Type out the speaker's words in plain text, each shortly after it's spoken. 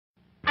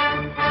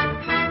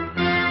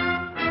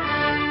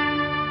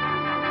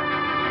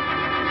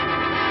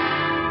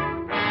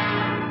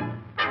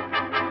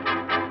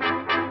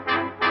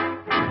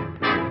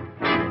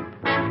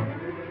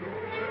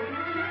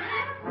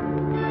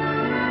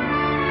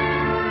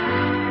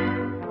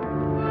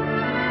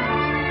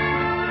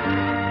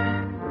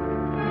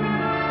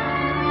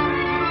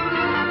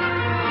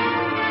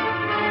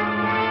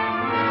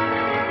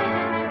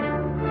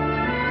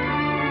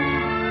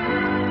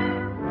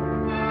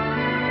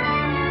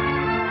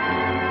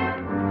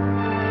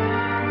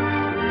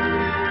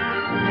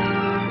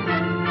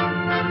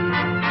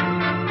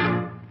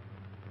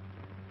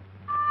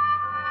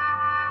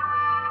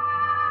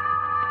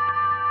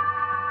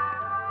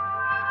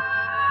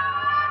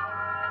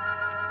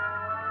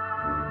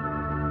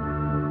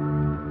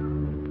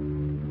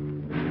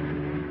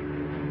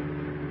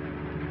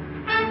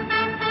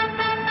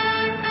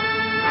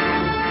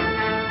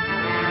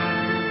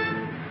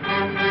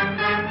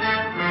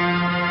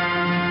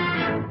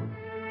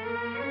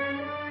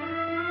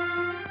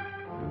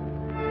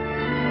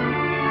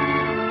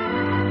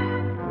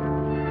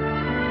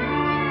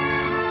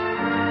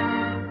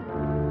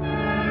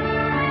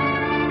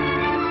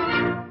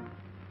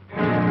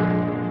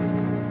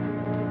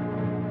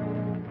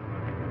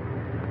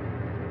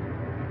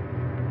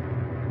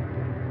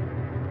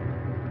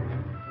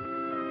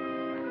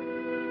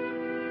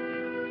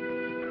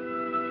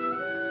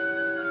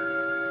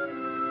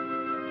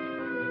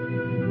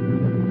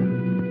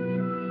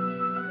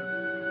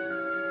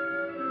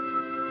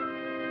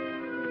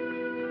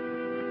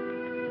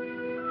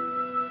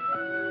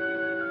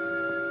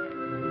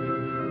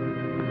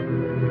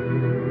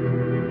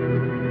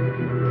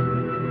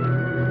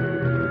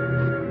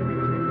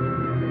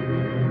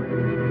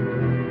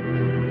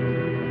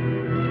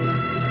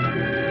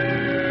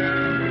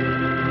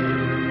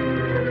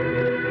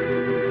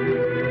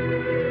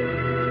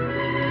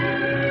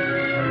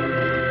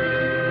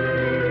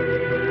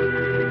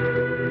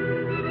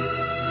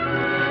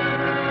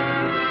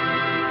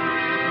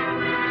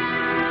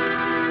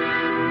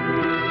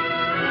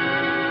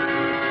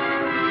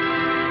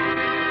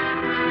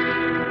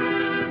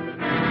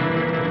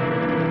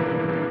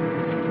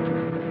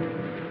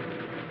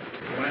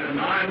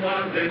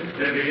of this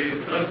city,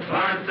 the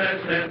sign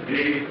says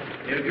empty.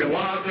 If you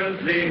want to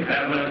see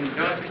heaven,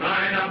 just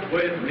sign up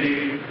with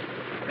me.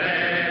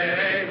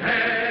 Hey,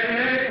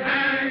 hey,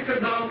 hey,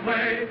 could no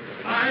way.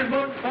 I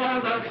booked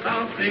for the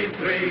South Sea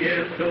 3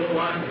 years to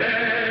 1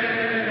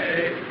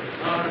 day.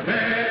 A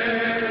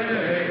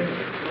day,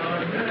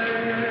 a day.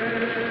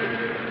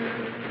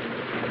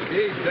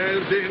 He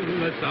says in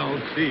the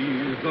South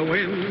Seas the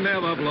wind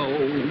never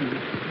blows,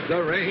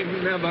 the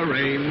rain never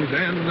rains,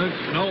 and the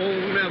snow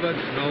never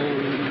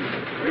snows.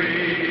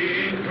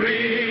 Green,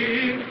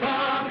 green,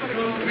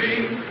 tropical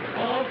green,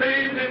 all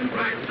bathed in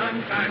bright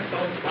sunshine,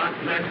 so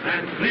spotless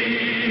and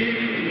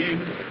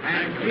clean,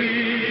 and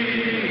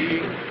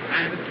clean,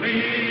 and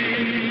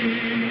clean.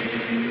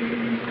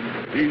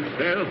 He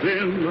says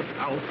in the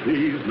South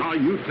Seas, now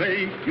you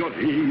take your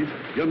ease,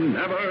 you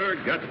never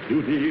get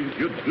duties,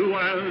 you do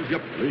as you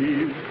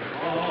please.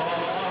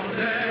 All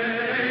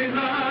day,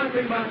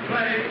 nothing but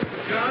play,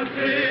 just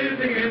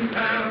sitting in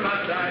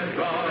paradise,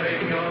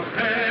 drawing your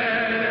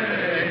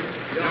pay,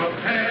 your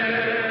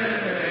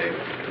pay,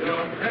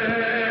 your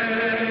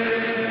pay.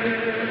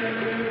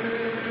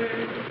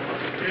 The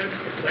ship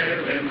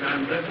sail in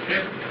and the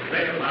ship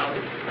sail out,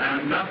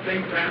 and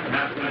nothing can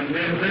happen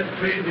in this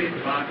crazy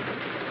spot.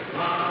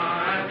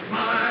 Smile,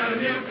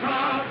 smile, you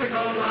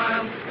tropical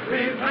isle,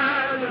 we've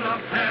had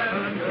enough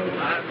heaven to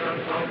last us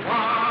a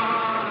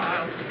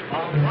while, a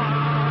while,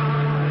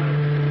 a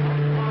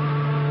while.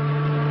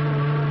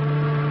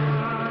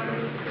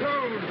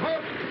 Joan,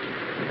 halt!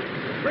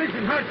 Briggs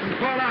and Huston,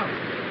 fall out.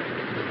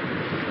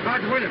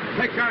 Dr. Williams,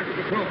 take charge of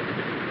the crew.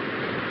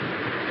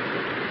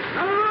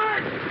 All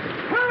right!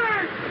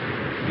 Hurry!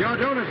 Your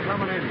donuts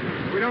coming in.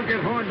 If we don't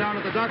get horned down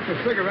at the docks for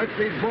cigarettes,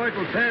 these boys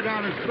will tear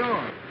down his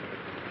store.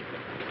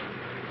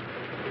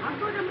 I'm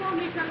going to move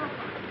me, fellow.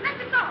 Let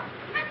it go!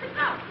 Let it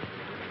go!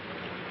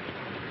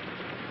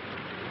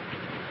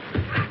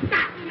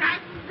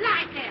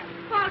 Lie there!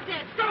 Fall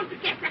dead! Don't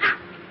get it up!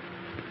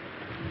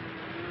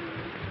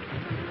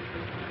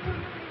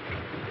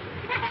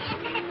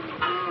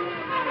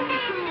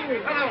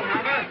 Hello,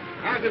 Mama.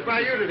 How's it by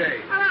you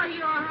today? Hello,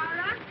 you all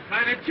right?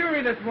 Kind of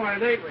cheery this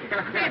morning, ain't we?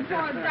 They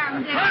fall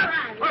down there,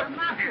 right? Come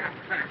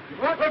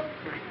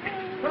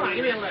on,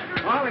 give me a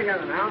lift. All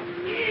together now.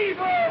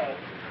 Evil!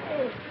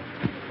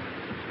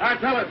 Now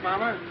tell us,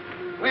 Mama,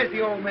 where's the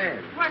old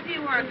man? What's he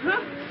worth,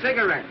 huh?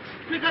 Cigarettes.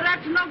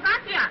 Cigarettes no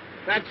got ya.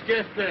 That's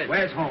just it.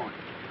 Where's Horn?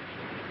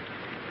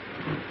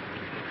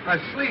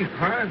 Asleep,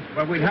 huh?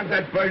 But we'd have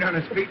that bird on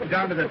his feet and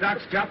down to the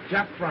docks, chop,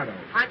 chop, pronto.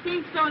 I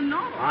think so, no.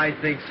 I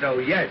think so,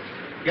 yes.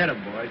 Get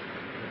him, boys.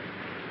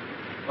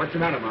 What's the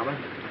matter, Mama?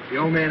 The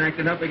old man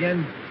acting up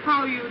again?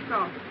 How you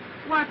talk?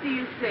 What do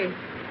you say?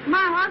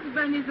 My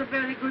husband is a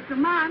very good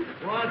man.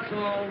 What's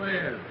all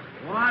this?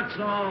 What's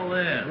all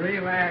this?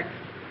 Relax.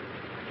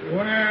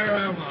 Where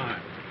am I?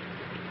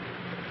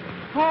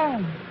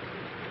 Home.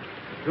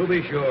 To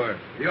be sure.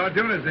 The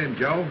Orduna's in,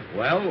 Joe.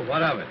 Well,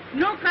 what of it?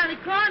 No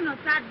calicorn, no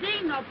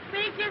sardine, no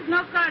peaches,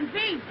 no corned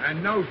beef.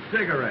 And no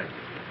cigarettes.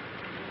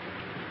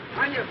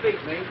 On your feet,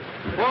 mate.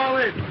 Fall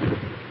in.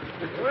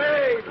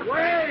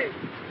 Wait!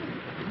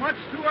 Much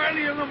too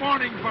early in the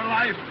morning for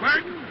life,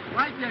 Burton.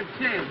 Like your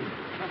chin.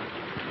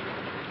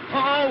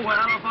 Oh,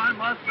 well, if I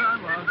must, I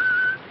must.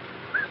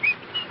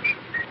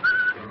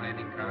 Your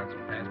landing cards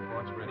and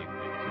passports ready, please.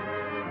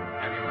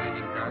 Have your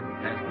landing cards and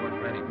passports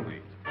ready,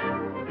 please.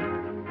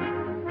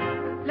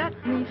 Let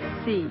me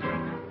see.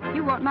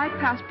 You want my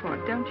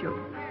passport, don't you?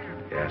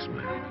 Yes,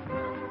 ma'am.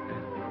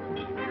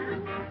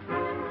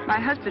 My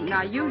husband and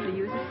I usually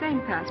use the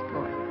same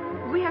passport.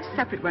 We have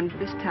separate ones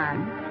this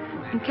time,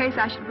 in case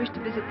I should wish to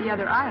visit the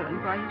other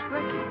island while he's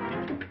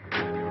working.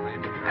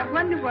 I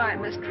wonder why it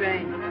must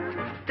rain.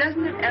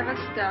 Doesn't it ever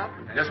stop?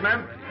 Yes,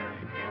 ma'am?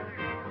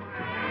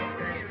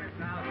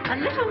 A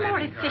little more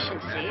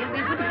efficiency, and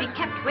we wouldn't be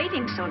kept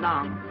waiting so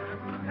long.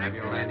 Have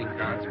your landing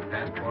cards and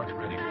passports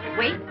ready, please.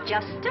 Wait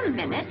just a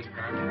minute.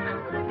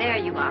 There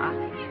you are.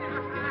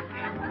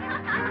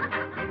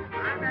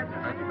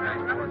 Have your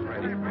passports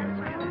ready, please.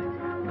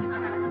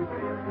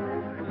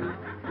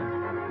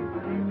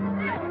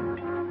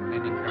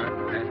 Landing cards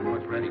and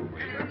passports ready,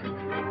 please.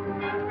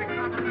 Landing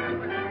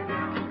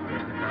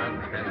cards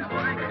and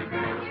passports ready,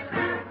 please.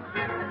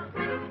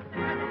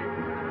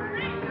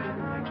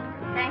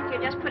 Thank you.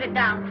 Just put it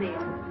down,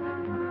 please.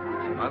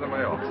 By the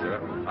way, officer,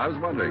 I was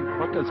wondering,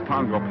 what does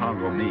Pongo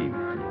Pongo mean?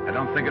 I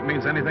don't think it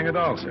means anything at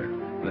all, sir.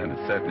 Then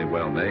it's certainly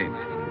well named.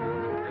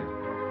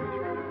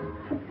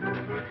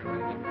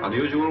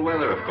 Unusual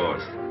weather, of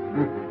course.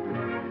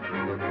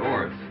 Of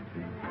course.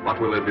 What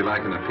will it be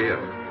like in a pier?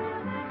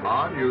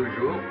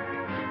 Unusual.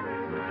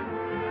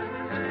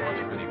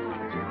 Passports ready,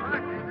 please.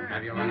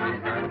 Have your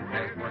landing cards and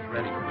passports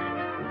ready, please.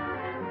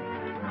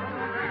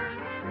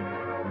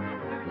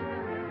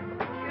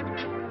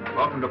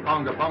 Welcome to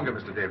Ponga Ponga,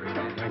 Mr. Davis.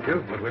 Thank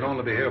you, but we'll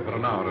only be here for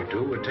an hour or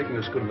two. We're taking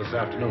the schooner this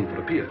afternoon for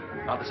the pier.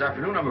 Not this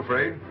afternoon, I'm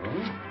afraid.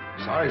 Oh?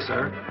 Sorry,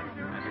 sir.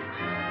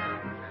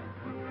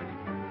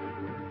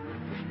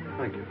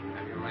 Thank you.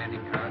 Have your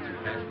landing cards and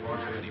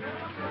passports ready, please.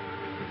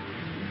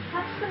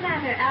 What's the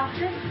matter,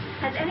 Alfred?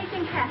 Has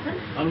anything happened?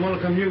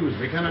 Unwelcome news.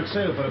 We cannot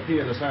sail for a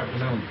pier this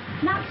afternoon.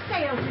 Not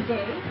sail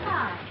today.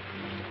 Why?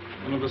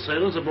 One of the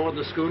sailors aboard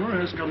the schooner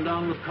has come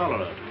down with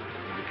cholera.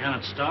 We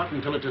cannot start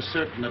until it is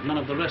certain that none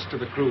of the rest of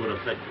the crew are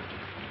affected.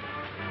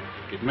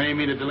 It may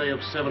mean a delay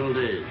of several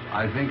days.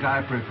 I think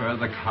I prefer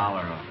the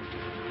cholera.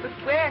 But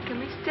where can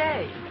we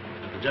stay?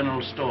 The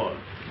general store.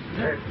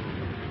 Now,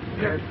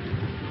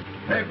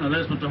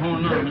 there's Mr.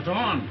 Horn now. Mr.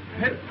 Horn.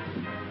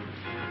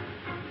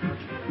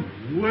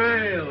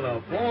 Well,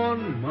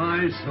 upon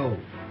my soul.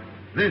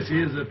 This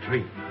is a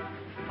treat.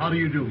 How do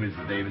you do,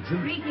 Mrs.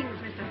 Davidson? Greetings,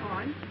 Mr.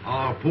 Horn.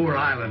 Our poor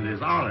island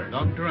is honored.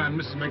 Doctor and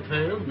Mrs.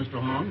 McPhail,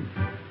 Mr. Horn.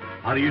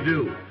 How do you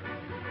do?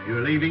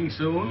 You're leaving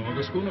soon? Oh,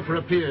 the schooner for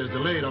a pier is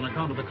delayed on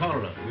account of the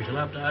cholera. We shall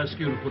have to ask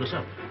you to put us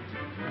up.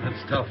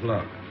 That's tough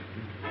luck.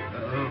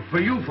 For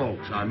you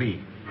folks, I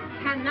mean.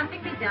 Can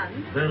nothing be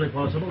done? Barely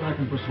possible. I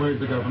can persuade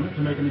the governor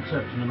to make an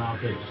exception in our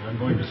case. I'm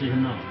going to see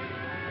him now.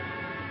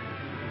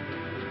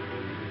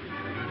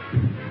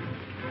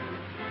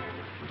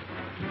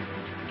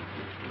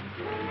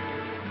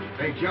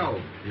 Hey,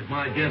 Joe, if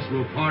my guests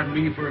will pardon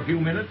me for a few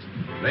minutes,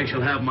 they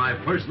shall have my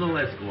personal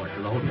escort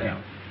to the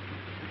hotel.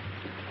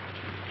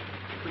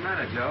 What's the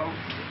matter, Joe?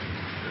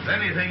 If there's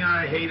anything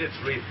I hate, it's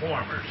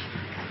reformers.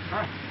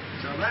 Huh?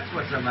 So that's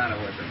what's the matter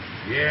with them.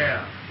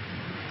 Yeah.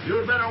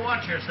 You'd better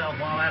watch yourself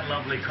while that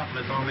lovely couple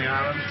is on the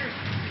island.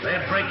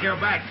 They'll break your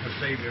back to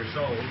save your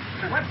soul.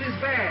 What's his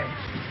badge?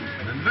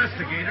 An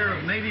investigator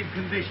of native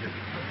condition.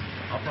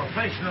 A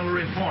professional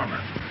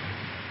reformer.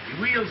 He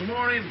wields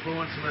more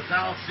influence in the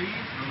South Seas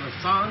than the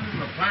sun,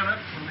 the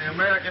planets, and the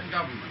American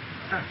government.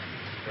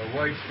 The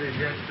voice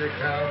suggests to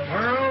come.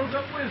 Worlds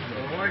of wisdom.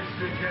 The voice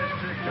suggests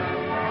to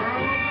come.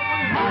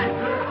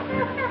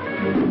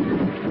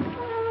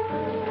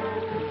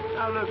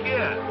 Now, look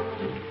here.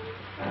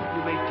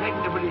 You may take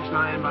the British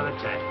lion by the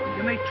tail.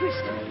 You may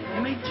twist it.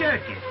 You may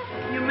jerk it.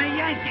 You may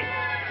yank it.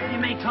 You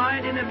may tie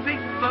it in a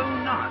big bow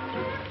knot.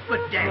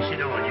 But dash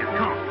it all, you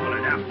can't pull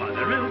it out by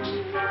the roots.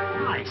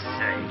 I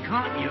say,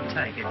 can't you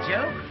take a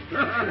joke?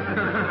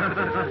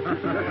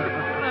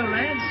 Hello,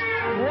 lads.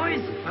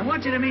 Boys, I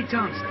want you to meet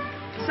Thompson.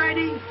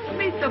 Sadie,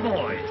 meet the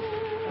boys.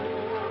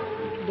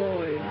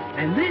 Boy.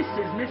 And this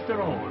is Mr.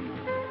 Horn.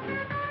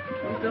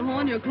 Mr.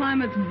 Horn, your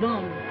climate's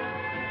bum.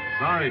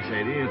 Sorry,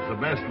 Sadie. It's the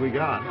best we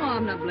got. Oh,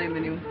 I'm not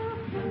blaming you.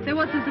 Say,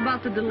 what's this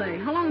about the delay?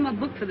 How long am I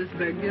booked for this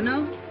brig, do you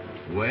know?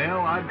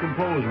 Well, I'd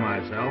compose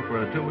myself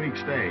for a 2-week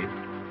stay.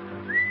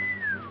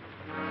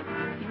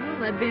 Well,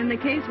 that being the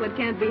case, what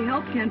can't be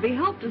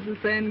helped, as the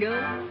saying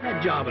goes.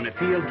 That job in the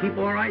field keep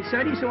all right,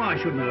 Sadie, so I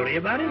shouldn't worry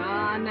about it.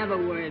 Ah, never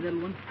worry,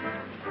 little one.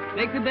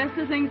 Make the best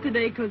of things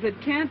today, because it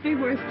can't be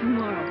worse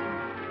tomorrow.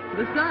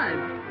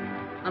 Besides,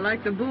 I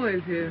like the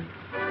boys here.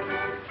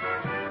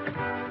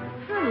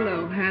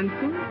 Hello,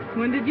 handsome.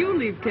 When did you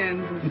leave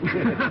Kansas?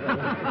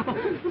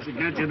 She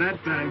got you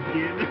that time,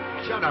 kid.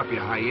 Shut up, you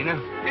hyena.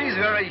 He's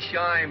very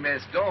shy,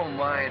 miss. Don't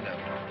mind him.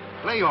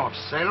 Lay off,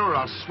 sailor, or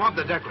I'll swab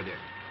the deck with you.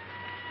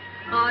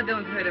 Oh,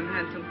 don't hurt him,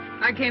 handsome.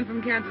 I came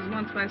from Kansas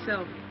once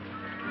myself.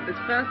 As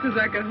fast as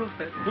I could hoof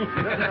it.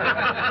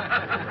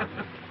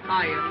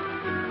 Hiya.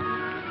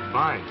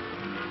 Fine.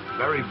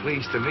 Very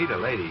pleased to meet a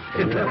lady.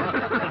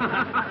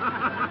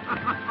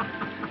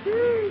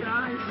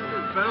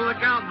 Better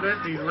look out, miss.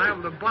 He's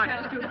liable to bite.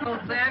 That's too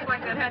close. They act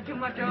like they'd had too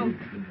much oak.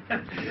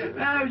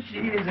 Oh, she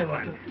is the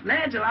one.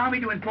 Lads, allow me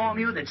to inform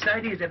you that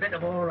Sadie is a bit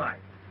of all right.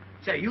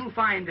 So you'll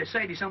find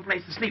Sadie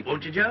someplace to sleep,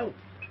 won't you, Joe?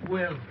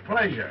 With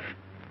pleasure.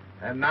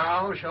 And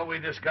now, shall we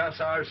discuss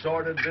our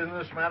sordid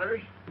business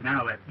matters?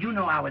 Now, you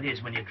know how it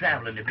is when you're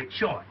traveling a bit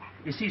short.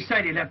 You see,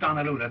 Sadie left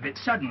Honolulu a bit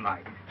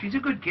sudden-like. She's a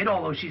good kid,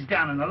 although she's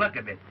down in the luck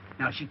a bit.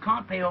 Now, she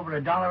can't pay over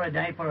 $1 a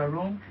day for a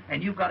room,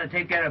 and you've got to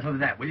take care of her for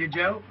that, will you,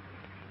 Joe?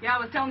 Yeah, I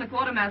was telling the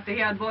quartermaster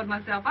here on board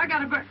myself. I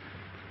got a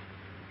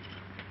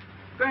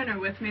burner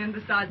with me, and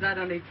besides, I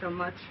don't eat so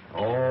much.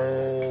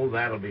 Oh,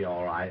 that'll be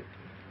all right.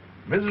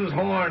 Mrs.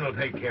 Horn will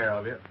take care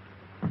of you.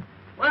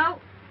 Well,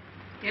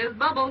 here's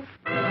Bubbles.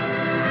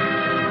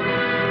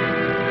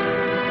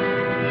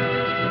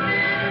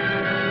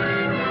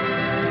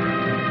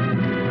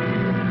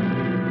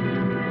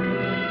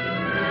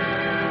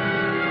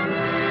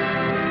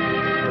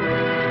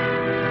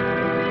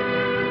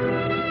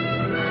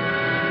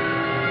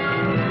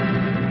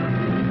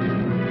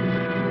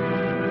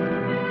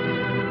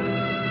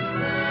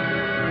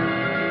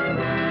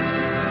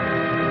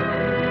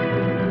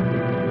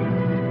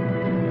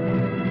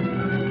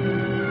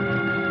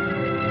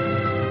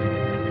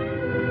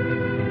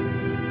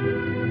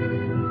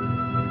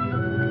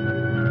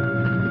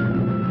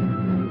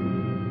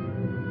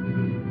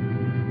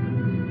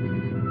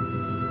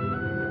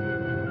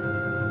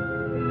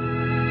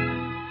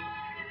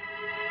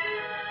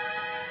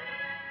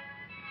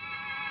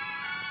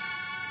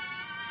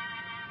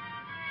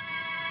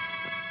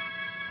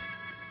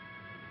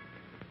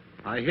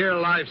 I hear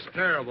life's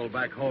terrible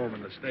back home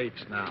in the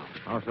States now.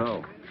 How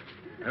so?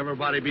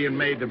 Everybody being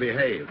made to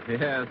behave.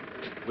 Yes,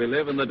 we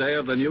live in the day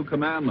of the new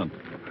commandment.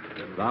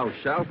 Thou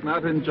shalt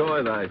not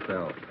enjoy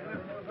thyself.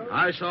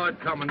 I saw it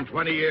coming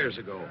 20 years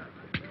ago.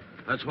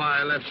 That's why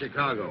I left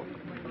Chicago.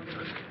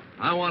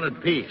 I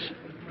wanted peace.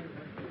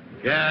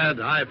 Gad,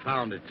 I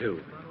found it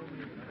too.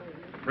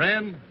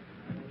 Friend,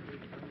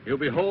 you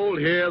behold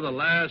here the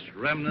last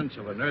remnants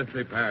of an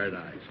earthly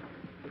paradise.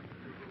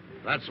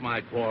 That's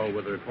my quarrel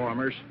with the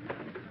reformers.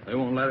 They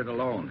won't let it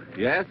alone.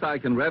 Yes, I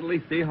can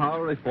readily see how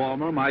a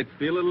reformer might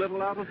feel a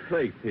little out of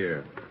place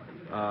here.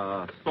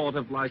 Sort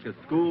of like a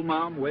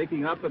schoolma'am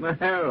waking up in a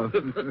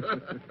harem.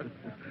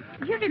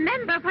 You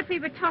remember what we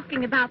were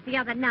talking about the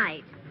other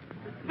night?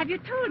 Have you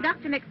told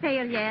Dr.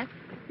 McPhail yet?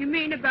 You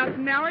mean about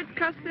marriage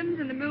customs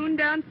and the moon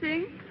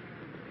dancing?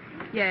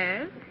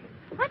 Yes.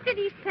 What did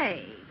he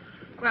say?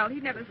 Well, he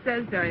never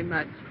says very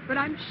much, but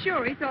I'm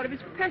sure he thought it was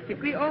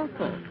perfectly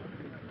awful.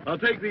 I'll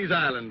take these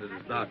islanders,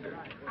 Doctor.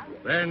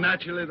 They're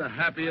naturally the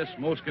happiest,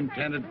 most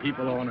contented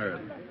people on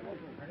earth.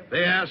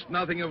 They ask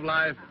nothing of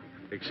life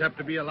except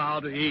to be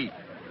allowed to eat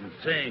and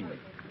sing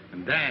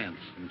and dance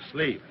and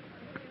sleep.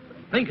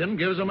 Thinking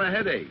gives them a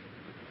headache.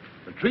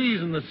 The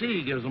trees and the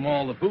sea gives them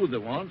all the food they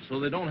want, so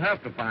they don't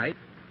have to fight.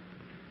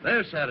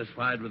 They're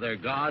satisfied with their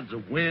gods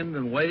of wind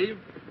and wave.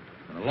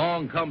 And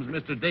along comes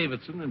Mr.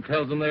 Davidson and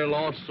tells them they're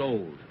lost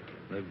souls.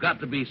 They've got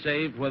to be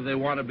saved whether they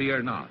want to be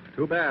or not.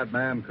 Too bad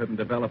man couldn't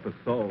develop a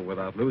soul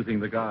without losing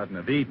the Garden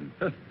of Eden.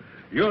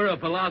 You're a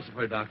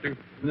philosopher, Doctor.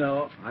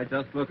 No, I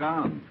just look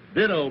on.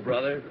 Ditto,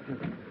 brother.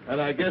 And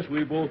I guess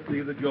we both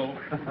see the joke.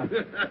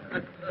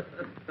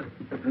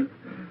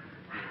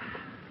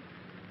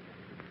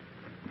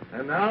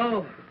 And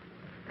now,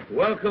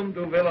 welcome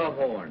to Villa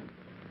Horn.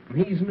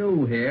 He's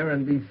new here,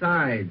 and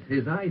besides,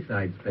 his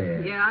eyesight's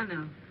bad. Yeah, I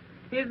know.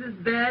 His is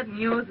bad and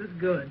yours is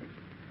good.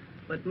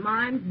 But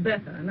mine's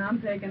better, and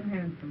I'm taking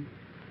handsome.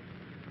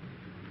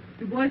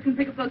 You boys can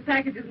pick up those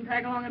packages and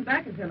tag along and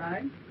back if you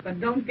like, but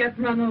don't get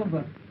run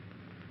over.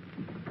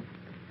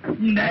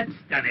 That's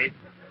done it.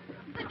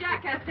 The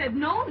jackass said,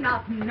 no,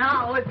 not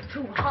now, it's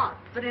too hot.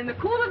 But in the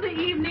cool of the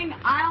evening,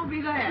 I'll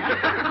be there.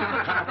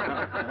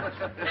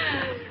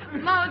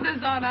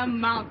 Moses on a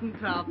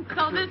mountaintop.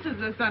 So this is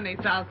the sunny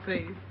South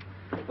Seas.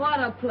 What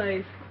a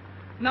place.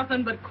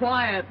 Nothing but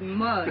quiet and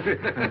mud.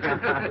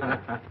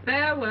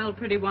 Farewell,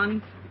 pretty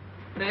ones.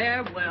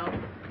 Farewell.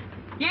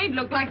 You ain't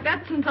looked like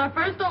that since our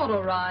first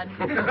auto ride.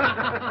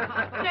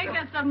 Take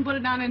that stuff and put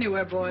it down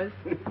anywhere, boys.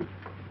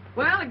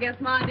 Well, I guess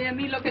my idea of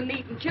me looking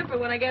neat and chipper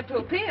when I get to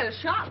a pier is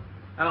shot.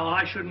 Oh,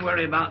 I shouldn't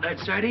worry about that,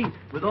 Sadie.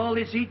 With all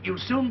this heat, you'll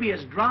soon be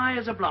as dry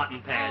as a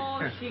blotting pad.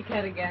 Oh,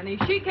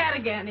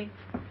 she-catagani.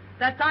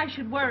 That's I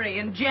should worry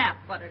in Jap,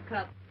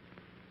 Buttercup.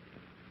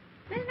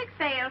 Miss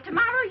McPhail,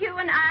 tomorrow you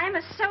and I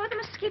must sew the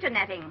mosquito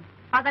netting,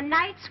 or the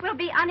nights will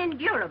be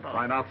unendurable.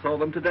 Why not sow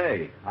them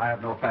today? I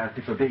have no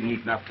fancy for being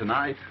eaten up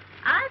tonight.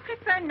 I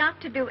prefer not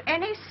to do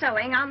any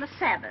sewing on the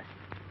Sabbath.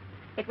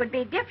 It would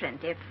be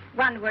different if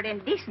one were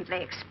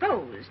indecently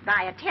exposed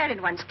by a tear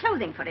in one's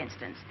clothing, for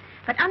instance.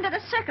 But under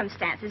the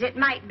circumstances, it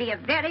might be a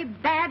very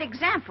bad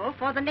example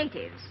for the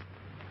natives.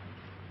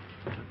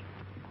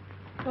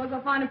 Suppose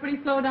I'll find it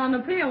pretty slow down the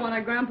pier, won't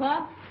I,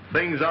 Grandpa?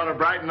 Things ought to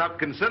brighten up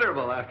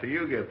considerable after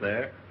you get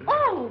there.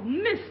 Oh,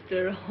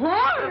 Mr.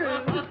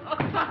 Horace!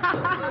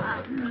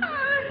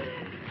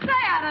 Say,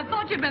 I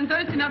thought you'd been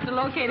thirsty enough to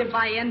locate it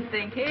by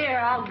instinct.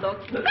 Here, I'll look.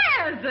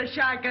 There's the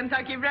shy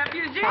Kentucky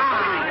refugee.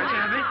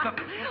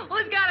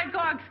 Who's got a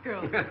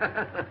corkscrew?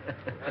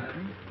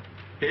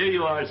 Here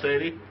you are,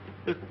 Sadie.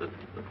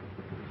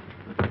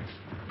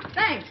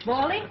 Thanks,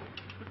 Baldy.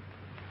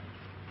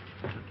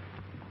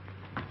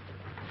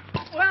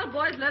 Well,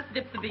 boys, let's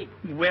dip the beat.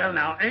 Well,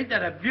 now, ain't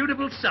that a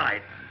beautiful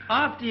sight?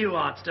 After you,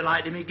 Art's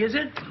delighted me,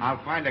 Gizzard.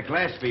 I'll find a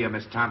glass for you,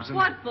 Miss Thompson.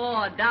 What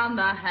for? Down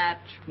the hatch.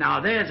 Now,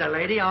 there's a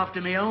lady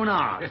after me own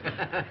art.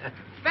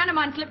 Friend of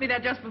mine slipped me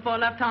that just before I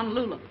left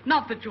Honolulu.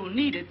 Not that you'll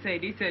need it,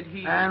 Sadie, said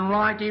he. And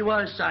right he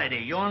was, Sadie.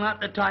 You're not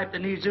the type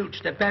that needs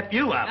hooch to pep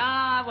you up.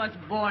 I was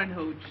born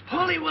hooch.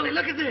 Holy Willie,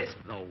 look at this.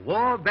 The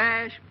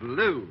Wabash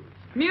Blues.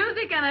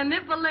 Music and a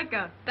nip of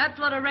liquor. That's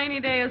what a rainy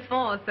day is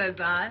for, says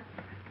I.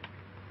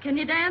 Can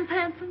you dance,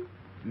 handsome?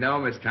 No,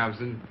 Miss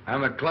Thompson.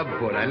 I'm a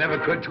clubfoot. I never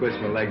could twist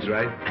my legs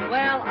right.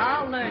 Well,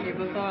 I'll learn you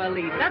before I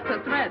leave. That's a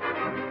threat.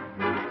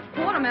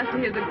 Quartermaster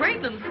here's a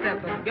great little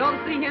stepper. You ought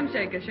to see him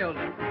shake a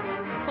shoulder.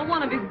 For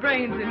one of his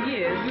brains in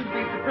years, you'd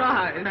be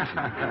surprised.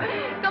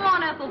 Come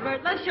on,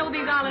 Ethelbert. Let's show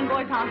these island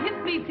boys how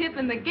hip beats hip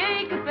in the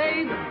gay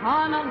cafes of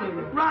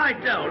Honolulu.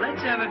 Right-o.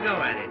 Let's have a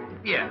go at it.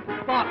 Here,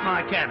 spot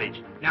my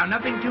cabbage. Now,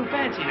 nothing too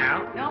fancy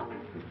now. Nope.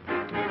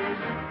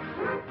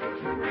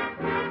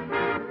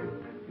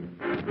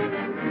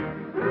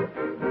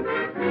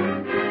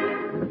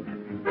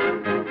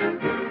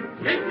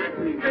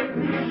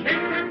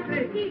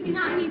 Easy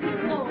now, easy,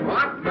 slow.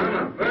 What?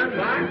 Gonna burn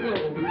my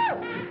clothes.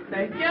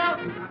 Thank you.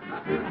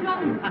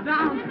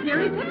 Down,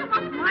 Jerry. Take them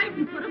up right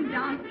and put them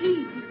down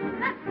easy.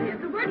 That's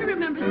it. The word to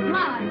remember is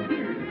slide.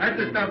 That's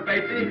the stuff,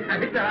 Batesy. I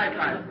hit the high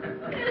five.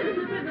 This is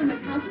the rhythm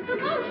that comes with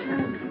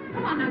emotion.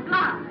 Come on now,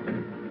 slide.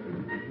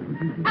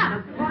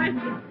 Attaboy.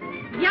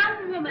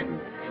 Young woman.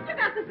 You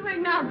got the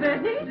swing now,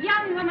 Betty.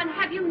 Young woman,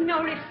 have you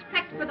no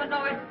respect for the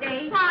Lord's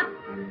Day. What?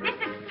 This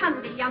is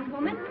Sunday, young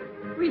woman.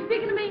 Were you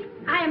speaking to me?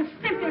 I am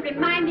simply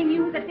reminding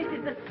you that this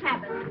is the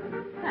Sabbath.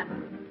 Sabbath?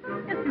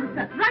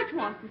 That's right, you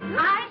are, sister.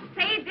 I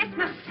say this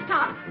must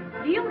stop.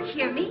 Do you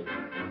hear me?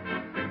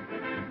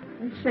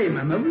 I say,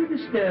 Mama, we're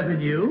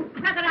disturbing you.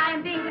 Whether I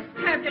am being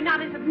disturbed or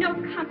not is of no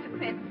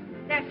consequence.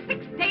 There are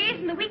 6 days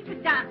in the week to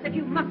dance if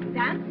you must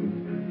dance.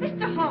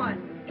 Mr. Horn,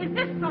 is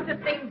this sort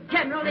of thing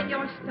general in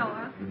your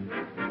store?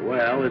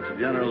 Well, it's a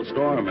general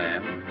store,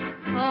 ma'am.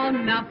 Oh,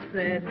 enough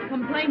said.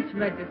 Complaints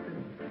registered.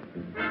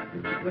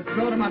 We'll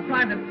go to my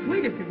private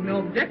suite if you've no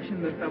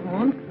objection, Mr.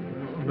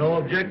 Horn. No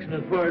objection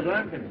as far as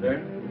I'm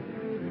concerned.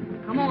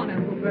 Come on,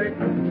 Engelbert.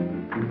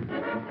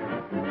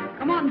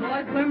 Come on,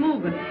 boys, we're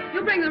moving.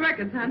 You bring the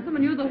records, Handsome,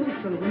 and you the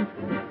hoop children.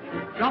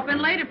 Drop in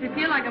late if you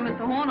feel like it,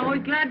 Mr. Horn.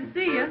 Always glad to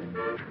see you.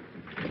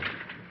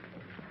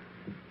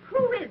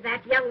 Who is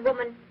that young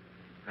woman?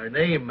 Her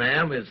name,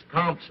 ma'am, is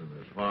Thompson,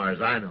 as far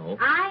as I know.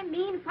 I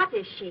mean, what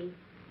is she?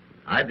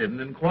 I didn't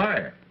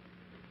inquire.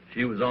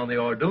 She was on the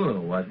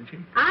Orduno, wasn't she?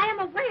 I am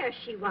aware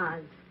she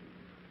was.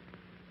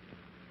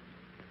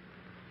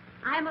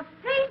 I am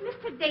afraid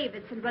Mr.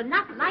 Davidson will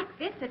not like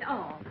this at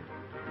all.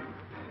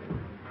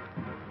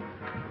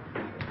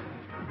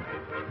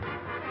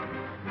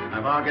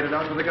 I've argued it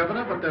out with the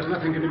governor, but there's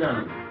nothing to be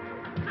done.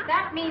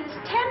 That means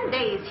 10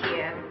 days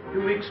here.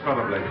 2 weeks,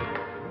 probably.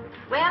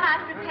 Well,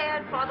 I've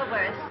prepared for the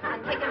worst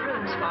and taken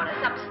rooms for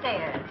us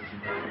upstairs.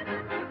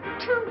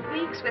 2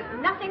 weeks with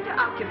nothing to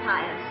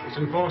occupy us. This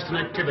enforced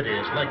inactivity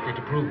is likely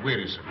to prove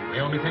wearisome. The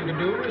only thing to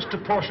do is to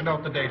portion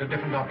out the day to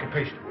different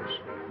occupations.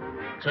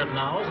 Certain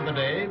hours of the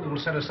day we will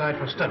set aside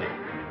for study.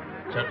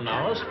 Certain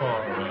hours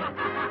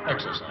for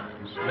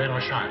exercise, rain or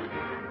shine.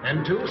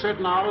 And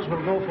certain hours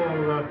will go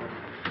for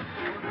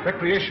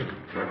recreation.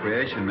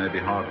 Recreation may be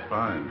hard to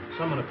find.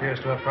 Someone appears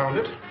to have found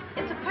it.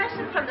 It's a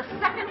person from the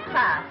second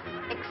class,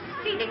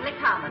 exceedingly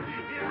common,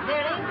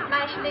 very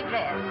flashily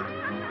dressed.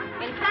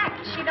 In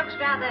fact, she looks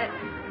rather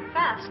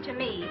fast to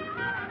me.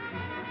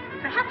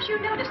 Perhaps you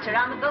noticed her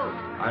on the boat.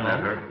 I met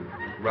her.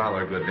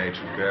 Rather a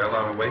good-natured girl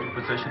on a waiting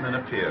position in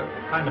a pier.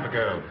 Kind of a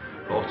girl.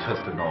 Oh,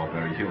 just an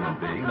ordinary human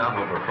being, not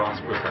over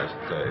prosperous, I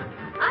should say.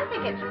 I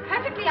think it's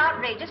perfectly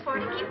outrageous for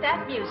her to keep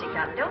that music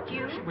up, don't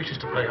you? She wishes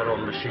to play her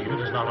own machine.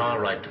 It is not our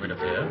right to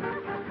interfere.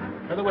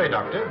 By the way,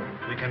 Doctor,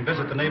 we can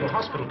visit the Naval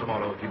Hospital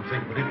tomorrow if you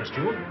think it would interest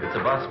you. It's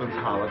a busman's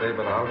holiday,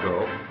 but I'll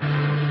go.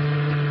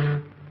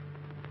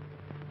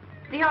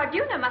 The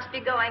Orduna must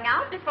be going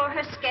out before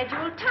her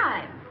scheduled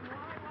time.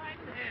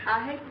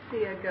 I hate to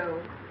see her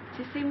go.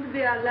 She seemed to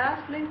be our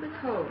last link with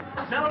hope.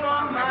 So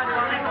long, my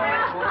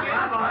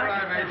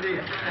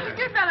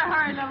You'd better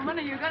hurry, little one,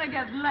 or you're going to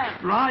get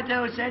left.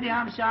 Righto, Sadie,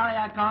 I'm sorry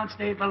I can't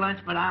stay for lunch,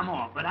 but I'm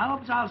off. But I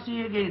hope I'll see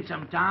you again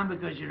sometime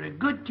because you're a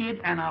good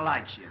kid and I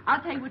likes you. I'll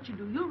tell you what you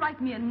do. You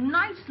write me a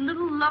nice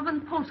little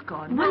loving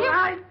postcard, will Well, you?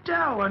 I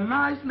tell, a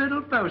nice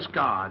little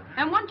postcard.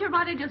 And once you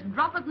write it, just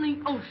drop it in the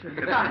ocean.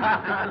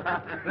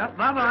 Well,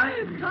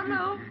 bye-bye.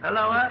 Hello.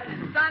 Hello,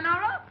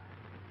 Sayonara.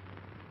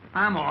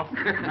 I'm off.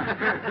 I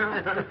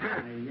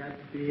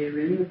got beer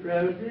in the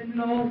frozen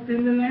north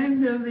in the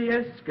land of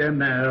the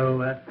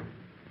Eskimo.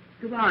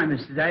 Goodbye,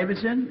 Mr.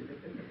 Davidson.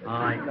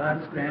 I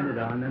got stranded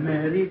on the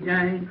Mary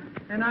Jane,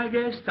 and I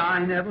guess I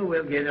never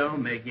will get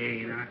home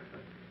again.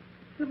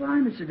 Goodbye,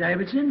 Mr.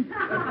 Davidson.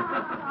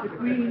 The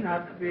queen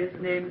up is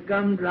named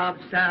Gumdrop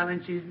Sal,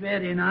 and she's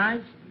very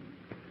nice.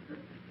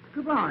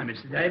 Goodbye,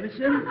 Mr.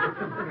 Davidson.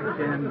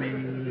 To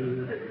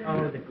me,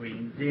 oh, the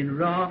queen's in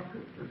rock.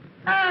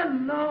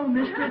 Hello,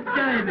 Mr.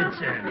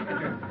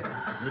 Davidson.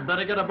 You'd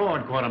better get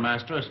aboard,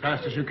 Quartermaster, as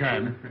fast as you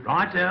can.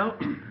 Righto.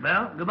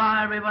 Well,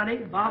 goodbye, everybody.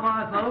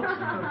 Bye-bye,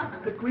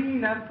 folks. The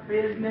queen up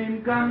is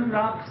named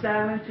Gumdrop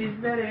Sal, and she's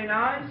very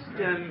nice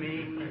to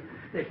me.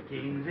 The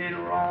king's in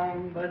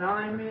wrong, but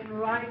I'm in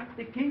right.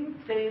 The king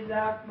stays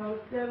out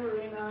most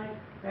every night,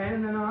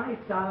 and the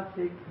nights are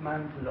 6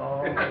 months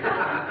long.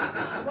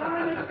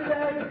 Bye, Mr.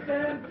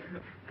 Davidson.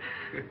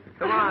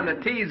 Come on, the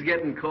tea's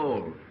getting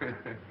cold.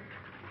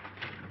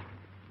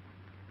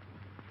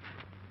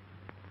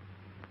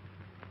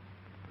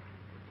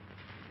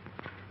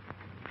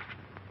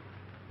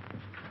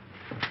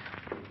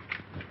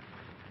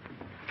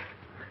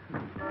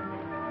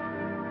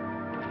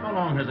 How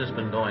long has this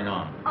been going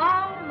on?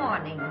 All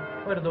morning.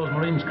 Where did those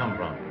Marines come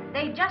from?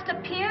 They just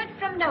appeared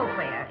from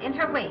nowhere in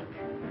her wake.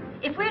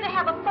 If we're to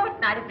have a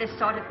fortnight of this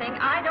sort of thing,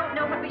 I don't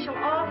know what we shall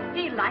all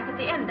feel like at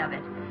the end of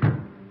it.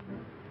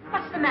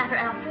 What's the matter,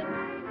 Alfred?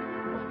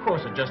 Of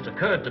course, it just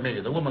occurred to me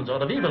the woman's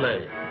out of Evil A.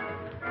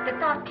 The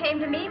thought came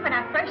to me when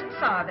I first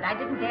saw her, but I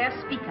didn't dare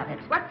speak of it.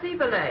 What's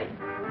Evil A?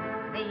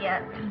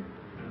 The,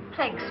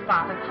 plague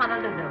spot of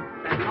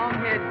Honolulu. That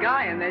long-haired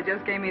guy in there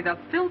just gave me the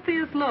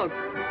filthiest look.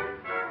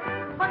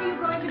 What are you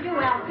going to do,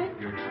 Alfred?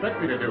 You expect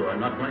me to do? I'm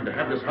not going to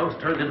have this house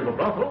turned into a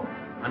brothel.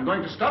 I'm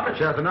going to stop it.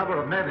 There's a number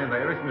of men in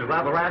there. Isn't it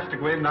rather rash to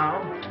go in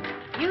now?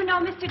 You know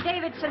Mr.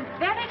 Davidson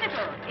very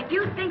little if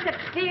you think that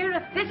fear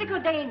of physical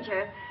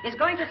danger is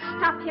going to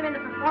stop him in the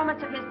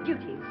performance of his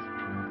duties.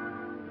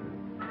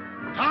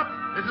 Stop!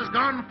 This has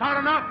gone far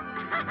enough.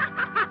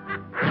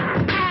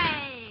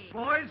 Hey!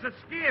 the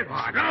skids.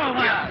 Oh, go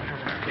away.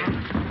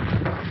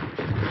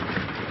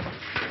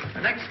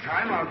 The next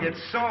time I'll get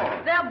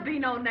sore. There'll be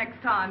no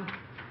next time.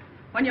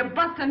 When you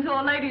bust into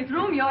a lady's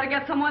room, you ought to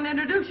get someone to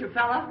introduce you,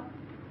 fella.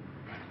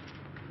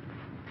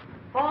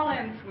 Fall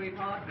in,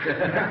 sweetheart.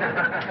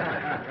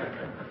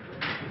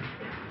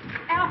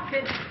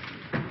 Alfred!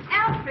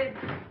 Alfred!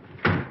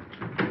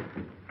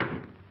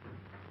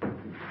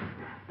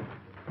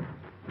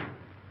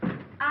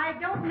 I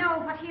don't know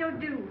what he'll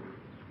do.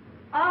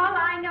 All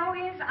I know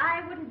is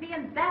I wouldn't be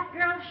in that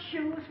girl's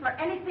shoes for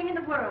anything in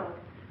the world.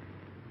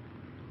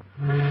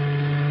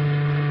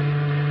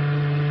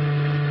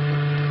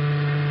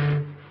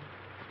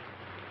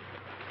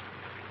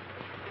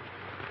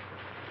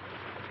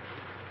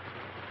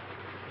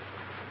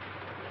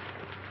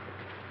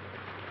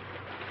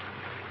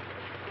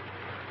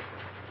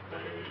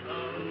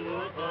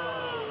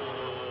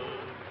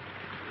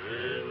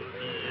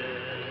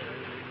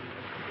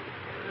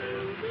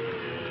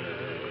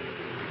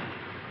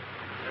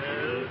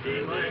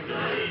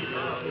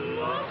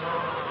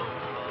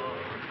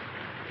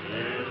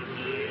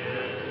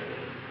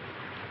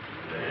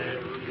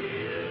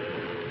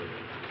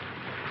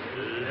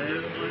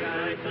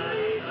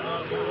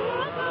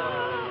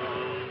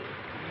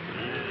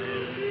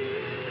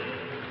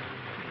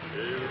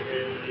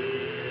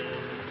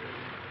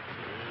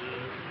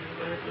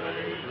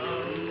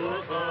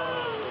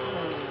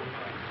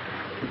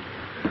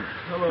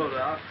 Hello,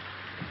 Doc.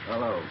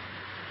 Hello.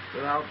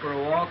 Been out for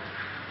a walk?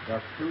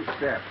 Just 2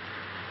 steps.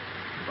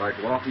 Like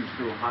walking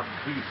through hot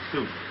beef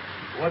soup.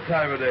 What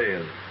time of day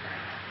is it?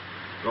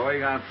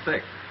 Going on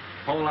 6.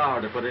 Whole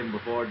hour to put in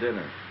before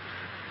dinner.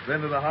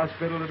 Been to the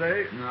hospital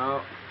today?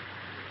 No.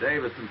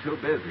 Davison too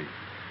busy.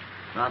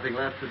 Nothing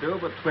left to do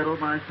but twiddle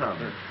my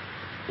thumbs.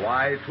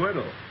 Why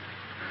twiddle?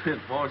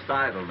 Enforced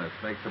idleness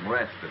makes them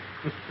rested.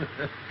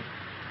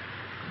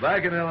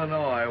 Back in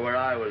Illinois, where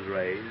I was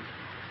raised,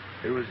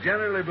 it was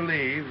generally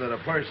believed that a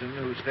person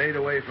who stayed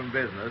away from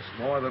business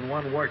more than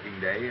one working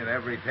day in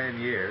every 10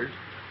 years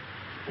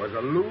was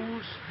a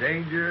loose,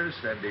 dangerous,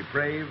 and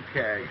depraved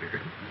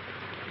character.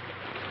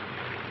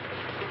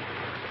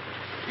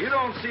 You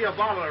don't see a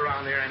bottle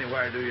around here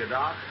anywhere, do you,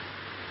 Doc?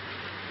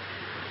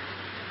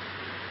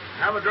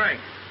 Have a drink.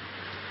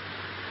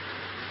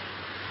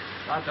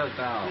 Not just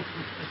now.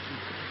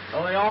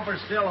 Well, the offer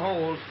still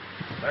holds.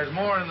 There's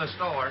more in the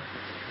store.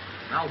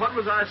 Now, what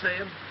was I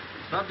saying?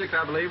 Subject,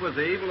 I believe, was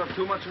the evil of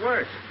too much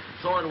work.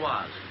 So it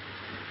was.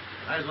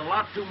 There's a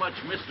lot too much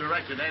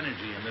misdirected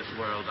energy in this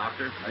world,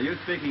 Doctor. Are you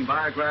speaking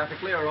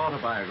biographically or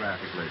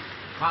autobiographically?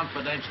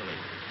 Confidentially.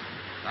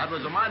 That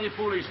was a mighty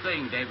foolish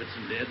thing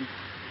Davidson did.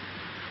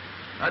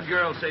 That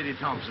girl, Sadie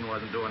Thompson,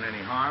 wasn't doing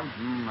any harm.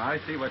 I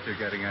see what you're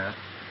getting at.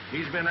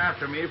 He's been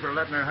after me for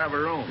letting her have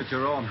her room. It's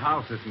your own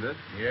house, isn't it?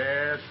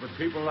 Yes, but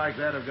people like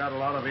that have got a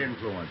lot of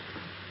influence.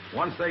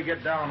 Once they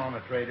get down on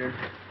a trader,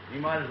 he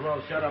might as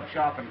well shut up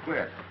shop and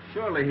quit.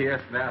 Surely he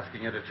isn't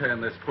asking you to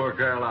turn this poor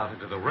girl out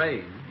into the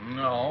rain.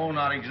 No,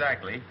 not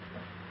exactly.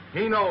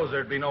 He knows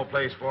there'd be no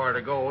place for her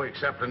to go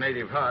except a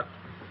native hut.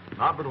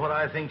 Not but what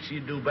I think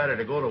she'd do better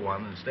to go to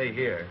one than stay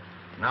here,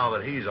 now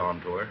that he's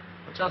on to her.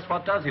 But just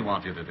what does he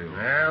want you to do?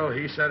 Well,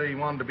 he said he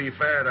wanted to be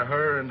fair to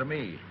her and to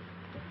me.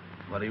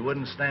 But he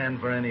wouldn't stand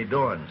for any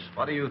doings.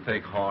 What do you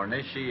think, Horn?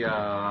 Is she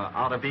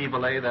out of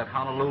Evil, that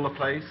Honolulu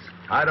place?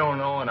 I don't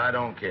know and I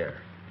don't care.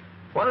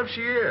 What if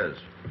she is?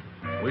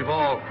 We've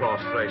all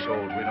crossed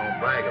thresholds we don't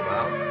brag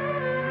about.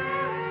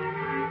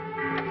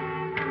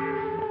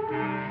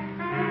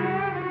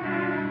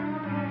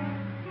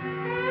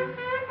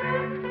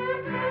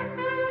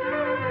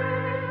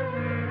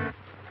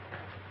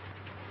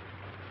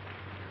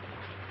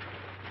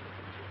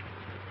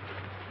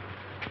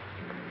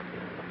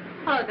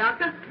 Hello,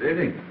 Doctor. Good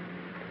evening.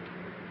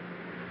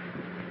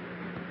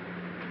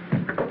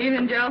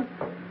 Evening, Joe.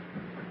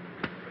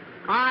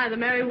 Aye, the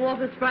Merry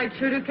Water Sprite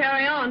sure do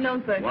carry on,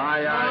 don't they?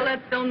 Why, Oh,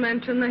 let's don't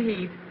mention the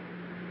heat.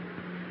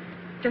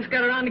 Just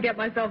got around to get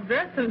myself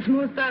dressed, and it's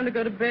almost time to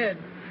go to bed.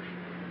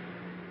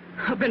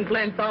 I've been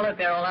playing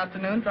solitaire all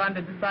afternoon, trying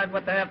to decide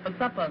what to have for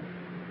supper.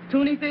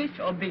 Tuna fish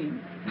or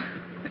beans?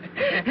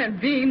 And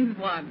beans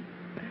won.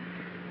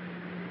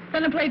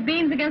 Then I played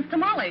beans against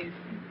tamales,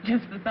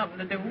 just for something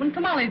to do when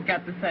tamales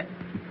got to say.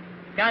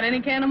 Got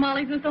any can of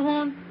mollies, Mr.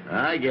 Horn?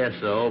 I guess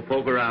so.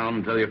 Poke around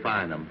until you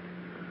find them.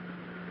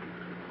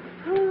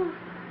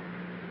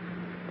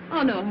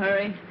 Oh, no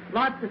hurry.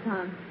 Lots of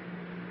time.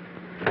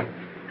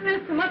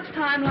 There's so much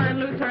time lying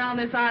loose around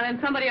this island,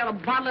 somebody ought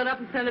to bottle it up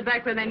and send it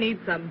back where they need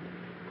some.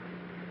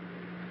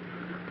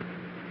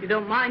 You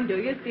don't mind, do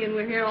you, seeing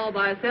we're here all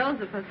by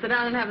ourselves, if I sit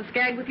down and have a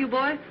skag with you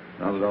boys?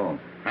 Not at all.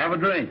 Have a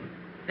drink.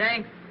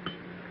 Thanks.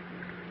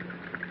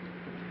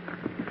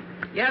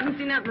 You haven't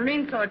seen that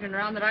Marine sergeant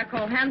around that I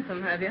call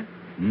handsome, have you?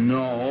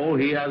 No,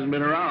 he hasn't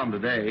been around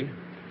today.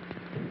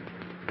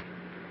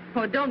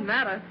 Oh, it don't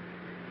matter.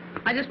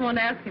 I just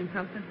wanted to ask him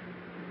something.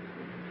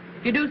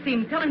 If you do see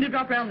him, tell him to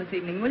drop around this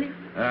evening, will you?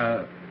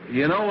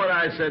 You know what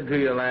I said to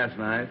you last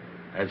night?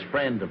 As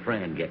friend to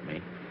friend, get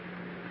me?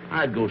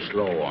 I'd go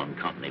slow on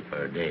company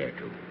for a day or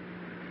two.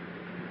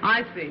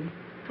 I see.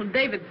 Till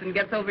Davidson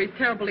gets over his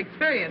terrible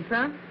experience,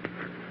 huh?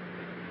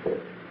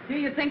 Do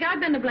you think I've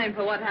been to blame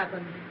for what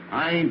happened?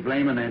 I ain't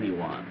blaming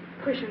anyone.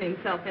 Pushing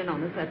himself in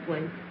on us that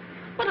way.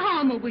 What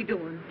harm are we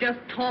doing? Just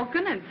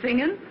talking and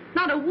singing?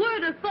 Not a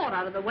word of thought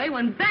out of the way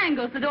when bang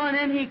goes the door and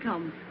in he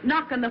comes,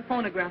 knocking the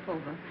phonograph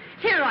over.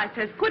 Here, I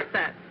says, quit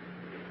that.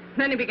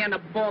 Then he began to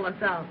bawl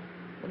us out.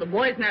 Well, the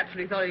boys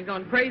naturally thought he'd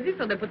gone crazy,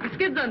 so they put the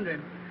skids under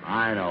him.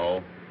 I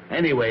know.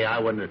 Anyway, I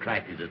wouldn't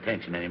attract his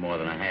attention any more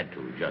than I had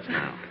to just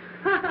now.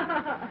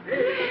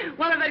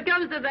 Well, if it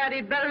comes to that,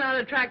 he'd better not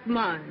attract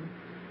mine.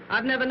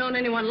 I've never known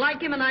anyone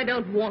like him, and I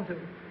don't want to.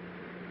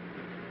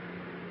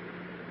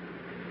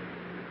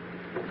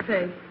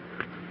 Say,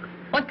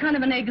 what kind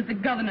of an egg is the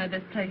governor of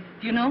this place?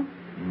 Do you know?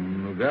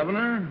 The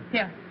governor?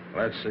 Yeah.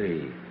 Let's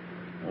see.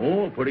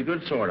 Oh, a pretty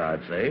good sort,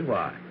 I'd say.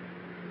 Why?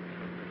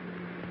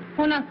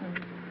 Oh, nothing.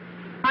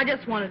 I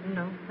just wanted to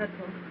know, that's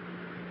all.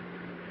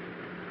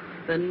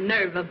 The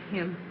nerve of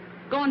him.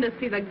 Going to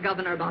see the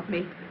governor about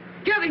me.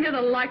 Did you ever hear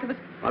the like of it?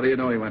 How do you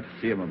know he went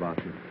to see him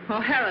about you?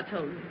 O'Hara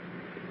told me.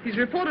 He's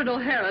reported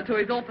O'Hara to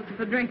his officer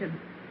for drinking.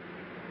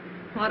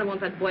 I don't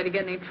want that boy to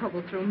get any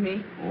trouble through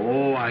me.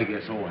 Oh, I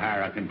guess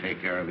O'Hara can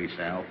take care of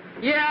himself.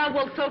 Yeah,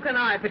 well, so can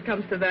I if it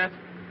comes to that.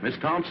 Miss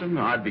Thompson,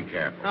 I'd be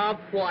careful. Of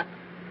what?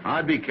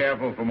 I'd be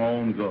careful for my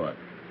own good.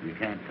 You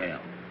can't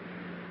tell.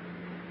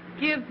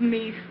 Give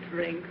me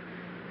strength.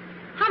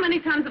 How many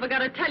times have I got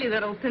to tell you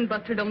that old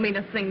sin-buster don't mean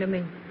a thing to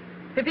me?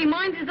 If he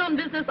minds his own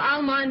business,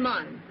 I'll mind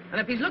mine.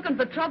 And if he's looking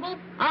for trouble,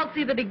 I'll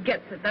see that he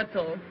gets it, that's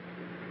all.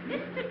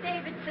 Mr.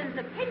 Davidson's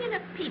opinion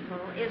of people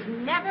is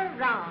never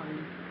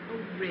wrong.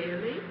 Oh,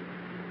 really?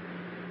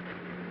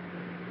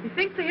 He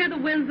thinks to hear the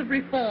winds of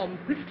reform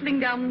whistling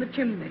down the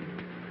chimney.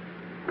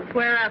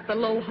 Whereat the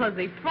low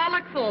hussy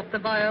frolics off to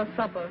buy her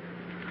supper.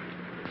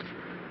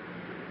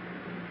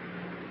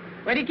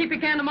 Where do you keep your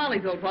can of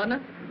mollies, old partner?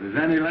 If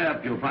there's any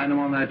left, you'll find them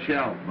on that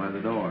shelf by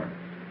the door.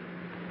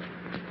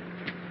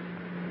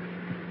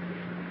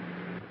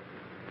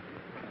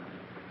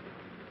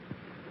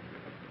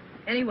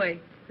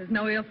 Anyway, there's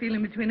no ill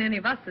feeling between any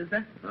of us, is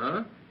there?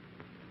 Huh?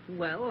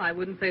 Well, I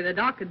wouldn't say the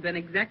doc had been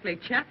exactly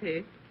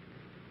chatty.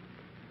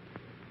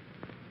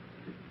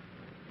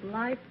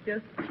 Life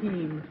just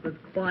teems with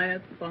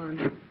quiet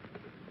fun.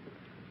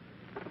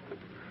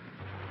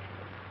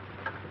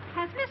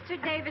 Has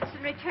Mr.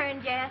 Davidson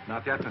returned yet?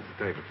 Not yet, Mrs.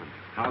 Davidson.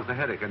 How's the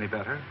headache? Any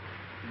better?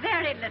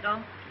 Very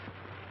little.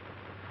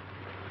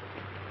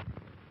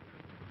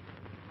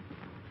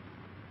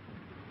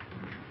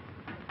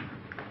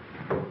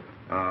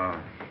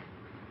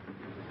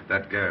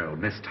 That girl,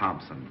 Miss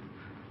Thompson.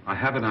 I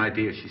have an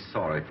idea she's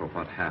sorry for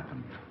what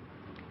happened.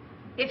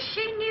 If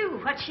she knew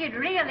what she'd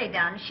really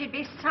done, she'd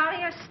be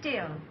sorrier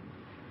still.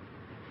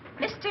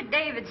 Mr.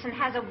 Davidson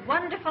has a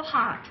wonderful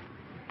heart,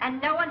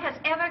 and no one has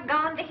ever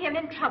gone to him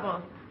in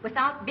trouble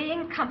without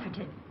being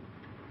comforted.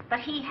 But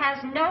he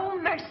has no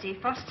mercy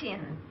for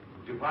sin.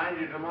 Did you find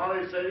your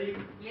tamales, Sadie?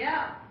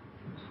 Yeah.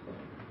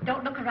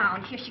 Don't look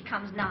around. Here she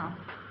comes now.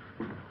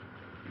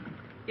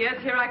 Yes,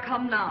 here I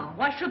come now.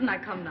 Why shouldn't I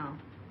come now?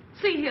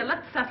 See here,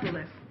 let's settle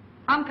this.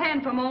 I'm paying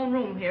for my own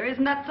room here.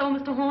 Isn't that so,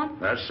 Mr. Horn?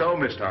 That's so,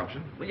 Miss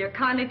Thompson. Will you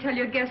kindly tell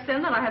your guests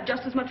then that I have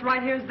just as much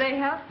right here as they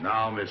have?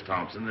 Now, Miss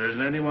Thompson, there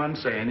isn't anyone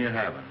saying you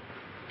haven't.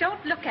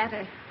 Don't look at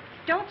her.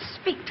 Don't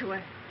speak to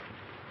her.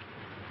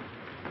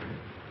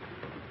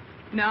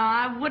 No,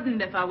 I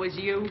wouldn't if I was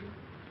you.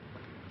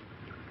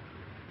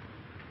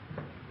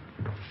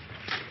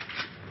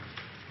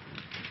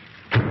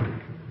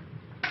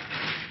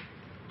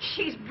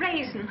 She's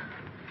brazen.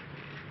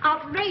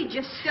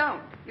 Outrageous.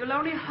 Don't. You'll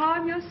only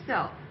harm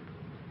yourself.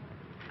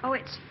 Oh,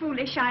 it's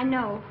foolish, I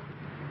know.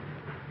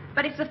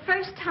 But it's the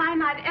first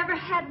time I've ever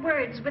had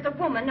words with a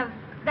woman of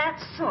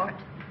that sort.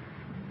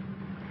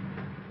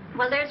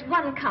 Well, there's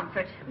one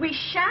comfort. We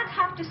shan't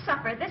have to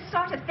suffer this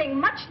sort of thing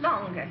much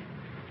longer.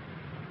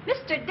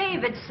 Mr.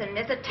 Davidson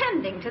is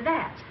attending to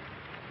that.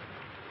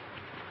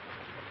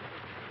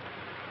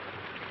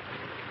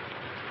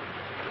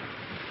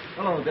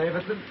 Hello,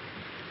 Davidson.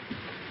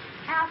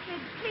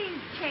 Alfred, please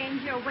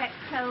change your wet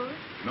clothes.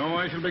 No,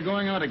 I shall be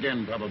going out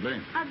again, probably.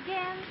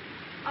 Again?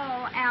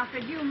 Oh,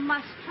 Alfred, you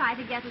must try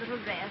to get a little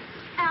rest.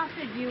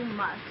 Alfred, you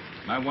must.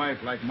 My wife,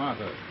 like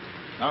Martha,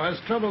 thou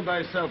hast troubled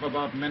thyself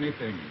about many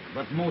things,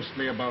 but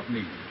mostly about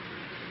me.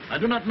 I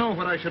do not know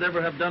what I should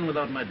ever have done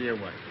without my dear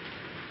wife.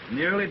 In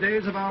the early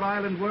days of our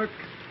island work,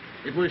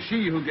 it was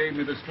she who gave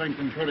me the strength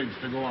and courage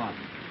to go on.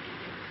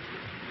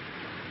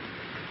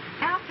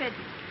 Alfred,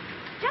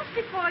 just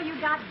before you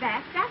got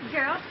back, that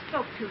girl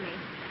spoke to me.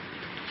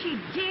 She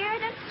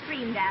jeered and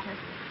screamed at us.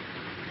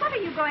 What are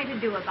you going to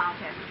do about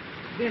her?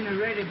 Dinner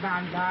ready,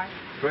 by.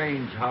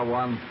 Strange how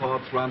one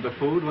thoughts run to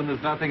food when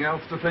there's nothing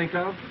else to think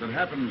of. As it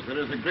happens, there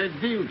is a great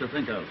deal to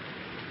think of.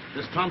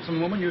 This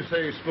Thompson woman, you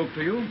say, spoke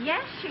to you?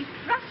 Yes, she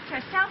thrust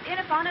herself in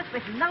upon us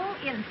with no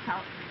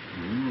insult.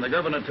 The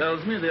governor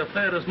tells me the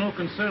affair is no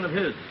concern of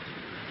his.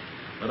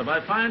 But if I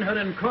find her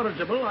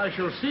incorrigible, I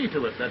shall see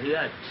to it that he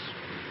acts.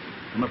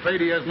 I'm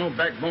afraid he has no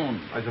backbone.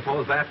 I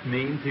suppose that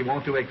means he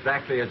won't do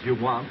exactly as you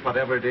want,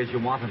 whatever it is you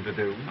want him to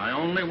do. I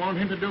only want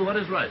him to do what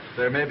is right.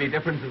 There may be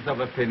differences of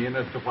opinion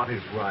as to what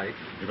is right.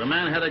 If a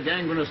man had a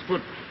gangrenous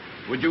foot,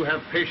 would you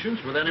have patience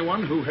with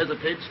anyone who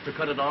hesitates to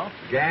cut it off?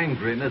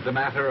 Gangrene is a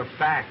matter of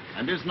fact.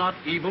 And is not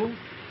evil?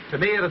 To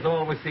me, it has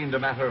always seemed a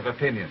matter of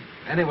opinion.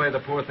 Anyway, the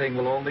poor thing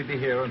will only be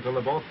here until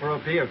the boat for a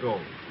pier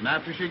goes. And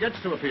after she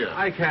gets to a pier?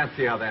 I can't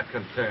see how that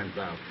concerns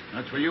us.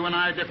 That's where you and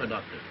I differ,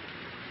 Doctor.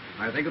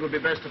 I think it would be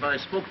best if I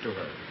spoke to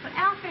her. But,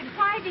 Alfred,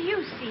 why do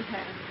you see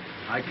her?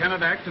 I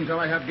cannot act until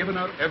I have given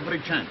her every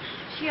chance.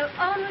 She'll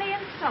only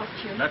insult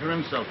you. Let her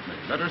insult me.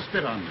 Let her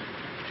spit on me.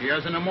 She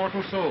has an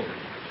immortal soul,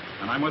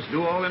 and I must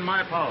do all in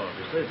my power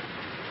to save it.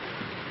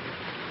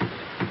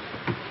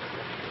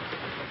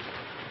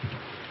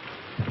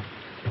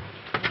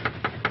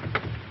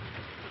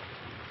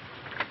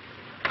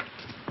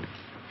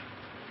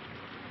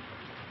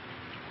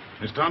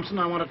 Miss Thompson,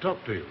 I want to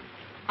talk to you.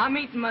 I'm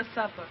eating my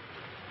supper.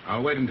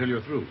 I'll wait until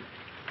you're through.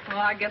 Well,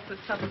 I guess the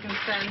supper can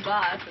stand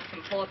by if it's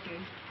important.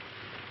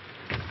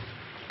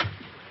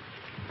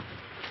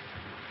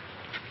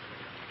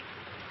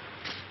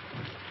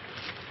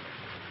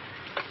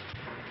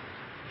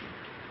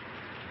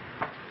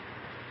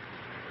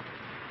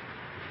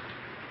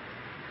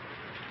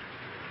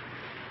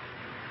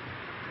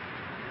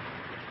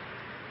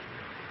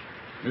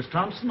 Miss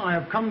Thompson, I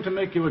have come to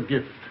make you a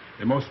gift,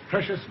 the most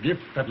precious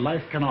gift that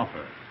life can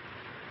offer.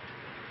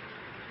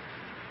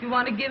 You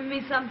want to give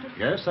me something?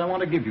 Yes, I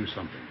want to give you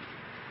something.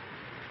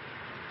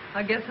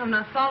 I guess I'm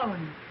not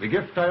following you. The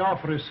gift I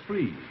offer is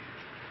free.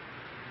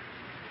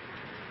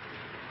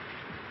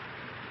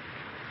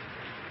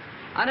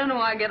 I don't know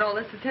why I get all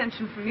this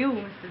attention from you,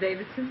 Mr.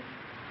 Davidson.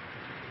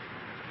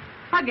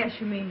 I guess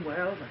you mean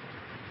well, but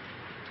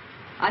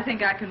I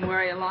think I can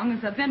worry along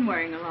as I've been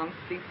worrying along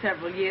for these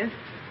several years.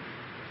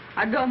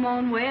 I go my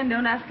own way and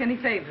don't ask any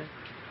favors.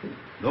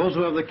 Those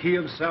who have the key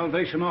of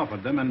salvation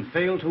offered them and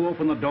fail to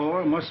open the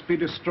door must be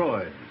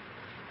destroyed.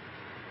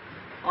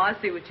 Oh, I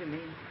see what you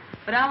mean.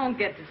 But I won't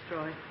get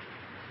destroyed.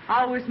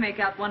 I'll always make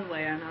out one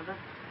way or another.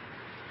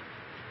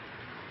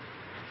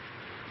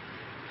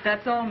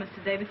 That's all,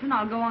 Mr. Davidson.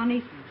 I'll go on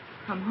eating.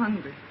 I'm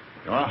hungry.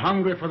 You are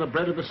hungry for the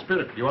bread of the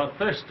Spirit. You are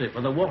thirsty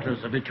for the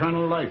waters of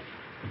eternal life.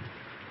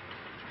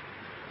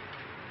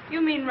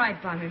 You mean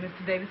right by me,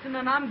 Mr. Davidson,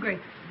 and I'm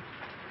grateful.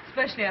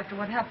 Especially after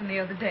what happened the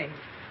other day.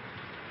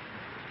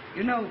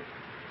 You know,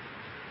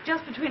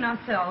 just between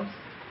ourselves,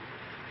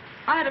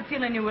 I had a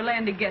feeling you were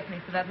laying to get me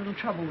for that little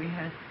trouble we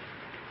had.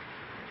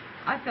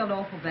 I felt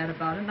awful bad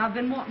about it, and I've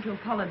been wanting to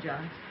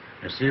apologize.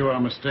 I see you are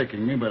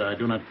mistaking me, but I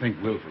do not think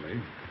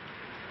willfully.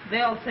 They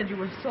all said you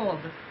were sore,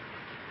 but...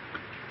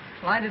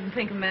 Well, I didn't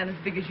think a man as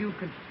big as you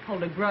could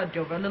hold a grudge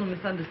over a little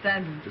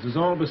misunderstanding. This is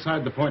all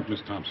beside the point,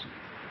 Miss Thompson.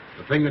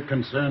 The thing that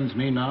concerns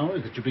me now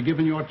is that you be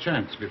given your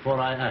chance before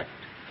I act.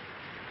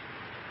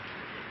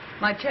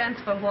 My chance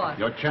for what?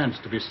 Your chance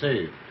to be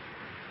saved.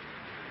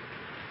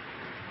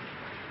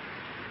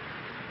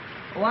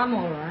 Oh, I'm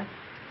all right.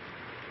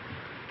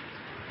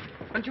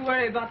 Don't you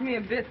worry about me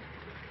a bit.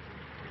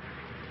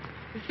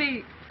 You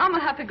see, I'm a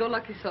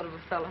happy-go-lucky sort of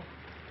a fella.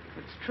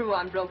 It's true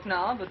I'm broke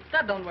now, but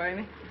that don't worry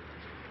me.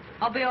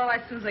 I'll be all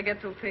right as soon as I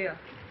get to a pier.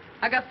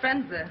 I got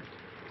friends there.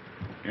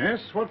 Yes?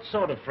 What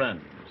sort of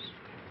friends?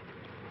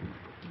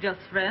 Just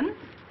friends.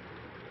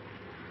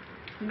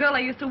 The girl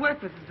I used to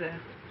work with is there.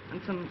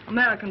 And some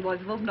American boys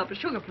have opened up a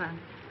sugar plant.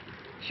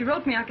 She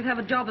wrote me I could have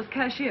a job as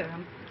cashier.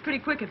 I'm pretty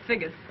quick at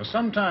figures. For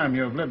some time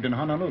you have lived in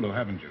Honolulu,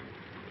 haven't you?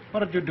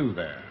 What did you do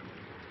there?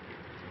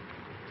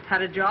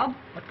 Had a job?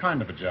 What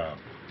kind of a job?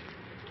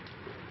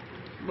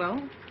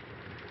 Well,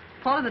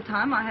 part of the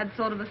time I had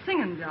sort of a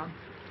singing job.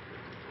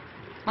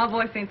 My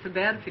voice ain't so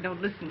bad if you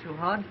don't listen too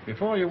hard.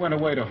 Before you went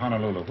away to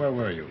Honolulu, where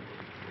were you?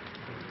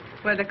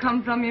 Where'd I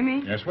come from, you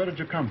mean? Yes, where did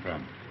you come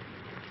from?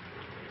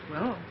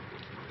 Well,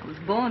 I was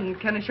born in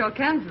Kennesaw,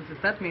 Kansas,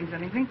 if that means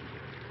anything.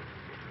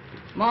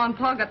 Ma and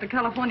Pa got the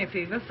California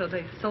fever, so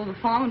they sold the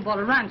farm and bought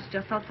a ranch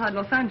just outside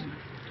Los Angeles.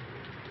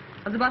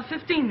 I was about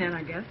 15 then,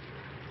 I guess.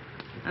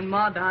 And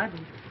Ma died,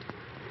 and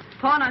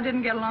Pa and I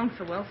didn't get along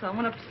so well, so I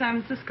went up to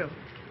San Francisco.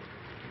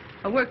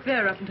 I worked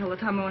there up until the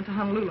time I went to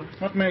Honolulu.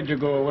 What made you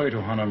go away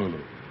to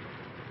Honolulu?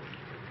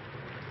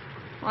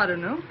 I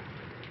don't know.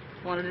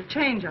 Wanted to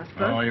change, I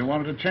suppose. Oh, you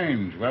wanted to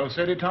change. Well,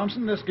 Sadie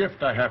Thompson, this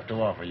gift I have to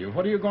offer you.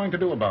 What are you going to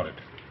do about it?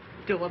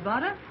 Do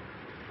about it?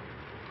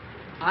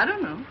 I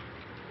don't know.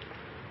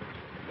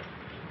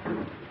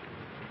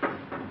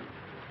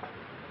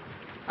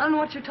 I don't know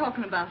what you're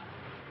talking about.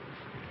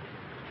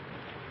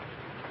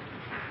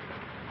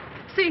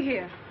 See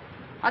here.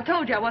 I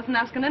told you I wasn't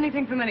asking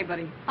anything from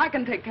anybody. I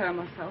can take care of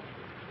myself.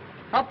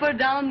 Up or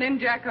down,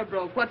 ninjack or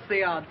broke. What's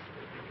the odds?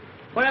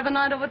 Wherever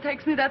night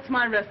overtakes me, that's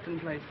my resting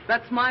place.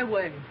 That's my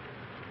way.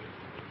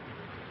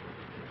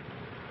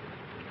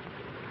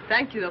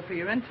 Thank you, though, for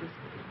your interest.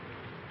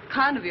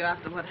 Kind of you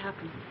after what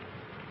happened.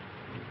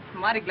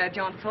 I'm mighty glad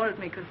Joan saw at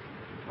me, because,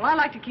 well, I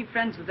like to keep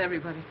friends with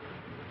everybody.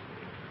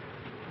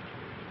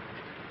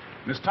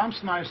 Miss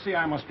Thompson, I see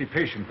I must be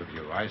patient with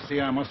you. I see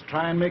I must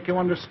try and make you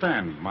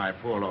understand my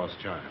poor lost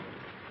child.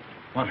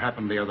 What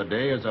happened the other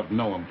day is of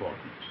no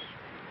importance.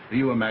 Do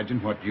you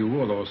imagine what you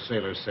or those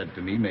sailors said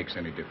to me makes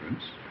any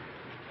difference?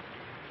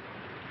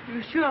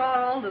 You sure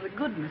are all to the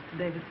good, Mr.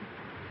 Davidson.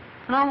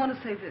 And I want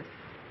to say this.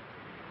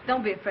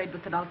 Don't be afraid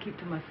with it. I'll keep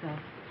to myself.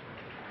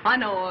 I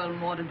know oil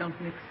and water don't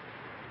mix.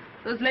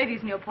 Those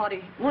ladies in your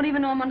party won't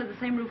even know I'm under the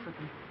same roof with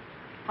them.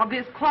 I'll be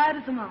as quiet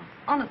as a mouse.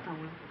 Honest, I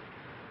will.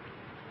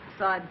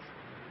 Besides,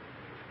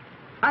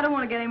 I don't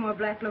want to get any more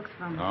black looks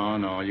from them. Oh,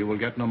 no, you will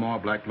get no more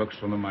black looks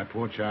from them, my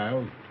poor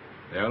child.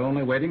 They're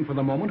only waiting for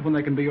the moment when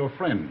they can be your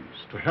friends,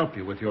 to help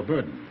you with your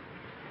burden.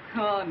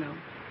 Oh, no.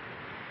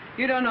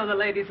 You don't know the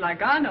ladies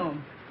like I know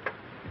them.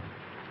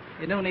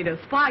 You don't need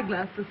a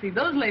spyglass to see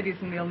those ladies,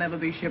 and you'll never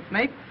be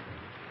shipmates.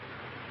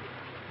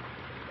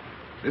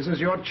 This is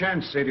your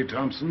chance, Sadie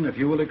Thompson. If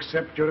you will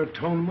accept your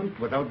atonement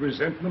without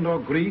resentment or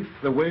grief,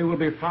 the way will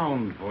be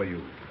found for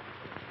you.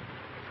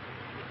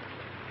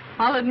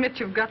 I'll admit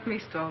you've got me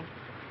stalled.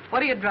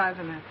 What are you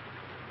driving at?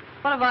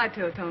 What have I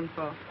to atone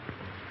for?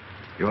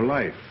 Your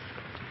life.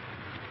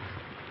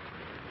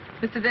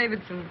 Mr.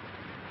 Davidson,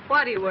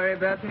 why do you worry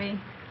about me?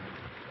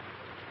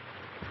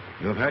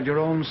 You have had your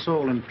own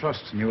soul in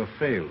trust, and you have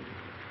failed.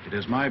 It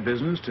is my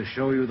business to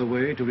show you the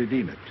way to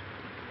redeem it.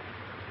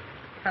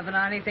 Haven't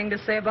I anything to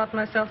say about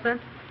myself, then?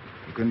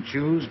 You can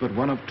choose but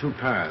one of two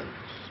paths.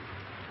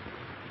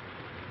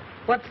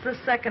 What's the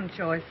second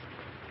choice?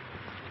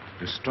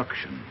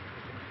 Destruction.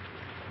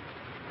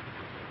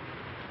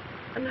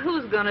 And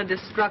who's gonna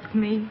destruct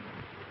me?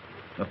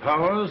 The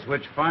powers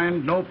which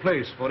find no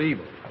place for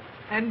evil.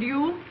 And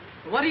you?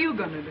 What are you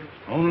gonna do?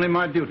 Only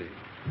my duty.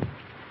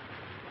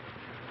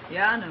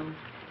 Yeah, I know.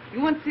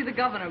 You went to see the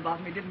governor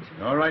about me, didn't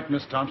you? All right,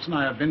 Miss Thompson,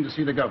 I have been to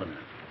see the governor.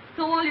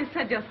 So all you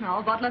said just now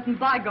about letting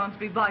bygones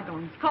be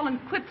bygones, calling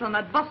quits on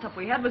that bust-up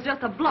we had was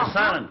just a bluff. Be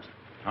silent.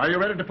 Are you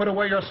ready to put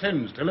away your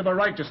sins, to live a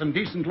righteous and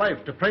decent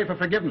life, to pray for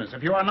forgiveness?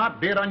 If you are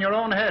not, be it on your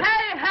own head.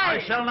 Hey, hey! I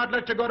shall not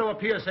let you go to a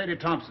pier, Sadie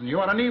Thompson. You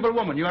are an evil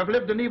woman. You have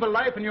lived an evil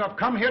life, and you have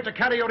come here to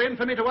carry your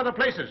infamy to other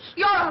places.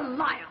 You're a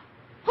liar.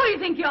 Who do you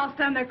think you are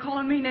standing there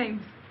calling me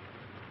names?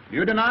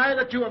 You deny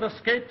that you have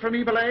escaped from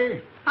evil, eh?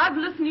 I've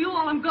listened to you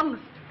all I'm gonna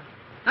listen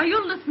to. Now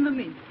you listen to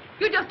me.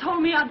 You just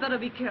told me I'd better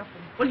be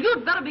careful. Well,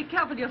 you'd better be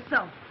careful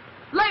yourself.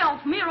 Lay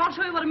off me, or I'll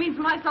show you what it means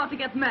when I start to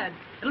get mad.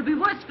 It'll be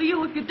worse for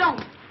you if you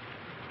don't.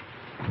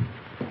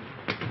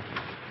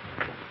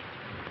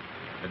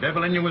 The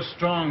devil in you is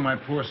strong, my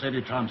poor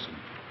Sadie Thompson.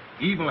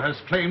 Evil has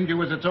claimed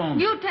you as its own.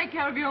 You take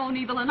care of your own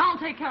evil, and I'll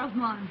take care of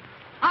mine.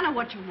 I know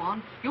what you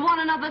want. You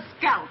want another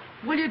scalp.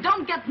 Well, you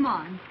don't get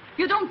mine.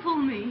 You don't fool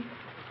me.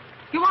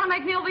 You want to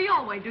make me over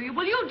your way, do you?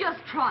 Well, you just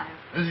try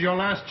it. This is your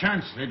last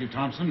chance, Sadie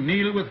Thompson.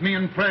 Kneel with me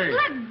and pray.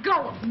 Let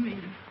go of me.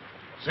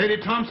 Sadie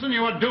Thompson,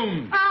 you are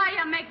doomed. Ah,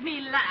 you make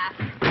me laugh.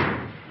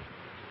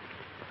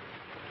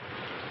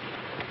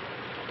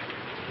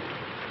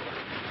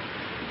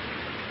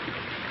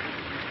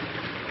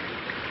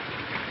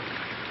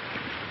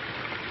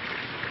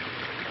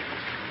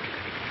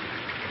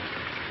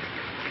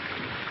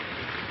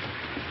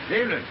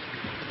 Evening.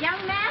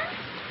 Young man,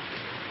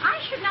 I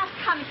should not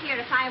come here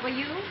if I were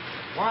you.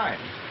 Why?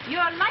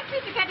 You're likely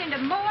to get into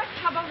more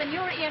trouble than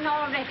you're in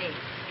already.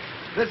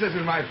 This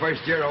isn't my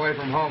first year away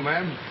from home,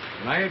 ma'am.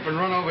 And I ain't been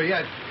run over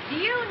yet. Do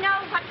you know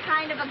what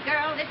kind of a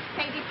girl this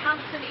Sadie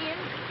Thompson is?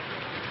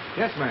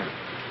 Yes, ma'am.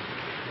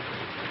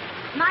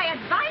 My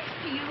advice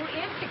to you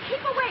is to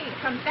keep away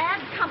from bad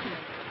company.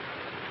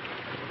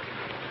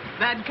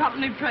 Bad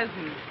company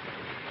present.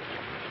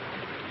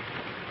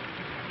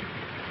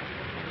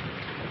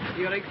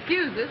 You'll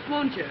excuse this,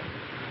 won't you?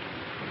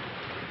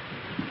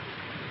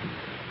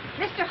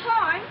 Mr.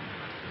 Horn?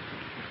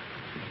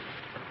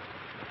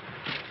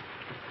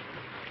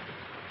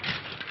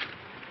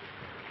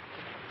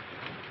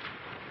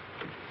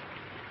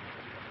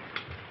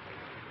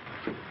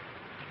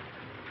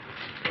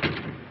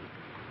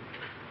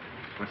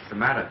 What's the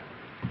matter?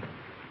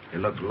 You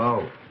look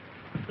low.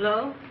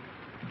 Low?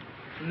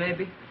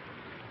 Maybe.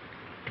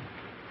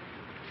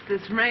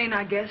 It's this rain,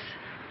 I guess.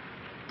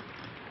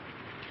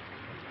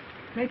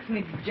 Makes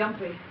me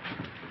jumpy.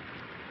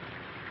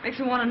 Makes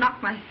me want to knock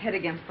my head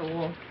against the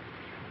wall.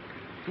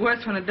 It's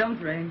worse when it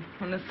don't rain.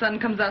 When the sun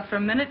comes out for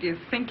a minute, you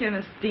think you're in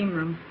a steam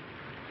room.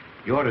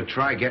 You ought to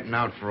try getting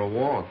out for a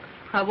walk.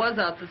 I was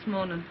out this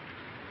morning.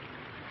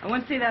 I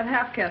went to see that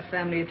half-caste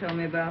family you told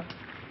me about.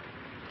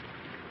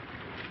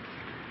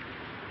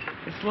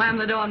 You slammed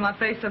the door in my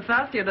face so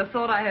fast you'd have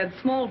thought I had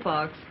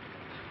smallpox.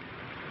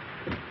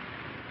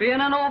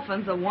 Being an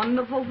orphan's a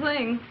wonderful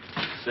thing.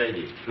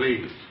 Sadie,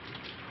 please.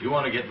 You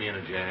want to get me in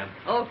a jam?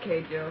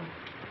 Okay, Joe.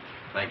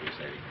 Thank you,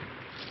 Sadie.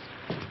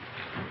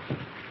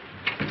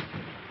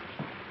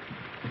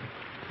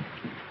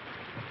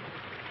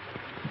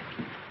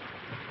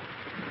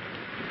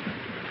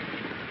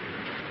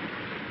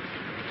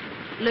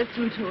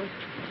 Listen to it.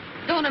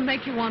 Don't it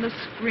make you want to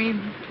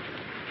scream?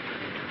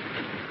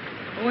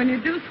 When you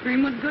do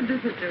scream, what good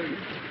does it do you?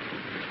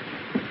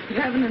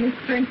 You haven't any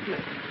strength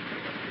left.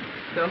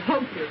 So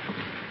hopeless.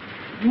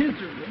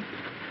 Miserable.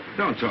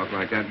 Don't talk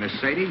like that, Miss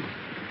Sadie.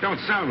 Don't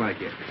sound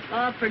like it.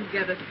 Oh,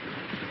 forget it.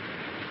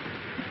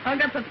 I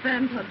got the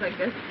fan touch, I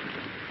guess.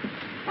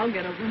 I'll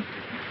get over it.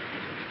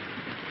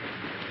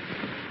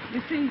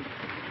 You see,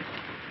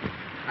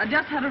 I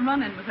just had a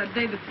run-in with that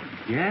Davidson.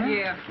 Yeah?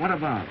 Yeah. What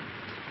about?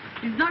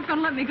 He's not going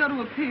to let me go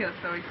to a pier,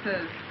 so he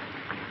says.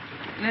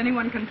 And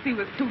anyone can see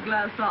with 2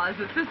 glass eyes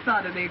that this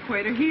side of the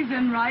equator, he's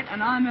in right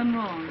and I'm in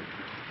wrong.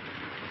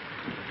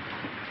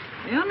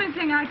 The only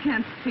thing I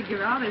can't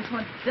figure out is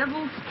what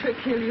devil's trick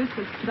he'll use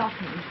to stop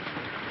me.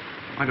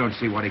 I don't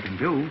see what he can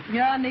do.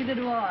 Yeah, neither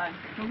do I.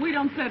 But we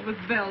don't play it with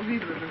bells,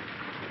 either of us.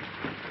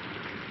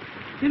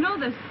 You know,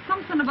 there's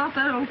something about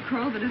that old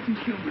crow that isn't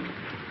human.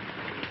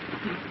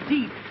 He's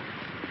deep,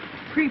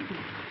 creepy.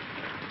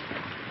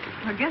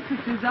 I guess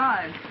it's his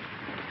eyes.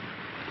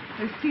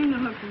 They seem to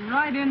look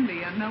right into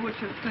you and know what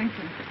you're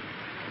thinking.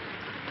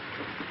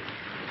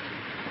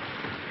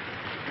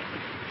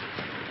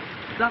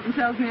 Something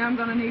tells me I'm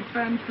going to need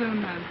friends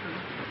soon,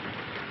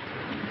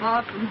 Hanson.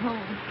 Far from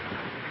home.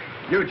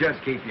 You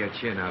just keep your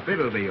chin up.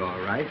 It'll be all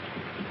right.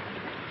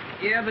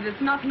 Yeah, but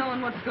it's not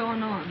knowing what's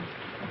going on.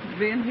 It's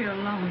being here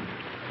alone.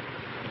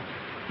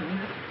 And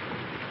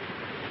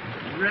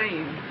this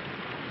rain.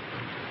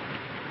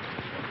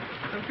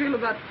 I feel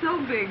about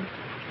so big.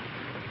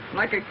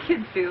 Like a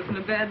kid feels in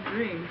a bad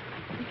dream.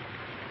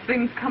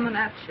 Things coming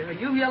at you.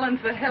 You yelling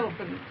for help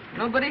and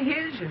nobody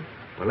hears you.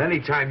 Well,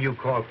 anytime you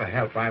call for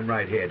help, I'm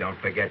right here. Don't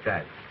forget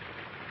that.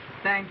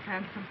 Thanks,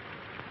 Hanson.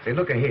 Say,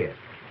 look here.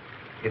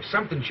 If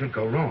something should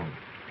go wrong,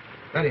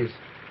 that is,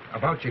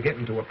 about you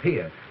getting to a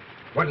pier,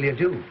 what'll you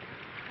do?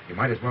 You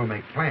might as well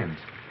make plans.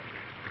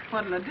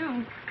 What'll I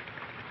do?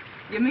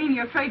 You mean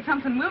you're afraid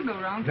something will go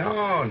wrong?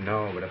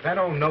 No, but if that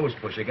old nose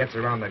pusher gets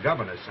around the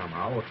governor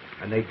somehow,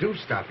 and they do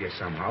stop you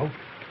somehow,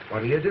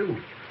 what'll you do?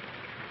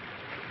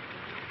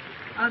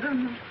 I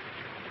don't know.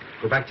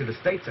 Go back to the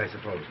States, I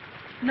suppose.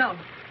 No.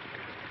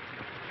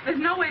 There's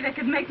no way they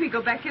could make me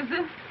go back, is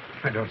there?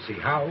 I don't see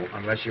how,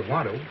 unless you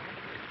want to.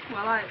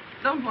 Well, I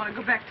don't want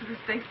to go back to the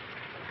States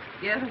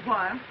yet a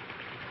while.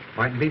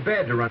 Mightn't be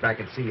bad to run back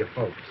and see your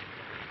folks.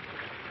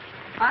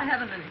 I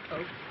haven't any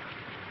folks.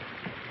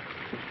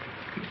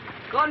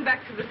 Going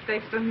back to the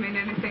States doesn't mean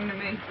anything to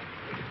me.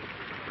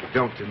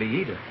 Don't to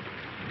me either.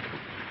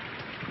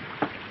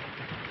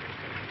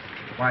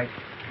 Why,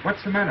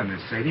 what's the matter,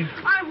 Miss Sadie?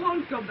 I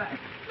won't go back.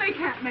 They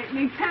can't make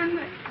me, can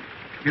they?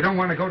 You don't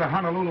want to go to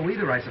Honolulu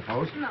either, I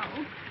suppose. No.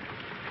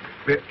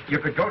 But you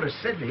could go to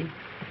Sydney.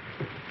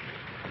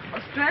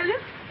 Australia?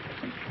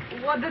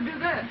 What'd they do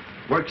there?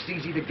 Work's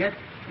easy to get.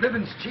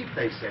 Living's cheap,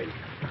 they say.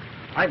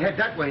 I'd head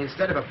that way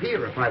instead of a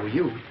pier if I were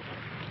you.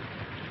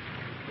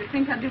 You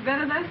think I'd do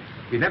better there?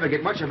 You never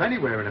get much of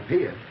anywhere in a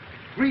pier.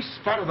 Grease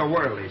spot of the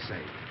world, they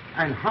say.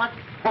 And hot,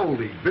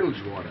 holy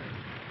bilge water.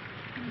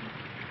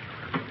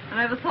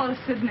 I never thought of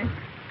Sydney.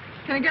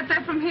 Can I get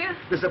there from here?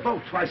 There's a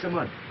boat twice a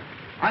month.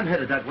 I'm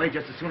headed that way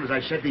just as soon as I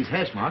shed these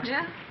hash marks.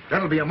 Yeah?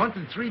 That'll be a month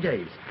and 3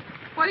 days.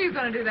 What are you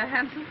going to do there,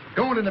 Hanson?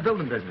 Going in the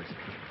building business.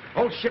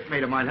 Old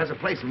shipmate of mine has a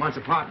place and wants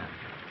a partner.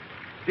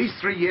 These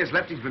 3 years,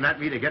 Lefty's been at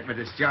me to get my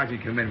discharge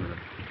and come in with him.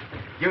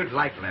 You'd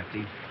like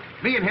Lefty.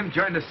 Me and him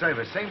joined the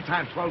service same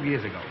time 12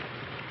 years ago.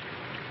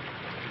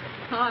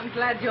 Oh, I'm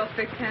glad you're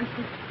fixed,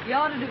 Hanson. You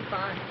ought to do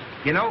fine.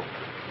 You know,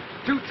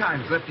 2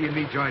 times Lefty and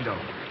me joined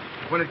over.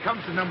 When it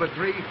comes to number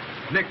 3,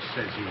 Nick,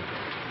 says he.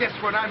 Guess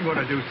what I'm going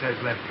to do, says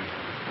Lefty.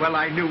 Well,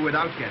 I knew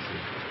without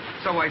guessing.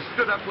 So I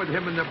stood up with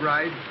him and the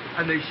bride,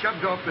 and they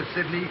shoved off to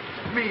Sydney,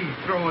 me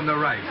throwing the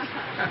rice.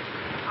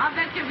 I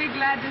bet you'll be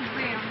glad to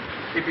see him.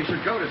 If you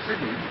should go to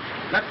Sydney,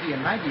 Lefty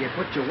and Maggie had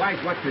put you wise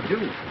what to do.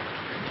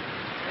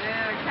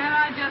 Yeah, can't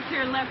I just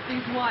hear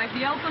Lefty's wife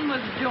yelping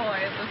with joy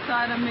at the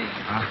sight of me?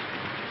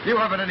 You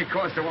haven't any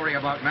cause to worry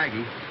about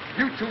Maggie.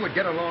 You two would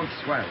get along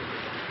swell.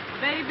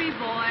 Baby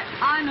boy,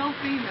 I know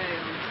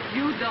females.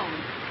 You don't.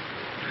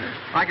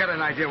 I got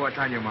an idea what's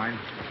on your mind.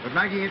 But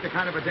Maggie ain't the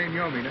kind of a dame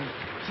you're meaning.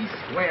 She's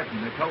square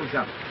from the toes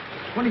up.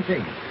 Funny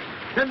thing,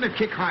 them that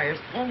kick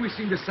highest always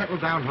seem to settle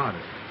down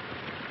hardest.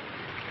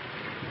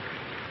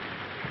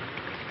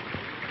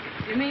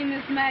 You mean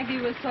this Maggie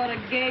was sort of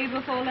gay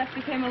before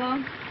Lefty came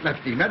along?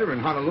 Lefty met her in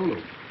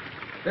Honolulu.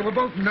 They were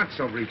both nuts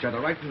over each other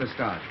right from the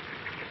start.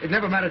 It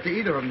never mattered to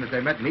either of them that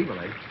they met in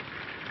Eveleigh.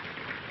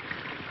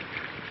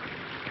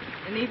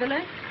 In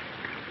Eveleigh?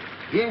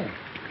 Yeah.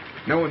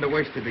 Knowing the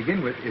worst to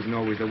begin with isn't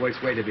always the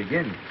worst way to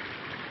begin.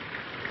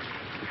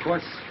 Of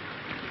course,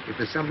 if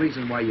there's some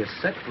reason why you're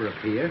set for a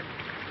pier,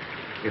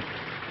 if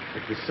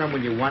there's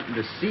someone you're wanting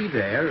to see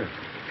there,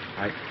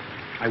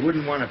 I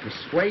wouldn't want to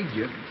persuade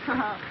you.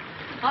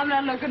 I'm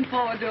not looking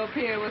forward to a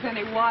pier with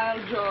any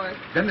wild joy.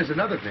 Then there's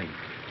another thing.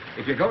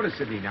 If you go to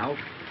Sydney now,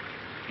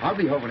 I'll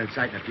be hoping in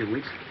sight in a few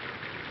weeks.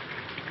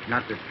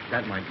 Not that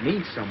that might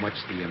mean so much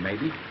to you,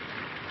 maybe.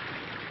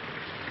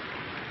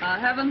 I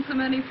haven't so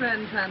many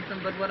friends, Hanson,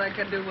 but what I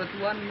could do with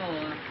one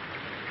more.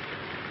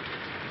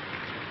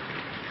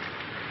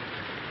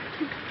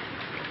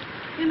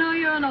 You know,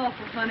 you're an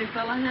awful funny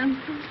fella,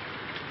 Hanson.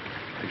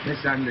 I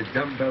guess I'm the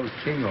dumbbell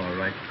king, all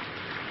right.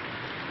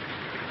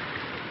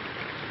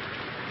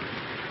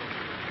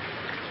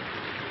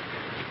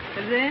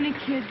 Are there any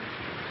kids?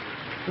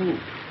 Who?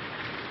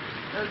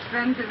 Those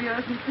friends of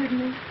yours in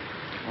Sydney?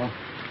 Oh,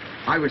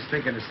 I was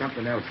thinking of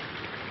something else.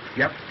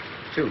 Yep,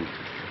 2.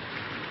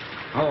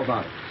 How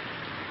about it?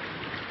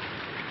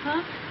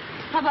 Huh?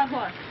 How about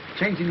what?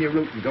 Changing your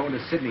route and going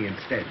to Sydney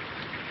instead.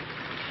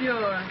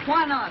 Sure.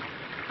 Why not?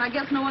 I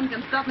guess no one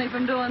can stop me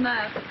from doing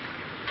that.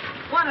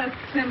 What a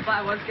simp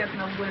I was getting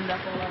the wind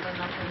up all over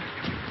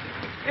nothing.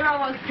 Here I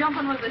was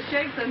jumping with the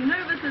shakes and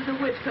nervous as a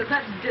witch because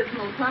that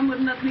dismal sun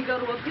wouldn't let me go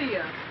to a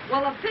pier.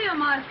 Well, a pier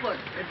my foot.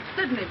 It's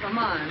Sydney for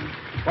mine.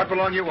 What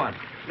belong you want?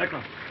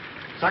 Nickel.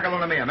 Saca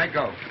mia, make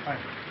go. Aye.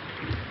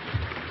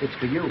 It's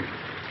for you.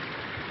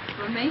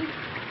 For me?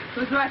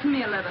 Who's writing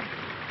me a letter?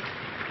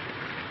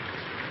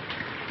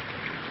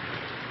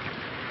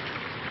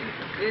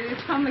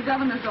 It's from the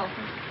governor's office.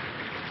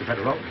 You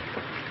better open it.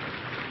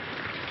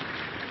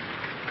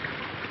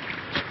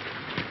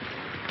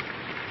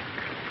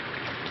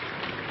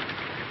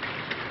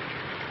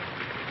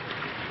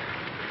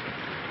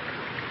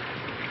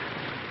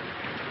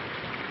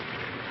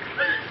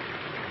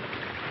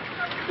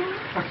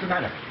 What's the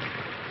matter?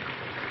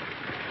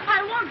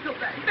 I won't go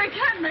back. They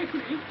can't make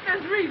me.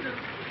 There's reasons.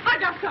 I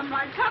got some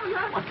right,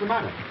 Governor. What's the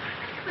matter?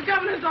 The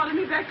governor's ordered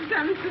me back to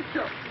San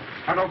Francisco.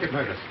 Now, don't get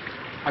nervous.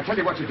 I'll tell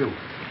you what you do.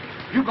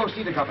 You go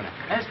see the governor.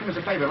 Ask him as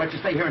a favor, let you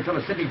stay here until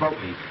the Sydney boat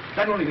leaves.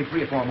 That'll only be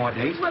 3 or 4 more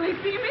days. Will he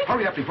see me?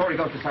 Hurry up before he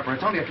goes to supper.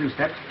 It's only a few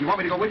steps. You want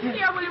me to go with you?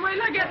 Yeah, will you wait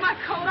till I get my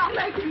coat? I'll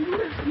make him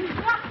listen.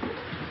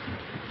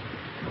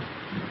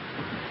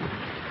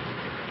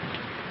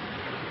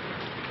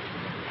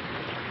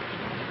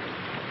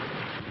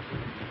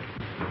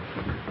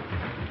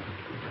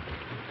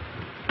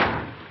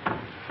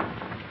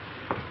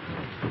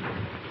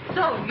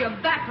 So, you're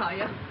back, are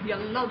you? You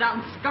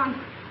low-down skunk.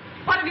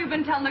 What have you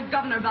been telling the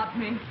governor about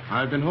me?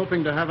 I've been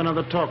hoping to have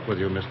another talk with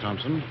you, Miss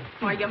Thompson.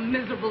 Why, you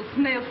miserable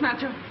snail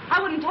snatcher.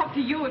 I wouldn't talk to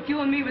you if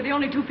you and me were the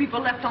only 2 people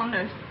left on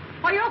earth.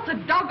 Why, you're so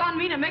doggone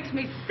mean it makes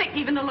me sick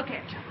even to look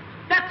at you.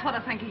 That's what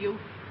I think of you.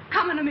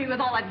 Coming to me with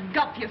all that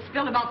guff you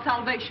spilled about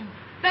salvation.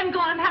 Then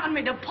going and having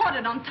me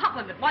deported on top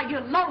of it. Why, you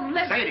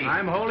low-lived... Sadie!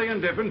 I'm wholly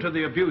indifferent to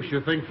the abuse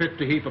you think fit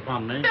to heap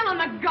upon me. Filling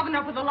the governor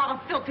up with a lot of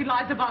filthy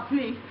lies about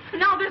me.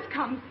 Now this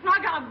comes, and I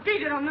gotta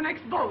beat it on the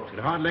next boat. I'd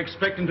hardly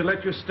expect him to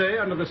let you stay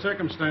under the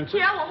circumstances.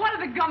 Yeah, well, what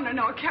did the governor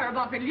know or care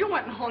about me? You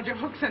went and hauled your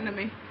hooks into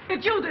me.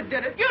 It's you that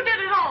did it. You did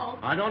it all.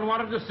 I don't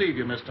want to deceive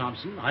you, Miss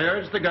Thompson. I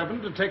urge the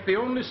governor to take the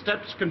only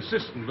steps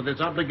consistent with his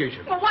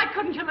obligation. Well, why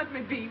couldn't you let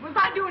me be? Was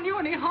I doing you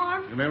any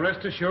harm? You may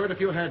rest assured if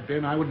you had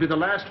been, I would be the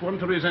last one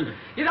to resent it.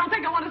 You don't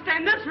think I want to stay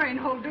in this rain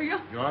hole, do you?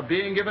 You are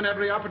being given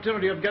every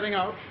opportunity of getting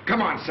out.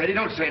 Come on, Sadie,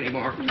 don't say any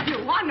more.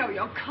 You, I know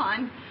you're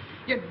kind.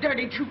 You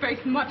dirty,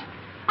 two-faced mutt.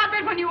 I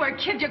bet when you were a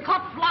kid you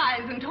caught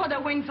flies and tore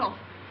their wings off.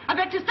 I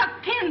bet you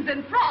stuck pins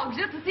in frogs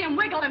just to see them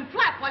wiggle and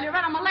flap while you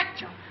read them a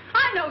lecture.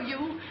 I know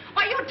you.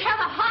 Why, you'd tear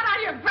the heart out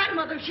of your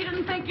grandmother if she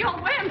didn't think your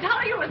way and tell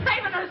her you were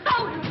saving her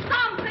soul, you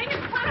something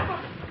in front of her.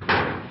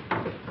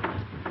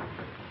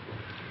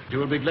 You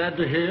will be glad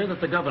to hear that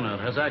the governor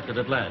has acted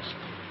at last.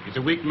 He's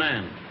a weak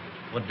man.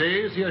 For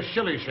days he has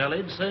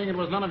shilly-shallied, saying it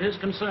was none of his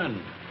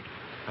concern.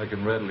 I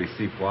can readily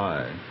see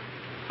why.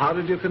 How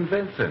did you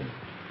convince him?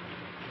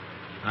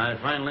 I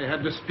finally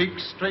had to speak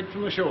straight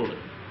from the shoulder.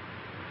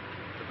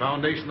 The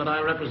foundation that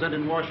I represent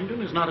in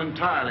Washington is not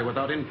entirely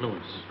without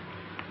influence.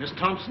 Miss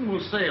Thompson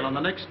will sail on the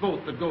next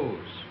boat that goes.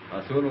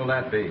 How soon will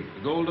that be?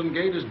 The Golden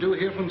Gate is due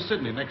here from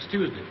Sydney next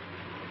Tuesday.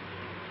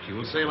 She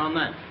will sail on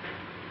that.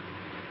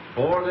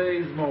 4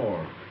 days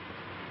more.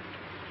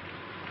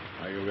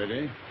 Are you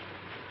ready?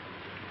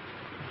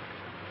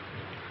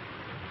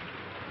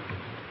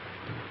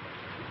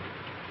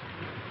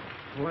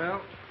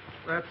 Well,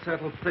 that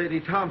settles Sadie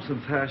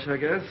Thompson's hash, I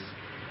guess.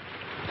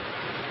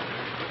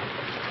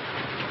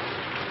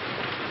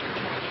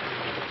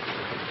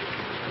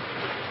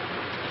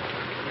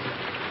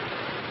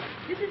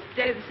 Mrs.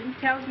 Davison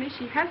tells me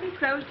she hasn't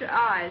closed her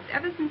eyes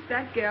ever since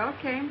that girl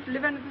came to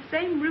live under the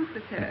same roof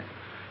with her.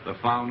 The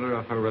founder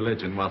of her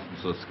religion wasn't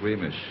so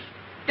squeamish.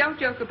 Don't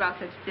joke about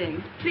such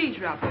things. Please,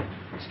 Robert.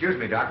 Excuse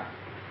me, Doc.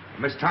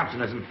 Miss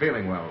Thompson isn't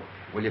feeling well.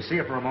 Will you see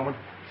her for a moment?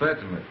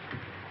 Certainly.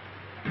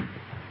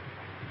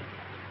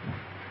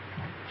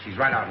 She's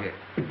right out here.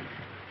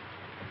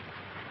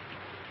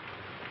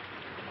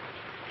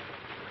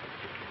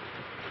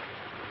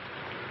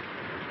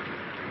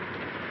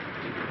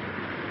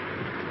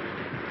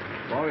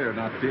 Sorry you're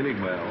not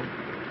feeling well.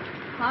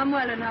 I'm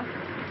well enough.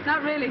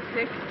 Not really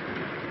sick.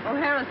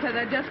 O'Hara said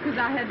that just because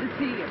I had to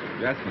see you.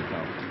 Yes, Miss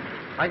Thompson.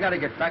 I gotta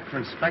get back for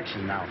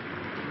inspection now.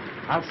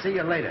 I'll see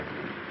you later.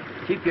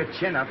 Keep your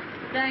chin up.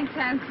 Thanks,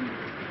 Hanson.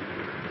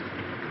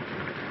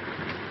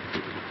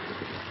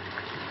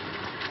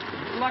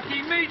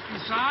 Lucky meeting,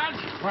 Sarge.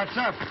 What's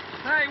up?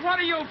 Hey, what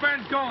have you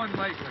been doing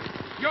lately?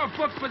 You're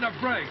booked for the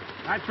brig.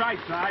 That's right,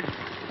 Sarge.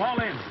 Fall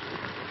in.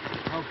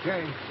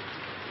 Okay.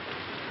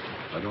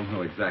 I don't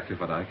know exactly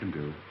what I can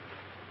do.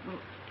 Well,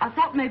 I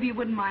thought maybe you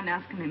wouldn't mind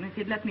asking him if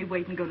he'd let me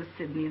wait and go to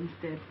Sydney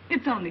instead.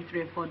 It's only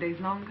 3 or 4 days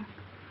longer.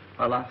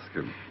 I'll ask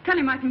him. Tell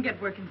him I can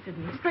get work in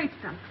Sydney. Straight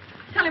stuff.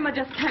 Tell him I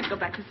just can't go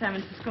back to San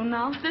Francisco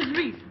now. There's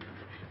reasons.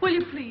 Will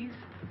you please?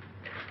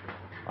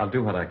 I'll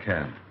do what I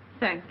can.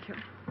 Thank you.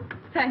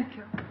 Thank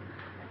you.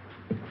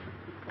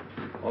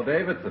 Oh,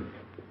 Davidson.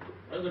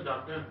 Well, good,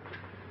 Doctor.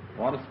 I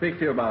want to speak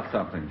to you about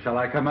something. Shall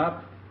I come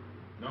up?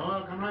 No,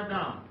 I'll come right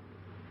down.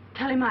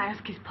 Tell him I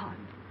ask his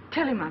pardon.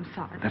 Tell him I'm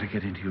sorry. Better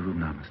get into your room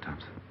now, Miss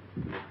Thompson.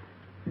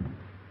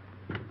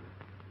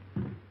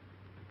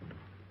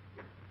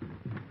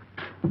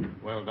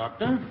 Well,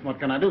 Doctor, what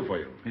can I do for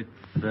you? It's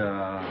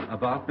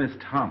about Miss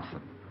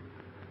Thompson.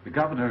 The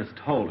governor has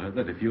told her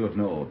that if you have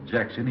no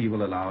objection, he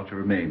will allow her to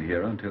remain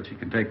here until she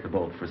can take the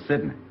boat for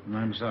Sydney.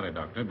 I'm sorry,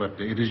 Doctor, but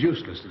it is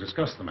useless to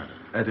discuss the matter.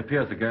 It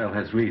appears the girl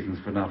has reasons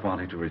for not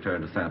wanting to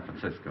return to San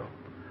Francisco.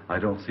 I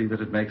don't see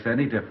that it makes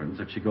any difference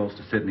if she goes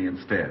to Sydney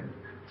instead.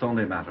 It's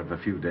only a matter of a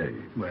few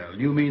days. Well,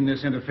 you mean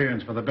this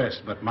interference for the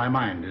best, but my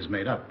mind is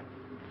made up.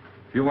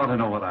 If you want to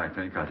know what I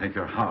think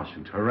you're harsh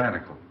and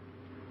tyrannical.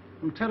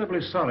 I'm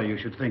terribly sorry you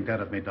should think that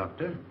of me,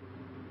 Doctor.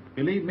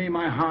 Believe me,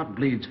 my heart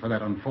bleeds for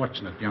that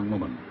unfortunate young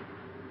woman.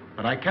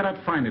 But I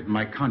cannot find it in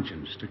my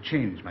conscience to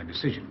change my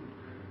decision.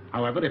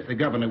 However, if the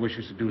governor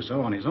wishes to do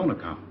so on his own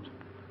account,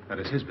 that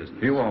is his business.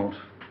 He won't.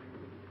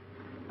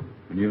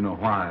 And you know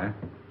why.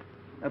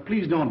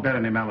 Please don't bear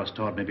any malice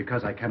toward me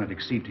because I cannot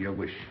accede to your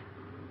wish.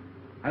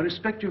 I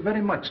respect you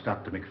very much,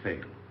 Dr.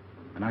 McPhail.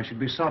 And I should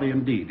be sorry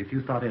indeed if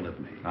you thought ill of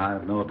me. I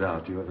have no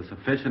doubt you have a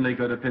sufficiently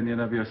good opinion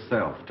of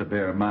yourself to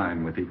bear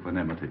mine with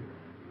equanimity.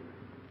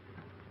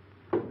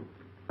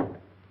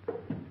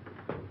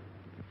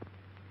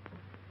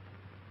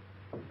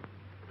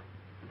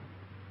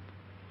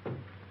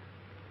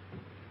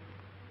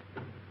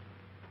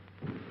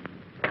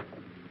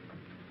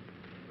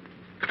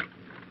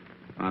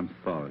 I'm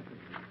sorry.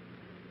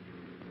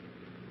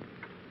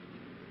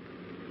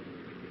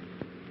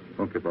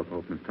 Don't give up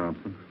hope, Miss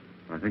Thompson.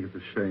 I think it's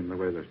a shame the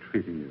way they're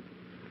treating you.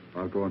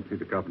 I'll go and see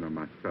the governor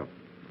myself.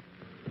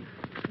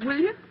 Will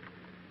you?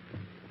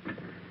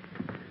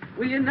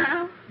 Will you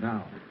now?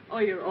 Now. Oh,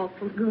 you're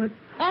awful good.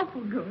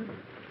 Awful good.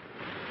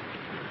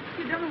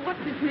 You don't know what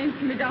this means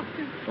to me,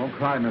 Doctor. Don't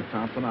cry, Miss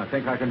Thompson. I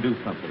think I can do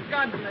something.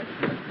 God bless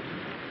you.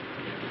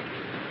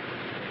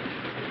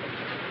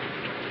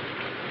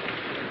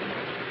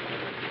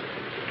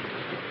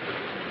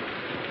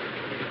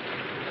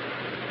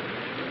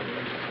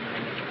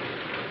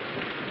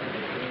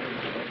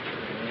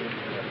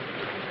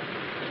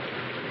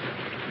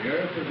 The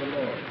earth is the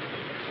Lord,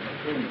 and the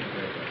fullness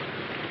thereof.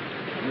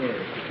 Yours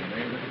is the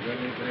name that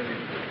dwelleth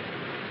therein.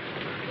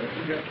 But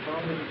he hath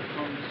founded it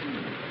upon the sea,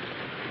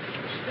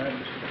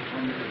 established it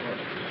upon the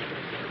waters.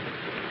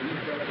 He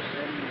shall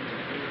ascend into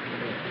the hill of the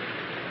Lord.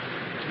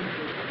 He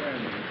shall stand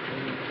in his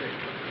holy place.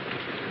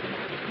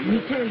 Let me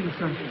tell you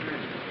something.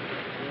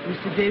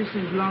 Mr.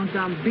 Davison's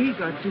long-time big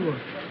or two.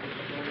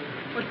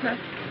 What's that?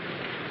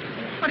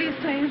 What are you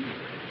saying?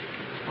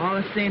 All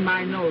the same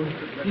I know,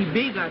 he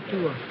big or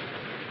two.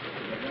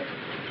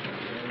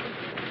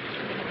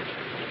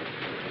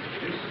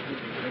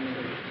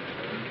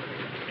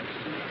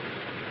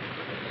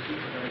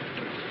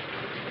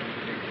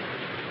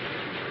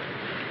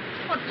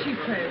 What's she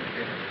saying?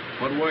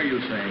 What were you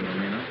saying,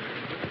 Amina?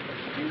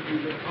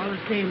 All the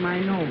same I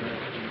know,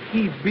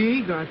 he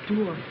big or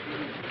two.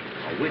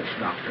 A witch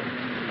doctor.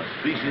 A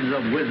species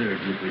of wizard,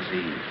 you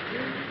perceive.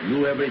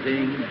 Knew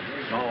everything,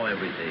 saw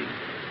everything.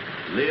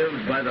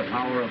 Lived by the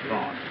power of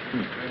thought.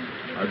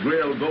 A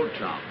grilled goat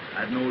chop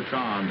had no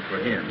charm for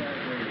him.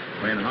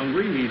 When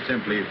hungry, he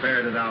simply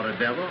ferreted out a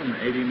devil and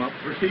ate him up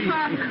for tea.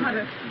 I got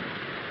it.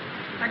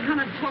 That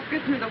kind of talk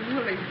gets me the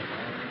willies.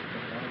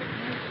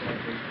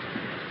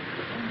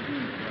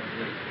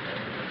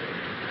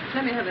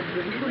 Let me have a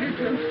drink, will you,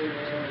 too?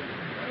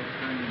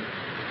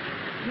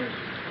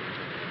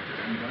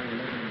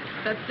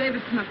 That's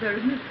Davidson up there,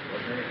 isn't it?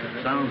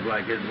 Sounds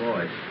like his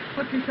voice.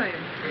 What's he saying?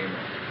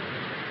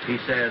 He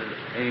said,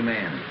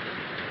 amen.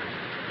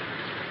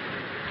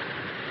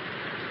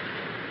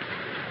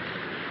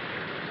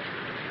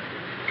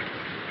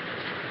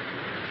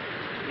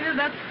 Yeah,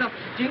 that stuff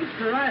stinks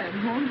where I am,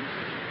 Holmes.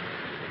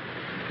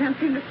 Can't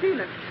seem to feel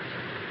it.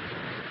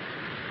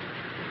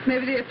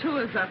 Maybe the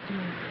Atua's after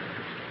me.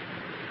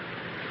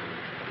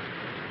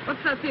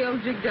 What's that the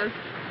old jig does?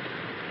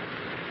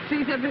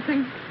 Sees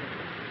everything?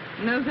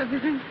 Knows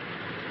everything?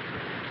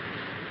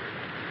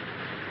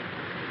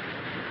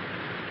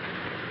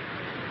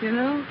 You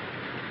know,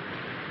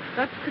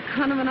 that's the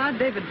kind of an eye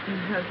Davidson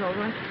has, all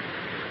right.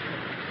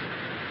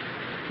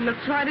 He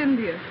looks right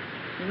into you.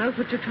 He knows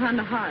what you're trying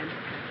to hide.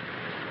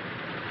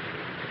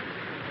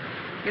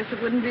 Guess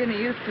it wouldn't be any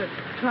use to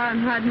try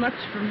and hide much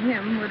from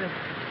him, would it?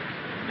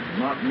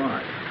 Not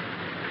much.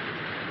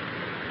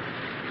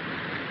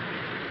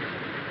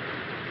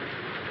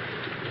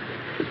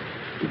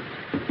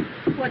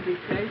 What'd he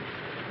say?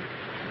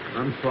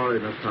 I'm sorry,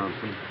 Miss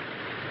Thompson.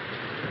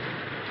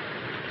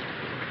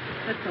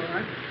 That's all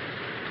right.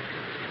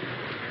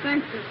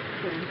 Thanks,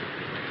 Mr. Joan.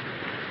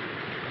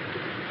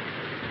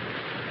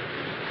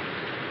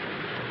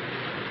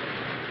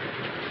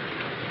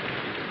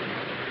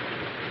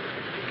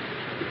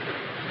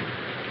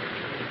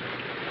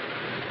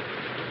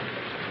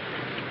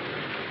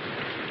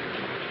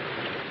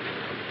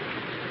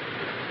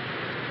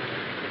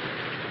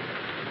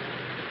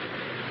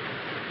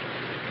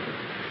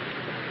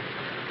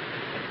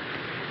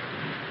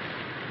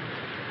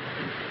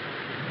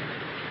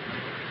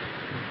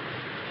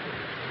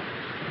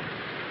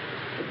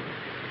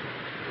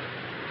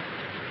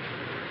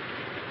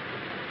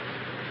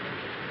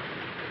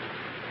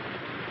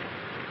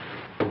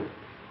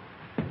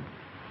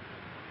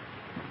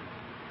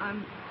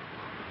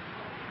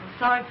 I'm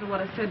sorry for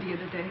what I said to you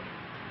today.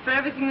 For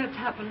everything that's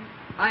happened,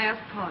 I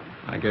ask pardon.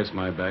 I guess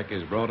my back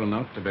is broad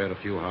enough to bear a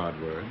few hard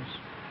words.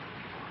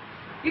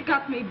 You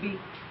got me beat.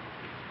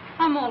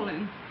 I'm all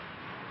in.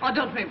 Oh,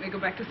 don't make me go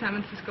back to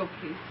San Francisco,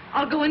 please.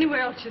 I'll go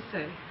anywhere else you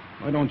say.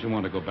 Why don't you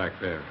want to go back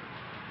there?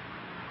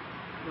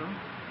 Well,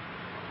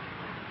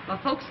 my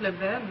folks live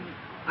there, and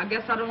I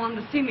guess I don't want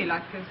them to see me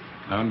like this.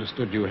 I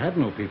understood you had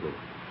no people.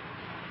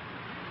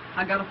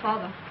 I got a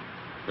father.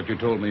 But you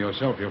told me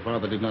yourself your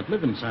father did not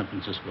live in San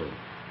Francisco.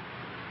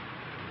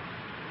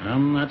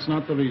 That's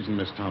not the reason,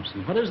 Miss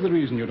Thompson. What is the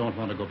reason you don't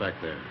want to go back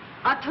there?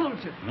 I told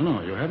you.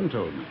 No, you haven't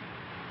told me.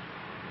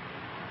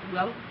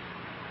 Well,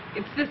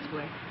 it's this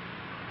way.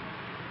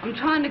 I'm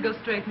trying to go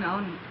straight now,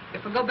 and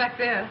if I go back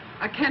there,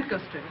 I can't go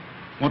straight.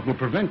 What will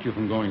prevent you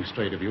from going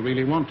straight if you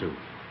really want to?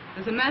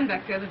 There's a man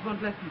back there that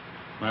won't let me.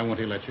 Why won't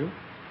he let you?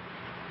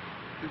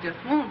 He just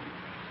won't.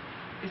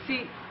 You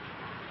see,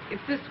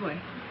 it's this way.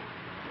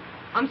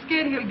 I'm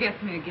scared he'll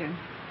get me again.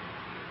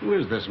 Who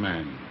is this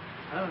man?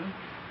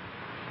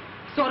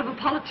 Sort of a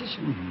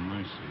politician.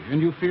 I see.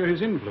 And you fear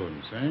his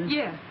influence, eh?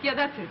 Yeah,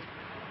 that's it.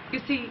 You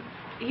see,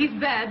 he's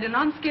bad, and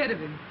I'm scared of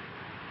him.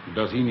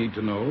 Does he need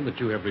to know that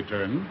you have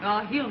returned?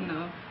 Oh, he'll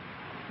know.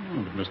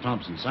 Oh, but Miss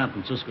Thompson, San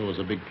Francisco is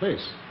a big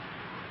place.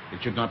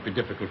 It should not be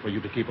difficult for you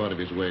to keep out of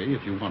his way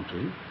if you want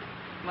to.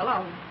 Well,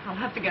 I'll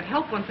have to get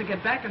help once I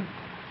get back, and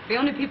the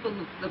only people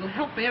that'll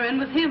help me are in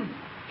with him.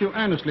 If you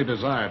earnestly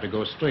desire to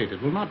go straight,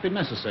 it will not be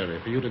necessary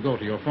for you to go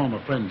to your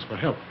former friends for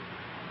help.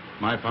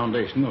 My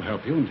foundation will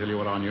help you until you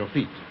are on your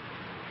feet.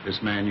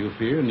 This man you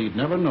fear need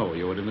never know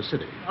you are in the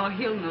city. Oh,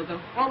 he'll know,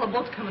 though. All the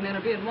boats coming in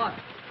are being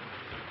watched.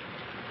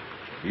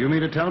 You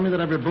mean to tell me that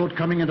every boat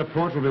coming into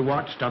port will be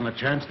watched on the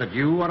chance that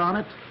you are on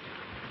it?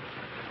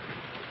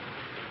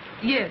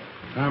 Yes.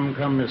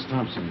 Come, Miss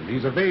Thompson.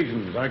 These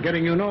evasions are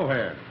getting you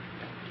nowhere.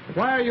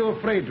 Why are you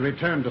afraid to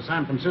return to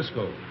San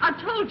Francisco? I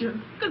told you,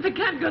 because I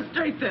can't go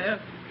straight there.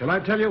 Shall I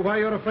tell you why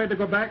you're afraid to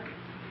go back?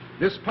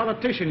 This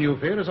politician you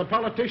fear is a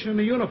politician in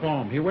a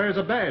uniform. He wears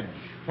a badge.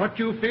 What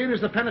you fear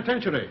is the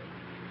penitentiary.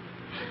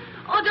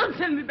 Oh, don't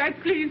send me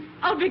back, please.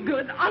 I'll be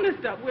good.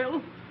 Honest, I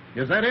will.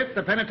 Is that it,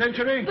 the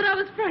penitentiary? But I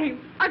was framed.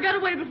 I got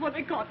away before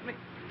they caught me.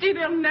 Gee,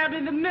 they'll nab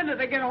me the minute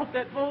I get off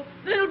that boat.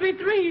 It'll be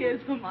 3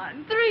 years for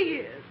mine. 3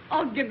 years.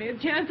 Oh, give me a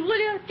chance, will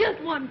you?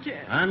 Just one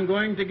chance. I'm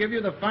going to give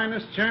you the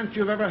finest chance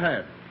you've ever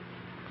had.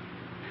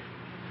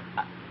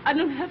 I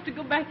don't have to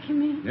go back, you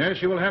mean?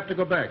 Yes, you will have to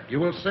go back. You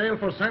will sail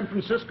for San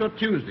Francisco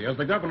Tuesday, as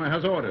the governor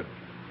has ordered.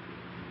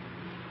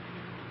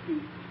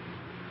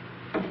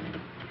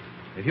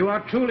 If you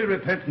are truly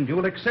repentant, you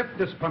will accept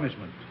this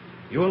punishment.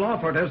 You will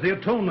offer it as the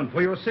atonement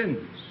for your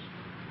sins.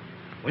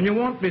 When you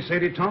want me,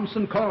 Sadie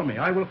Thompson, call me.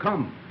 I will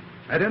come.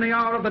 At any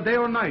hour of the day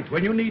or night,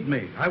 when you need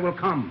me, I will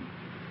come.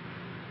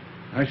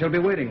 I shall be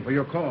waiting for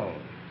your call.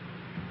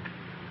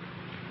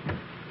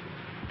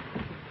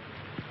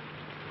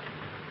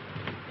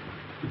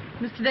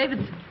 Mr.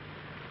 Davidson,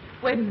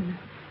 wait a minute.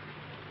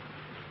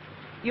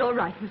 You're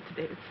right, Mr.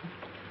 Davidson.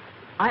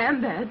 I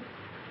am bad,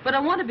 but I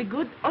want to be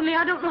good, only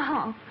I don't know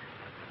how.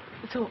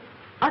 So,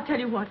 I'll tell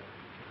you what.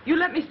 You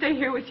let me stay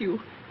here with you,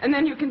 and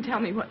then you can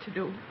tell me what to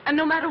do. And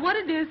no matter what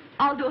it is,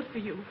 I'll do it for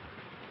you.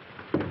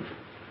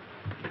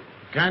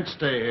 Can't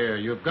stay here.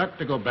 You've got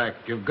to go back.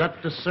 You've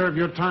got to serve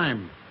your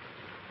time.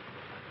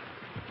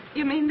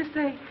 You mean to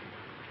say,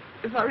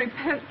 if I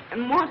repent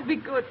and want to be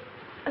good,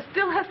 I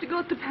still have to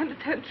go to the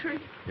penitentiary?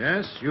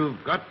 Yes,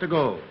 you've got to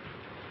go.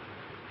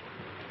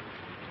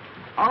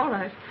 All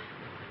right.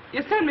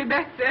 You send me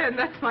back there, and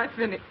that's my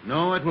finish.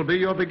 No, it will be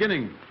your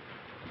beginning.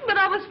 But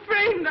I was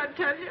framed, I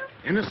tell you.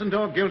 Innocent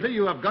or guilty,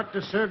 you have got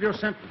to serve your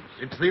sentence.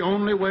 It's the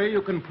only way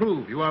you can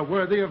prove you are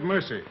worthy of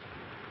mercy.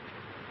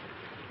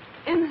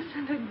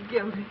 Innocent or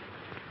guilty?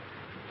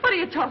 What are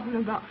you talking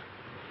about?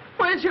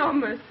 Where's your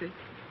mercy?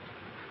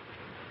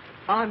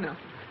 Oh, no.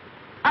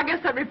 I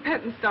guess that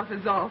repentant stuff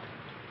is off.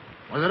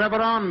 Was it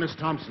ever on, Miss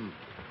Thompson?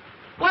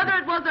 Whether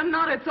it was or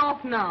not, it's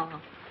off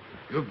now.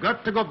 You've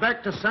got to go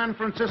back to San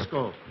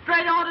Francisco.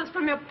 Straight orders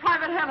from your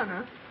private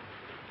Helena.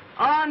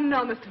 Oh,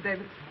 no, Mr.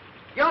 Davidson.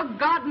 Your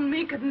God and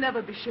me could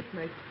never be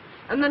shipmates.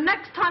 And the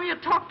next time you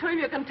talk to him,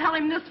 you can tell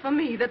him this for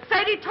me, that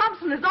Sadie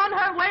Thompson is on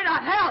her way to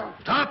hell.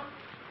 Stop!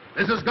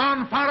 This has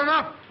gone far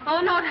enough.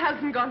 Oh, no, it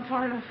hasn't gone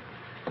far enough.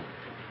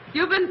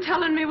 You've been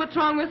telling me what's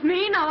wrong with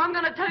me. Now I'm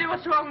going to tell you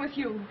what's wrong with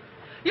you.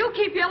 You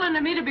keep yelling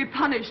at me to be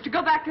punished, to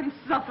go back and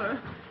suffer.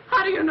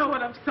 How do you know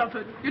what I've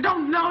suffered? You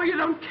don't know, you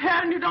don't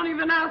care, and you don't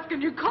even ask,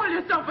 and you call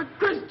yourself a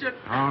Christian.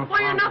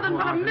 Why, you're nothing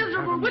but a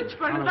miserable witch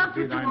burner, that's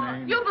what you are.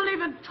 You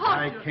believe in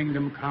torture. Thy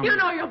kingdom come. You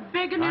know you're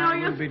big, and you know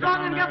you're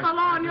strong, and get the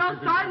law on your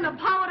side and the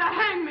power to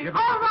hang me.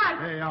 All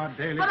right.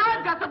 But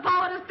I've got the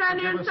power to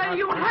stand here and say,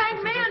 you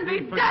hang me and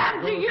be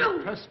damned to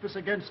you. Trespass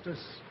against us.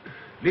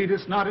 Lead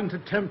us not into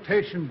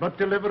temptation, but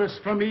deliver us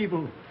from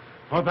evil.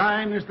 For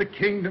thine is the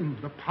kingdom,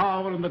 the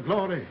power, and the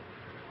glory,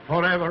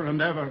 forever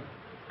and ever.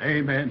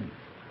 Amen.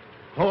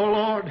 O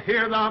Lord,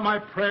 hear thou my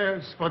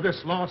prayers for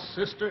this lost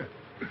sister.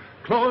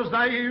 Close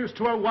thy ears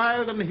to her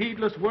wild and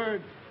heedless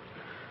word.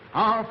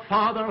 Our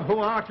Father who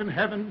art in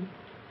heaven,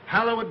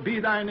 hallowed be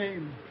thy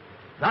name.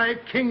 Thy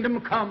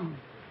kingdom come,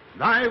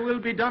 thy will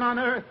be done on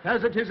earth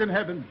as it is in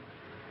heaven.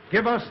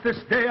 Give us this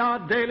day our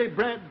daily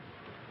bread.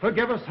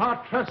 Forgive us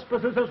our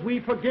trespasses as we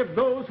forgive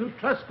those who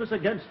trespass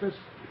against us.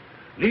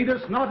 Lead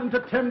us not into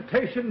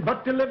temptation,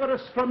 but deliver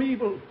us from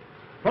evil.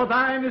 For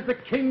thine is the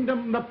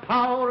kingdom, the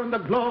power, and the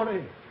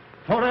glory,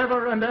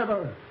 forever and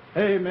ever.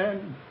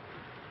 Amen.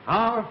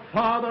 Our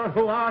Father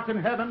who art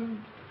in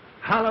heaven,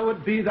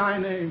 hallowed be thy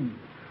name.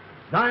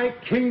 Thy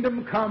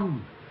kingdom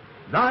come,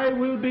 thy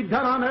will be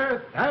done on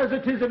earth as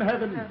it is in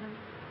heaven.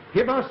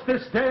 Give us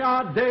this day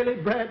our daily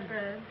bread.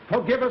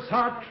 Forgive us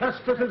our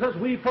trespasses as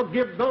we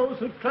forgive those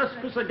who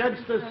trespass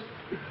against us.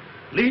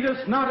 Lead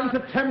us not into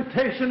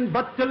temptation,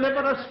 but deliver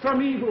us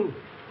from evil.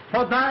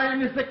 For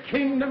thine is the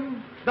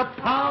kingdom, the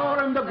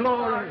power, and the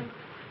glory,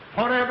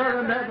 forever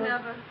and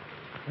ever.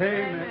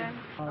 Amen.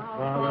 Our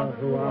Father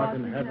who art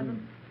in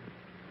heaven,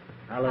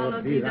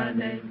 hallowed be thy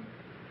name.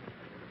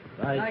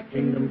 Thy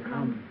kingdom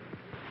come,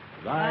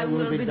 thy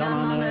will be done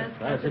on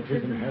earth as it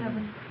is in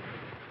heaven.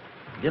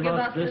 Give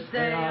us this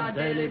day our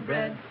daily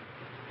bread.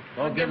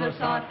 Forgive us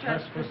our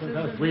trespasses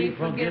as we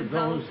forgive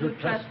those who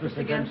trespass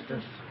against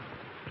us.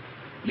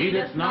 Lead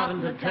us not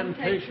into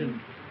temptation,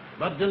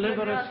 but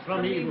deliver us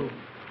from evil.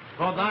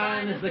 For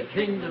thine is the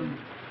kingdom,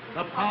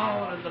 the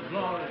power, and the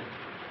glory,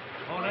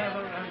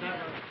 forever and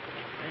ever.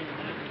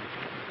 Amen.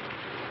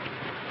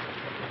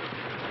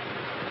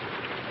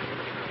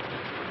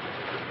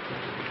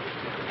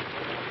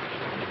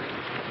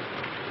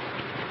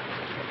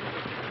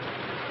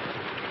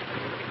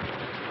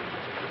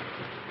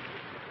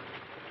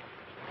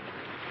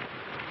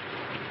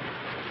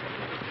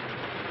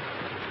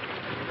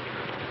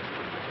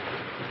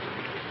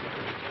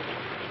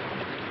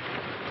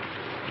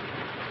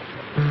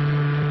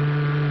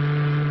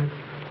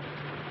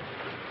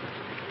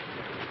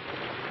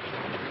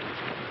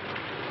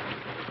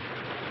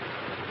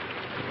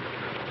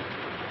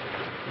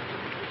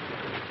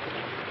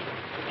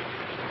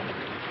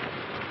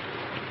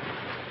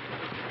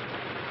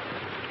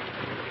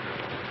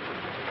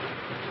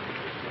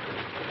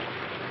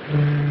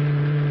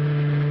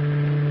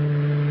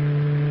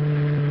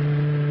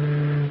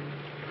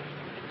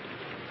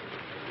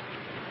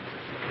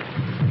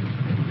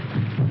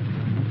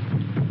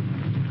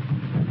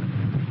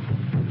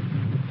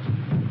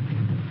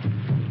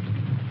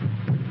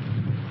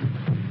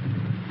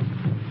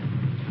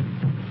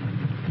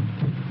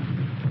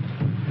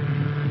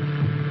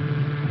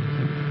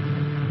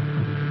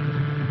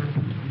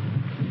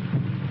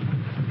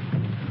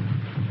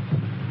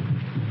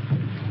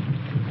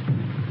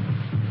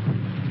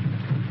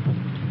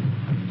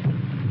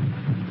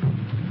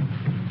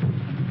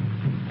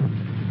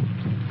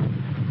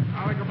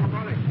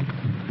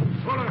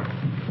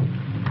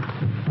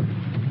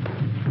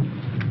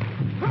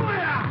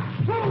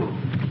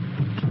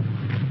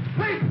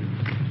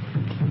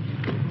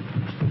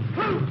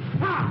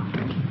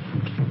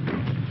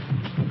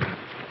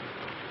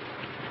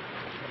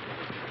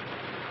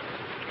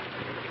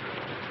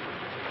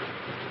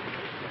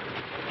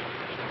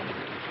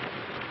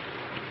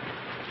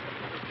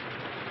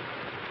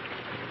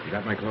 You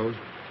got my clothes?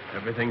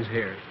 Everything's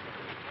here.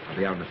 I'll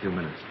be out in a few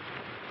minutes.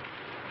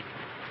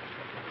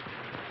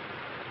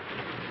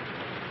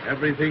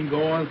 Everything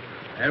goeth,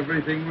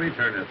 everything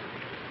returneth.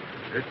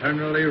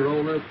 Eternally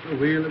rolleth the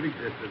wheel of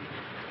existence.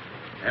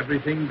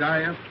 Everything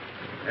dieth,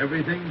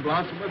 everything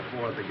blossometh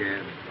forth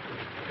again.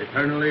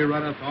 Eternally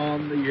runneth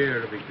on the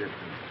year of existence.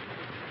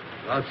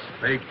 Thus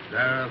spake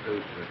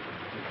Zarathustra.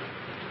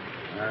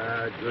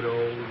 Ah, good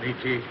old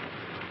Nietzsche.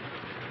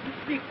 You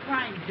speak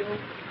fine, Joe.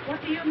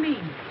 What do you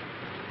mean?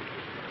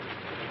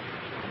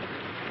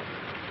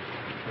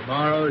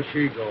 Tomorrow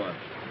she goeth.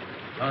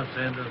 Thus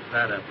endeth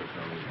that episode.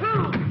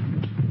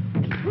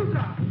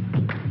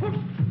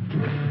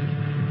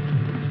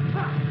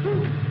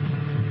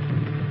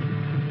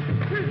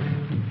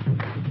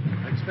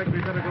 I expect we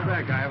better go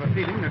back. I have a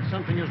feeling that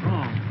something is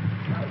wrong.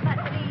 But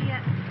the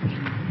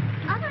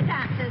other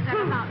dancers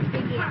are about to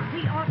begin.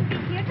 We ought to be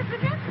here to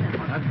prevent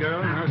them. That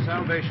girl and her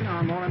salvation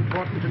are more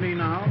important to me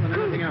now than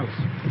anything else.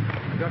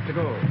 I've got to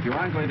go. If you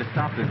aren't going to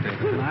stop this,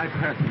 David, then I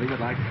personally would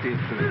like to see it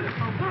through.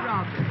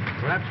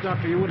 Perhaps,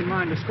 Doctor, you wouldn't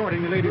mind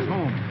escorting the ladies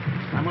home.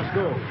 I must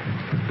go.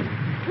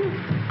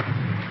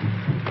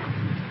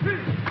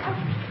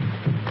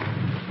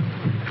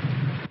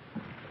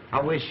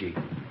 How is she?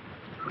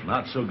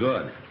 Not so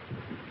good.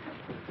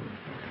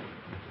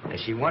 Has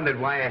she wondered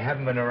why I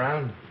haven't been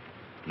around?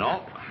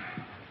 No.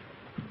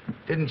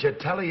 Didn't you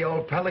tell her, you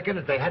old pelican,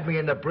 that they had me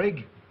in the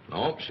brig?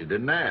 No, she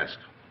didn't ask.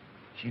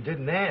 She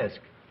didn't ask?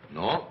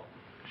 No,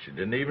 she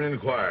didn't even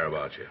inquire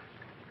about you.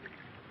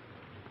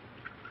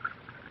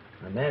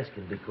 I'm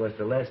asking because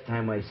the last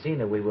time I seen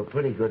her, we were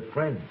pretty good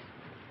friends.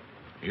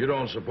 You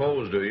don't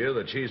suppose, do you,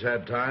 that she's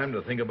had time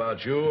to think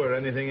about you or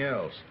anything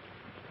else?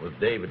 With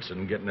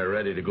Davidson getting her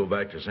ready to go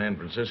back to San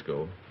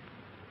Francisco.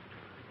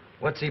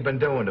 What's he been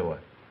doing to her?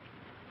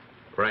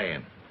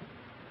 Praying.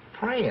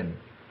 Praying?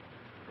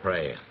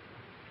 Praying.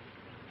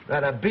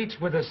 That a beach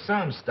with the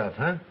sound stuff,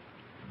 huh?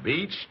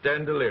 Beached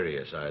and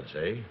delirious, I'd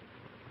say.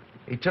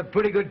 He took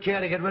pretty good care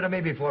to get rid of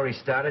me before he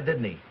started,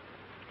 didn't he?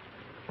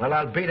 Well,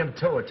 I'll beat him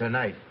to it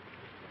tonight.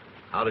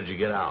 How did you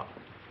get out?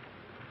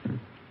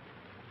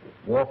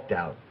 Walked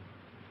out.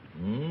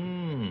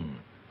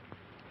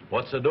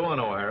 What's the doing,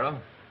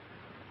 O'Hara?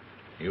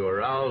 You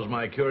aroused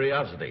my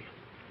curiosity.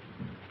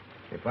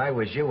 If I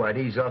was you, I'd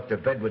ease off to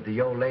bed with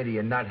the old lady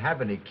and not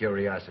have any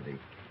curiosity.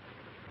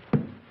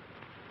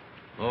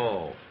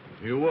 Oh,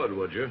 you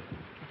would you?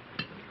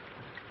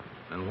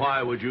 And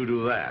why would you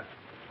do that?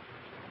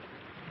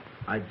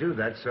 I'd do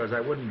that so as I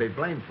wouldn't be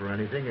blamed for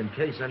anything in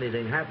case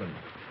anything happened.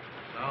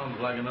 Sounds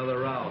like another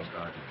row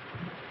starting.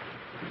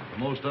 The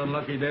most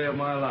unlucky day of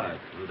my life,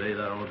 the day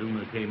that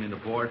O'Doona came into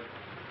port.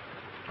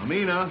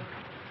 Amina,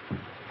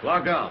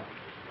 lock up.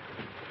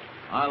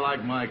 I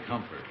like my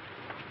comfort.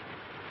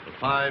 For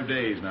 5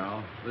 days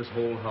now, this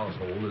whole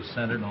household is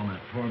centered on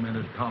that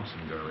tormented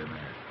Thompson girl in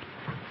there.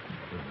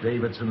 With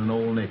Davidson and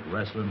old Nick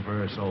wrestling for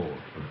her soul.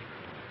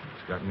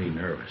 It's got me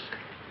nervous.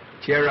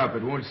 Cheer up.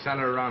 It won't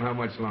center around how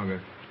much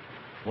longer.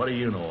 What do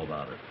you know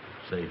about it?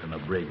 Safe in a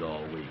brig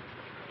all week.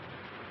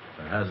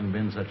 There hasn't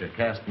been such a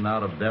casting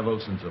out of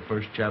devils since the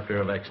first chapter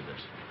of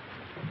Exodus.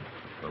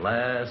 The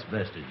last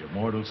vestige of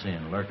mortal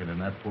sin lurking in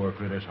that poor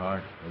critter's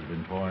heart has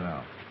been pouring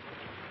out.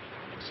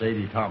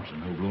 Sadie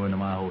Thompson, who blew into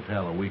my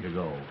hotel a week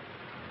ago,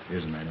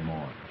 isn't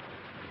anymore.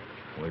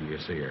 Wait till you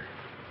see her.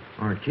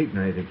 Aren't keeping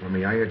anything from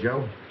me, are you,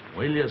 Joe?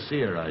 Wait till you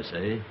see her, I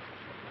say.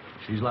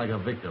 She's like a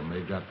victim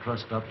they've got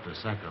trussed up to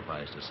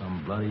sacrifice to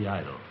some bloody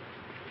idol.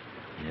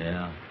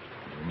 Yeah,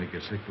 it'll make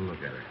you sick to look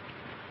at her.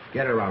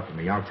 Get her out to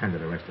me. I'll tend to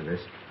the rest of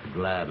this.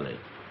 Gladly.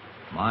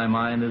 My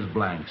mind is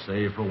blank,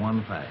 save for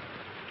one fact.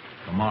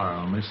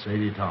 Tomorrow, Miss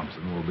Sadie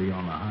Thompson will be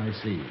on the high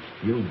seas.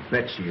 You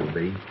bet she'll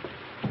be.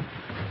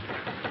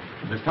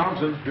 Miss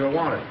Thompson, you're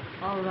wanted.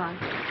 All right.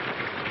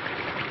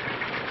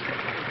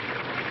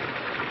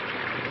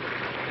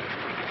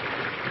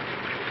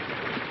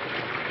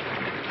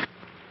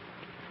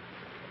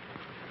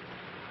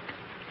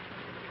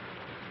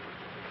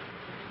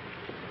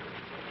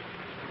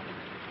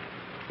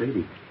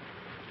 Sadie,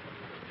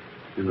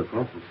 you look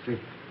awful sick.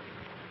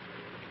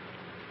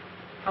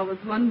 I was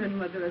wondering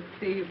whether I'd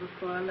see you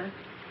before I left.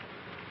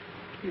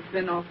 You've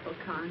been awful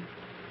kind.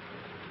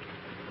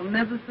 I'll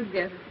never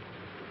forget it.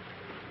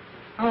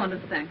 I want to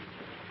thank you.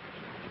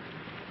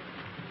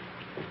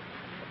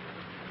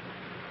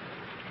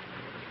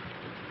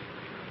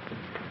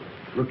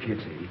 Look here,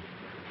 Sadie.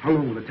 How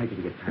long will it take you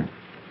to get packed?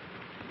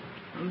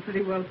 I'm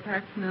pretty well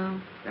packed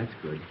now. That's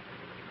good.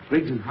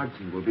 Briggs and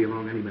Huston will be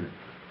along any minute.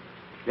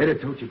 They're to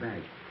tote your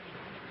bag.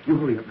 You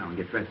hurry up now and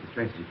get dressed as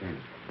fast as you can.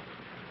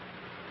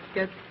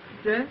 Get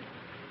dressed?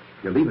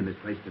 You're leaving this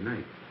place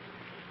tonight.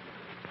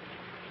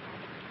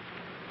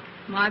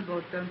 My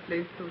boat don't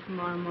leave till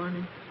tomorrow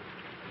morning.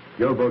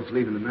 Your boat's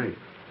leaving tonight,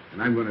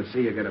 and I'm going to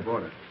see you get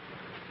aboard it.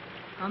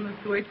 I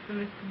must wait for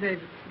Mr.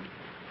 Davidson.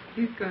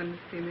 He's going to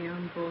see me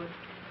on board.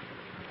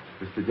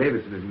 Mr.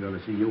 Davidson isn't going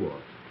to see you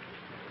off.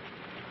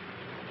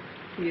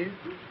 He isn't?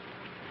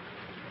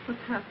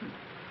 What's happened?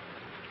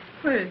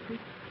 Where is he?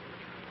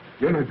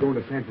 You're not going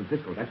to San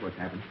Francisco, that's what's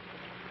happened.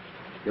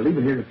 You're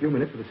leaving here in a few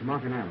minutes for the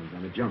Samarkand Islands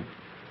on a junk.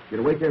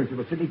 You're to wait there until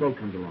the Sydney boat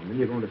comes along, then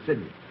you're going to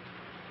Sydney.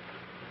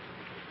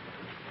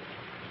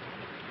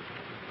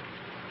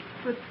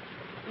 But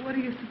what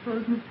do you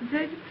suppose Mr.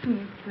 Davidson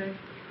would say?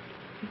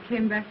 He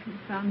came back and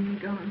found me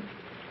gone.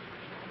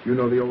 You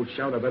know the old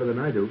shouter better than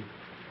I do.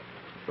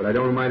 But I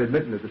don't mind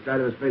admitting that the sight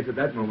of his face at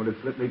that moment has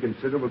slipped me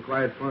considerable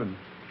quiet fun.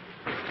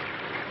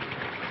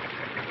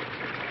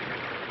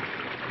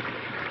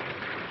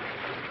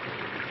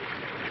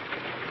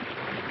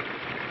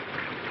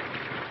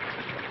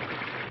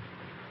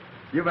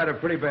 You've had a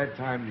pretty bad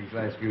time these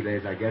last few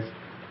days, I guess.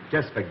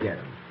 Just forget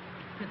him.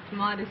 It's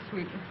mighty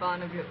sweet and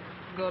fine of you to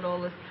go to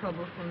all this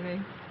trouble for me.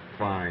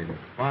 Fine.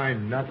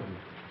 Fine, nothing.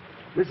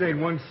 This ain't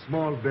one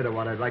small bit of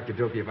what I'd like to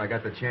do for you if I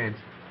got the chance.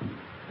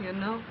 You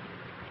know,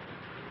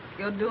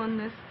 you're doing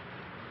this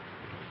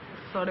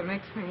sort of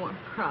makes me want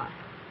to cry.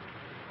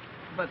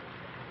 But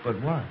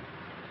what?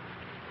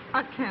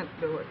 I can't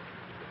do it.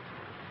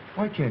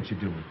 Why can't you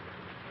do it?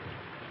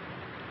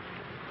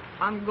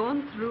 I'm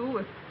going through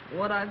with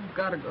what I've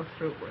got to go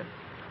through with.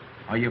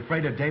 Are you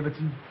afraid of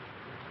Davidson?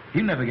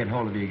 He'll never get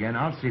hold of you again.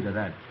 I'll see to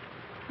that.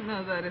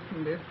 No, that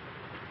isn't it.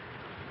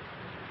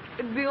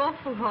 It'd be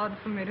awful hard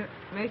for me to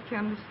make you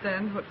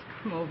understand what's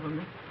come over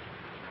me.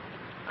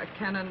 I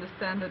can't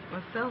understand it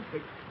myself,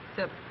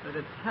 except that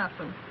it's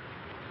happened.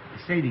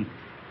 Sadie,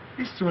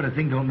 this sort of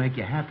thing don't make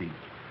you happy.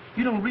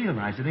 You don't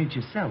realize it ain't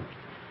yourself.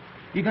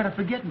 You gotta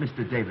forget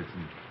Mr.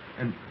 Davidson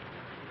and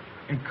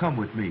come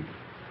with me.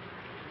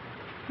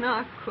 No,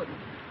 I couldn't.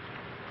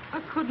 I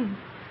couldn't.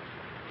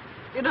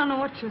 You don't know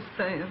what you're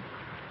saying.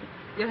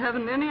 You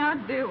haven't any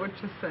idea what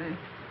you're saying.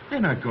 They're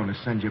not going to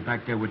send you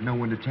back there with no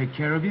one to take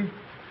care of you.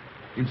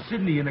 In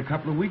Sydney, in a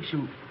couple of weeks,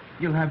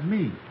 you'll have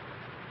me.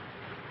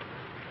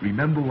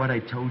 Remember what I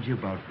told you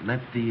about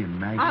Lefty and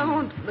Maggie? I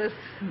won't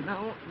listen.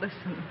 I won't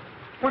listen.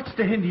 What's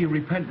to hinder you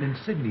repenting in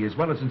Sydney as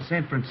well as in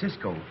San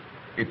Francisco?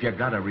 If you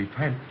gotta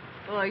repent.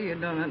 Oh, you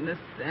don't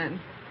understand.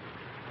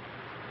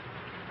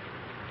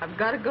 I've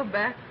got to go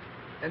back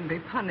and be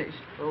punished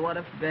for what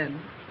I've been.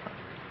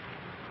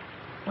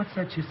 What's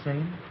that you're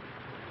saying?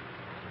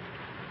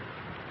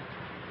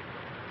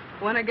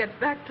 When I get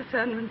back to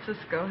San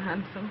Francisco,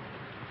 handsome,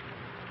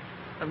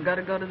 I've got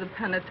to go to the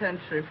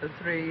penitentiary for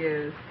 3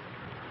 years.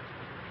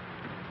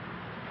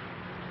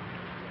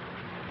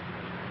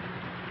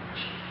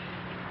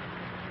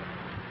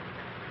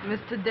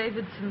 Mr.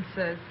 Davidson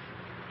says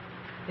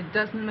it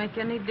doesn't make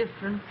any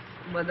difference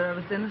whether I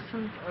was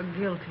innocent or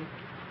guilty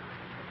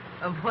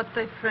of what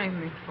they framed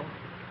me for.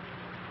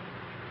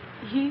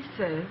 He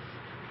says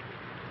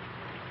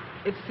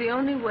it's the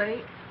only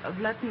way of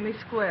letting me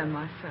square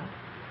myself.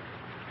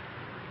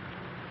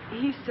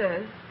 He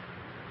says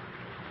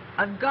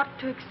I've got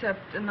to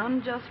accept an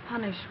unjust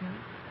punishment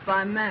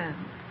by man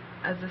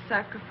as a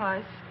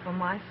sacrifice for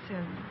my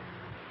sins.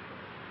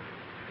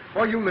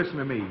 Oh, you listen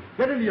to me.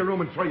 Get into your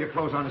room and throw your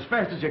clothes on as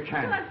fast as you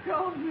can. Let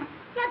go of me.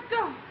 Let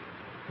go.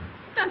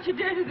 Don't you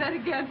dare do that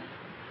again.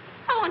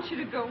 I want you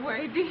to go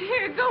away. Do you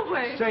hear? Go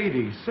away.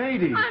 Sadie.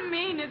 I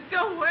mean it.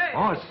 Go away.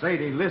 Oh,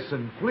 Sadie,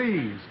 listen,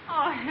 please.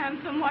 Oh,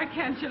 handsome, why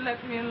can't you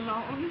let me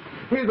alone?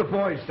 Here are the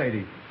boys,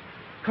 Sadie.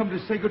 Come to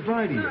say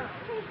goodbye to you. No.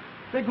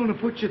 They're going to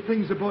put your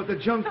things aboard the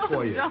junk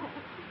for you. No.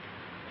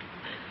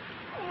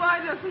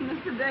 Why doesn't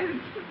Mr.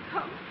 Davidson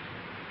come?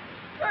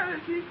 Where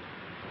is he?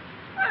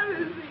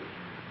 Where is he?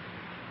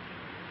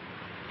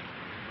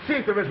 See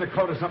if there isn't a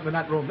coat or something in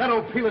that room. That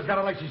old peeler's got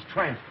her like she's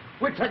tranced.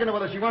 We're taking her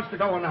whether she wants to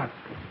go or not.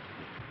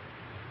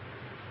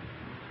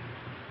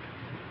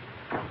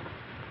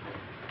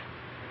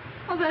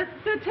 Oh,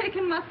 they're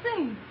taking my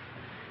things.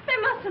 They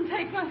mustn't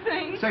take my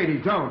things. Sadie,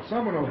 don't.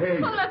 Someone will hear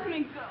you. Oh, let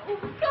me go.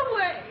 Go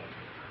away.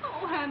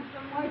 Oh,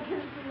 handsome, why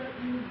can't you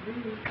let me be?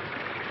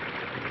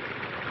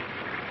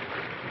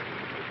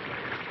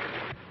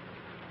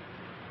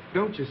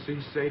 Don't you see,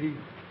 Sadie?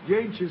 You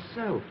ain't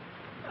yourself.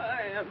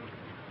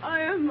 I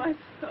am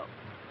myself.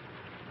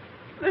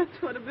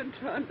 That's what I've been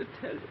trying to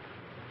tell you.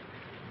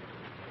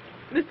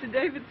 Mr.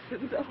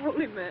 Davidson's a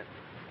holy man.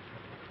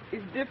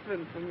 He's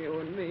different from you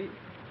and me.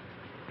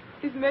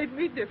 He's made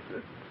me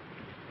different.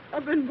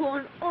 I've been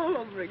born all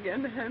over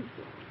again,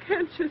 handsome.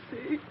 Can't you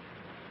see?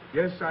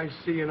 Yes, I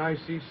see, and I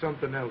see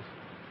something else.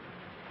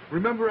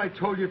 Remember I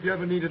told you if you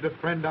ever needed a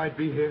friend, I'd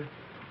be here?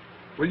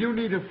 Well, you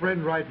need a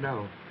friend right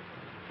now.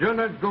 You're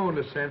not going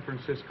to San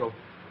Francisco.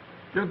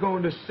 You're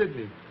going to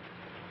Sydney.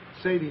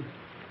 Sadie,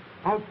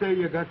 out there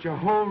you got your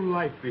whole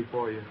life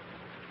before you.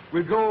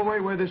 We'll go away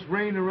where this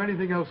rain or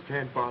anything else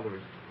can't bother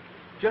us.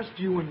 Just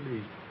you and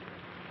me.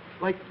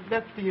 Like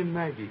Lefty and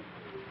Maggie.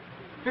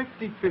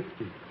 50-50.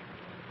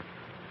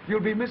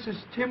 You'll be Mrs.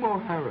 Tim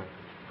O'Hara.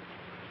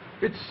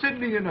 It's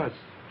Sydney and us.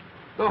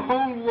 The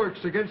whole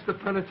works against the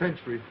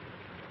penitentiary.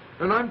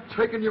 And I'm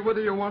taking you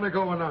whether you want to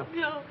go or not.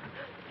 No,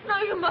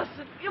 you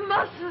mustn't. You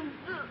mustn't.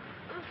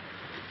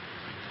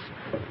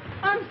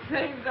 I'm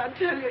saved, I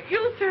tell you.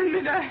 You send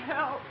me to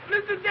hell.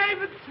 Mr.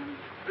 Davidson.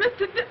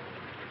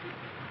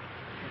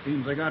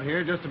 Seems I got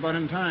here just about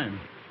in time.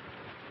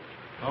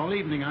 All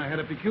evening I had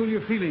a peculiar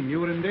feeling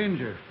you were in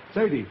danger.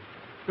 Sadie,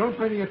 don't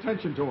pay any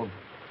attention to him.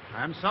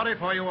 I'm sorry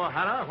for you,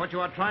 O'Hara. What you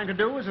are trying to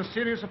do is a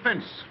serious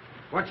offense.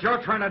 What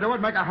you're trying to do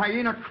is make a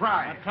hyena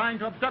cry. You're trying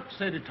to abduct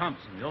Sadie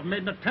Thompson. You've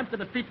made an attempt to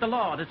defeat the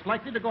law, and it's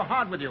likely to go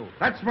hard with you.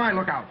 That's my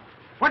lookout.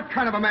 What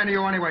kind of a man are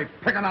you anyway,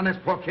 picking on this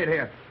poor kid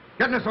here?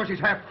 Getting her so she's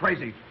half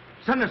crazy.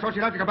 Sending her so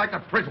she'll have to go back to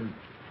prison.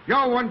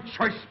 You're one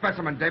choice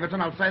specimen,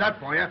 Davidson, I'll say that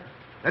for you.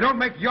 They don't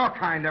make your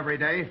kind every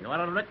day. You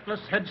are a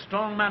reckless,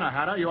 headstrong man,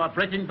 O'Hara. You are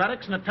breaking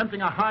barracks and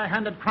attempting a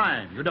high-handed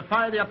crime. You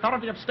defy the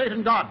authority of state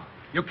and God.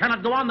 You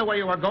cannot go on the way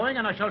you are going,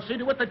 and I shall see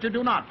to it that you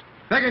do not.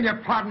 Begging your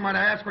pardon when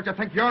I ask what you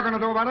think you're going to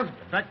do about it?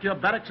 Get back to your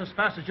barracks as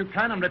fast as you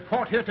can and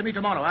report here to me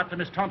tomorrow after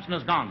Miss Thompson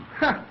is gone.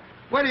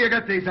 Where do you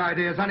get these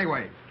ideas,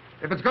 anyway?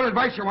 If it's good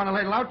advice you want to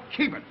ladle out,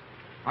 keep it.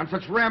 On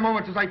such rare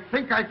moments as I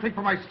think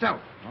for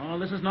myself. Oh,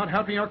 this is not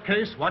helping your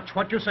case. Watch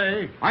what you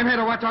say. I'm here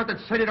to watch out that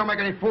Sadie don't make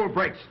any fool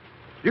breaks.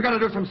 You got to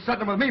do some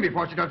settling with me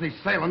before she does any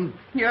sailing.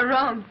 You're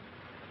wrong.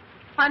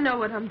 I know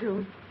what I'm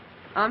doing.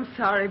 I'm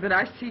sorry, but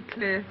I see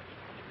clear.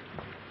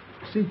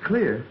 See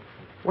clear?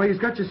 Why, he's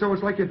got you so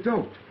it's like you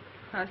don't.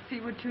 I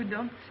see what you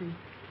don't see.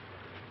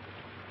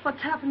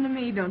 What's happened to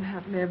me don't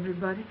happen to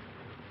everybody.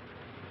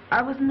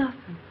 I was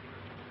nothing.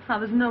 I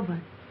was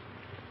nobody.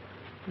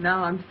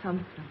 Now I'm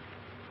something.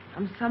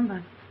 I'm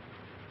somebody.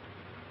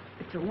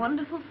 It's a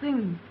wonderful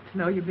thing to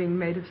know you're being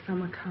made of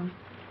some account.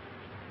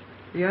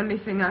 The only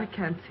thing I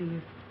can't see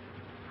is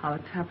how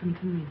it's happened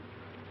to me.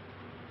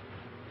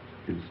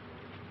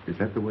 Is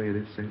that the way it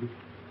is, Sadie?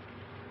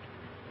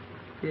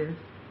 Yes.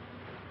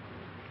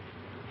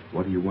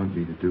 What do you want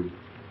me to do?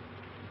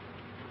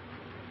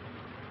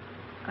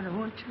 I don't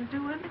want you to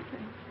do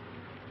anything.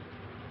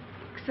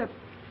 Except,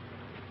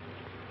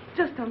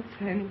 just don't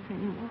say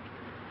anything more.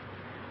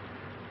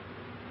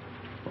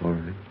 All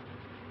right.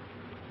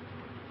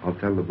 I'll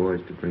tell the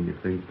boys to bring your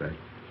things back.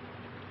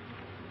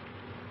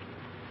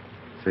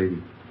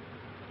 Sadie,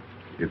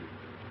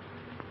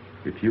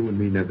 If you and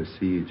me never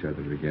see each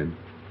other again,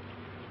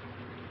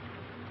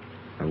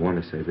 I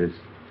want to say this.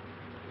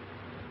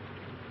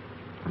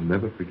 I'll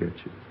never forget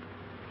you.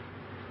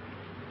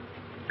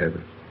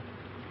 Ever.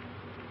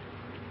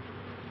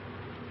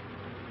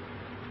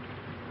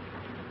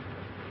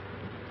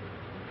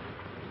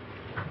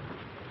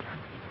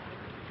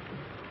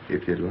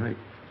 If you'd like,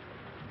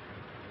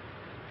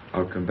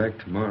 I'll come back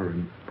tomorrow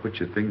and put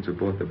your things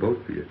aboard the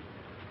boat for you.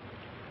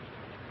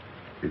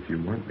 If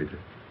you want me to.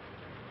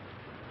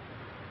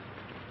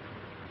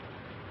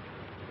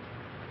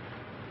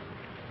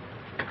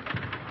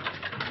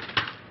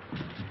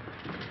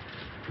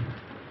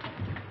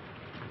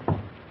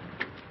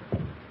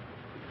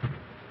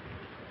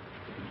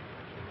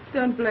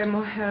 Don't blame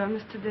O'Hara,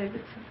 Mr.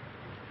 Davidson.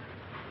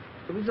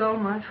 It was all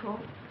my fault.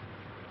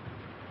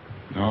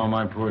 No,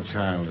 my poor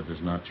child, it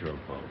is not your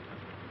fault.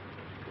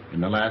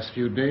 In the last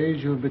few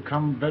days, you have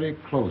become very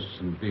close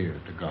and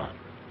dear to God.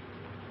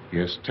 He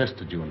has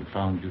tested you and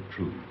found you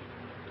true.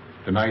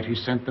 Tonight, he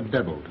sent the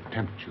devil to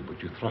tempt you,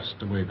 but you thrust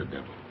away the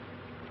devil.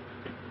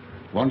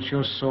 Once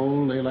your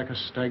soul lay like a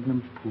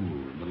stagnant pool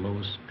in the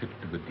lowest pit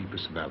of the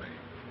deepest valley.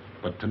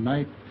 But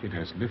tonight, it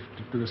has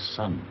lifted to the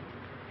sun,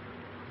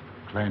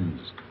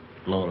 cleansed,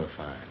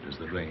 glorified as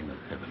the rain of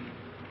heaven.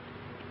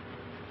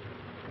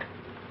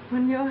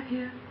 When you're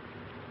here,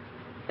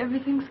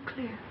 everything's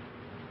clear.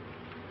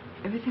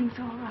 Everything's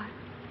all right.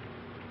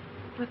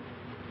 But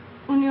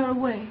when you're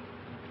away,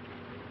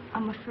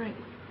 I'm afraid.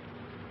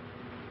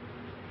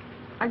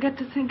 I get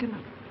to thinking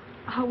of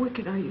how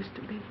wicked I used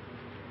to be.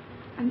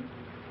 And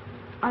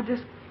I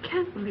just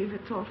can't believe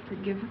it's all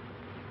forgiven.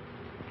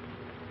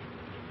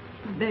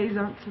 The days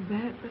aren't so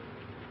bad, but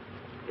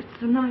it's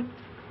the nights.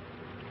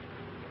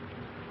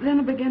 Then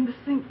I began to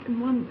think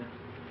and wonder,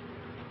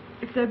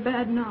 if they're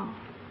bad now,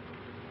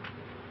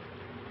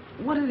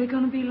 what are they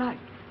going to be like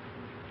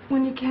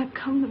when you can't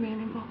come to me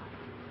anymore,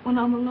 when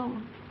I'm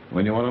alone?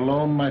 When you are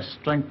alone, my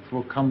strength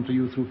will come to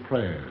you through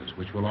prayers,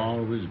 which will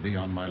always be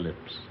on my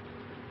lips.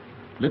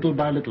 Little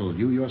by little,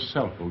 you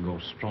yourself will grow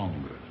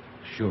stronger,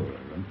 surer,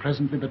 and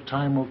presently the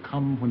time will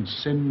come when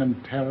sin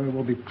and terror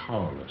will be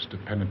powerless to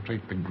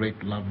penetrate the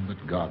great love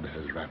that God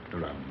has wrapped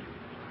around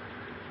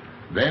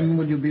you. Then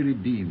will you be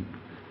redeemed.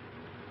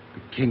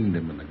 The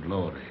kingdom and the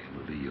glory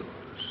will be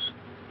yours.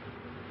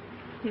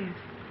 Yes.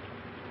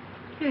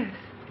 Yes.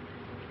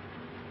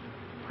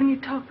 When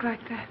you talk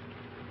like that,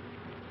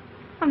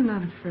 I'm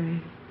not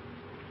afraid.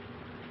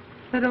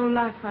 That old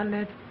life I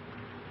led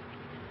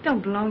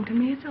don't belong to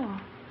me at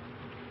all.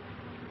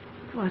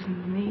 It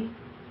wasn't me.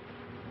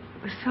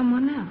 It was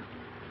someone else.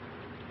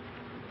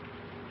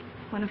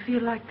 When I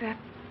feel like that,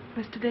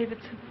 Mr.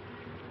 Davidson,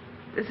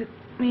 does it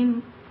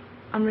mean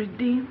I'm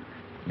redeemed?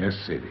 Yes,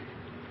 Sadie.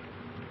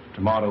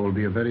 Tomorrow will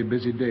be a very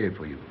busy day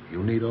for you.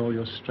 You'll need all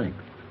your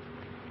strength.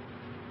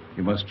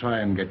 You must try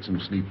and get some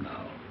sleep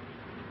now.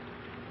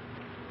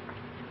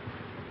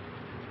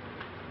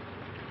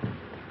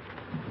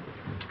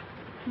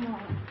 No.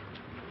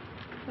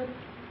 But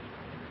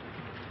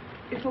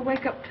if I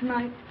wake up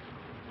tonight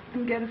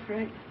and get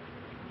afraid,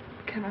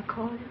 can I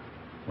call you?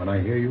 When I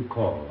hear you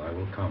call, I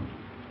will come.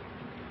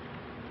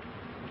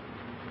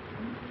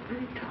 I'm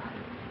very tired.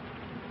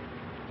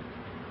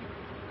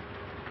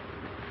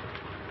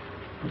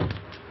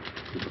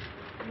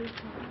 Very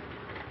tired.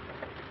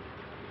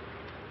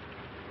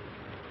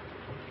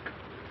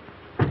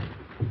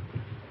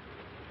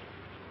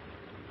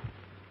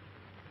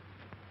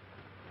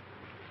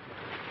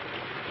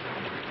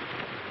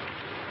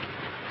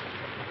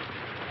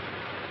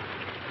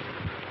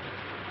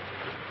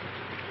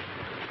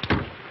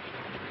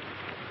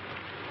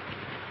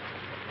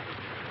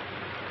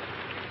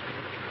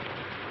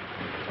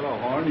 Hello,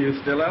 Horn. You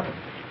still up?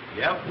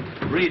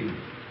 Yep, reading.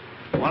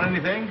 Want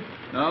anything?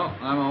 No,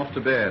 I'm off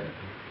to bed.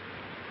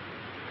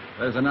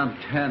 There's an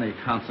uncanny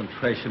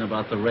concentration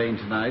about the rain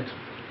tonight.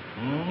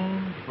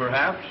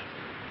 Perhaps.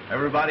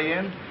 Everybody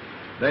in?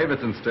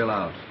 Davidson's still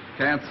out.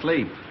 Can't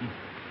sleep.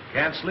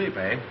 Can't sleep,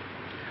 eh?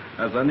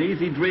 Has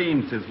uneasy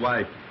dreams, his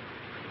wife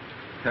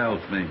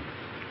tells me.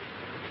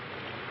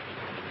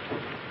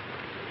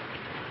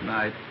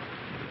 Night.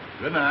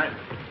 Good night.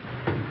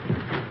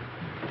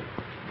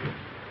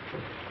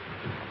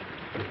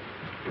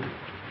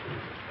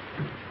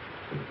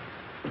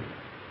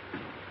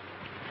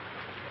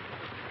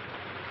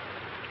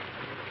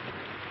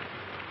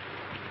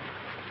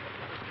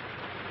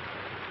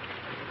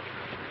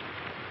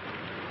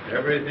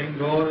 Everything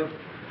goeth,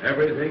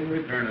 everything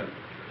returneth.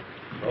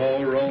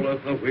 So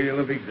rolleth the wheel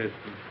of existence.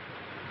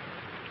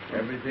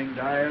 Everything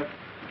dieth,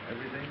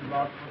 everything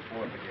brought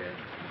forth again.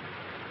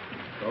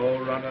 So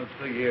runneth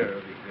the year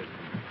of existence.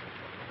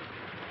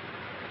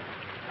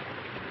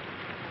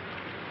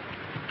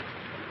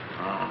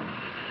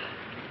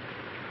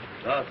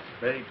 Thus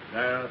spake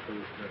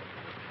Zarathustra.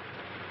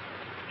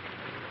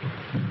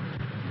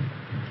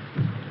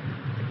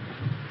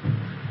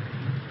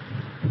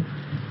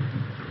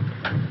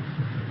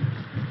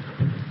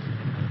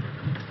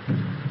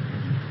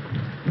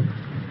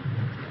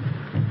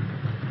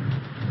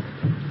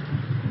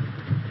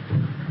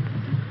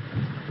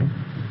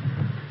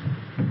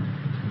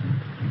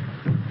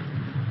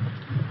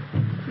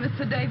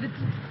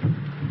 Davidson.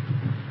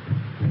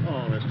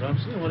 Oh, Miss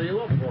Thompson, what are you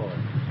up for?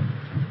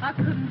 I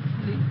couldn't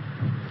sleep.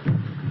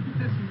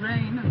 This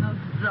rain and those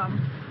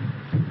drums.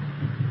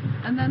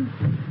 And then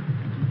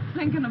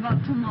thinking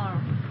about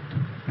tomorrow.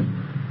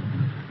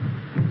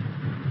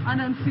 I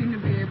don't seem to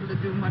be able to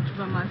do much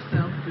for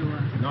myself, do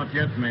I? Not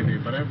yet, maybe,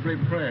 but every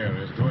prayer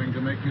is going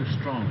to make you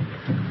stronger.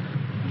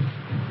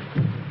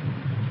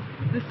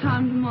 This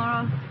time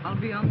tomorrow, I'll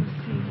be on the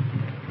sea.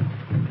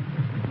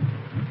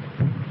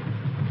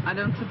 I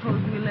don't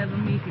suppose we'll ever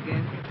meet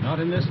again. Not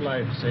in this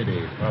life,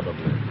 Sadie,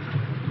 probably.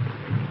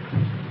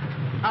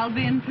 I'll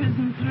be in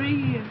prison 3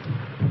 years.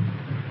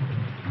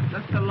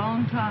 That's a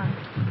long time.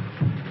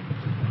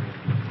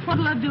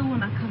 What'll I do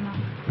when I come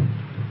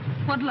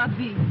out? What'll I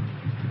be?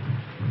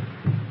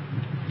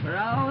 For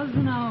hours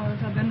and hours,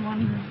 I've been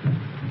wondering.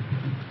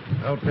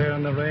 Out there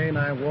in the rain,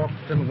 I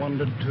walked and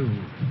wondered, too.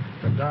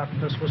 The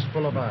darkness was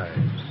full of eyes.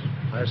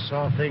 I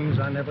saw things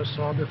I never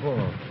saw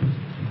before.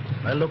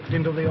 I looked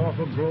into the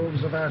awful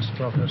groves of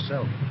Astroth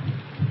herself.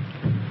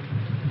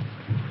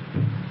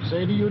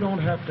 Sadie, you don't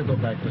have to go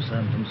back to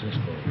San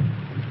Francisco.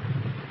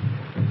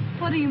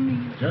 What do you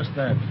mean? Just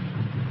that.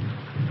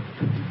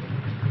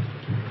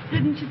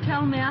 Didn't you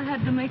tell me I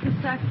had to make a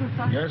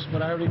sacrifice? Yes,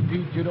 but I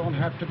repeat, you don't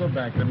have to go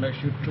back unless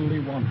you truly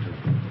want to.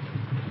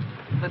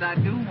 But I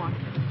do want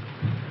to.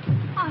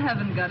 I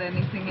haven't got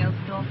anything else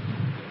to offer.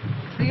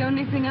 It's the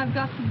only thing I've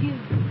got to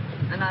give.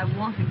 And I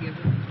want to give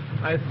it.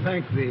 I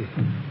thank thee.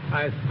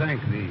 I thank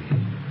thee.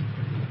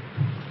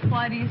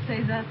 Why do you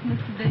say that,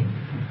 Mr. Davis?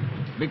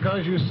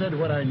 Because you said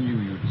what I knew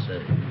you'd say.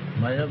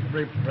 My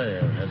every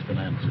prayer has been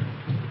answered.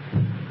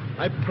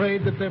 I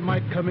prayed that there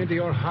might come into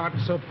your heart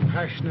so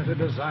passionate a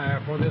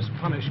desire for this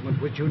punishment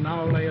which you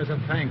now lay as a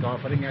thank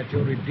offering at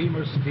your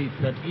Redeemer's feet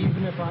that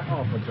even if I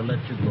offered to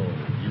let you go,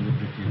 you would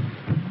refuse.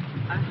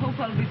 I hope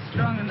I'll be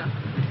strong enough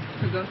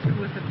to go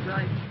through with it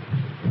right.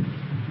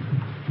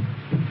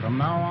 From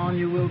now on,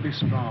 you will be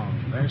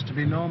strong. There's to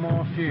be no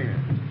more fear.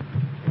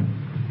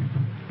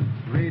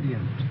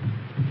 Radiant.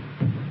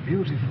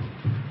 Beautiful.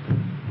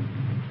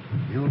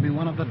 You will be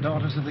one of the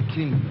daughters of the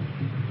king.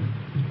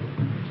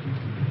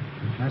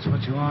 That's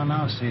what you are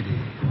now, Sadie.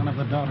 One of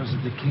the daughters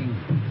of the king.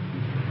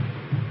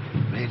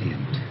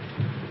 Radiant.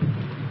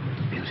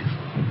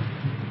 Beautiful.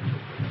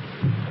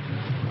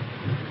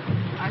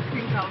 I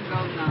think I'll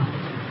go now.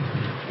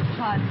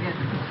 Try to get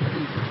to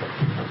sleep.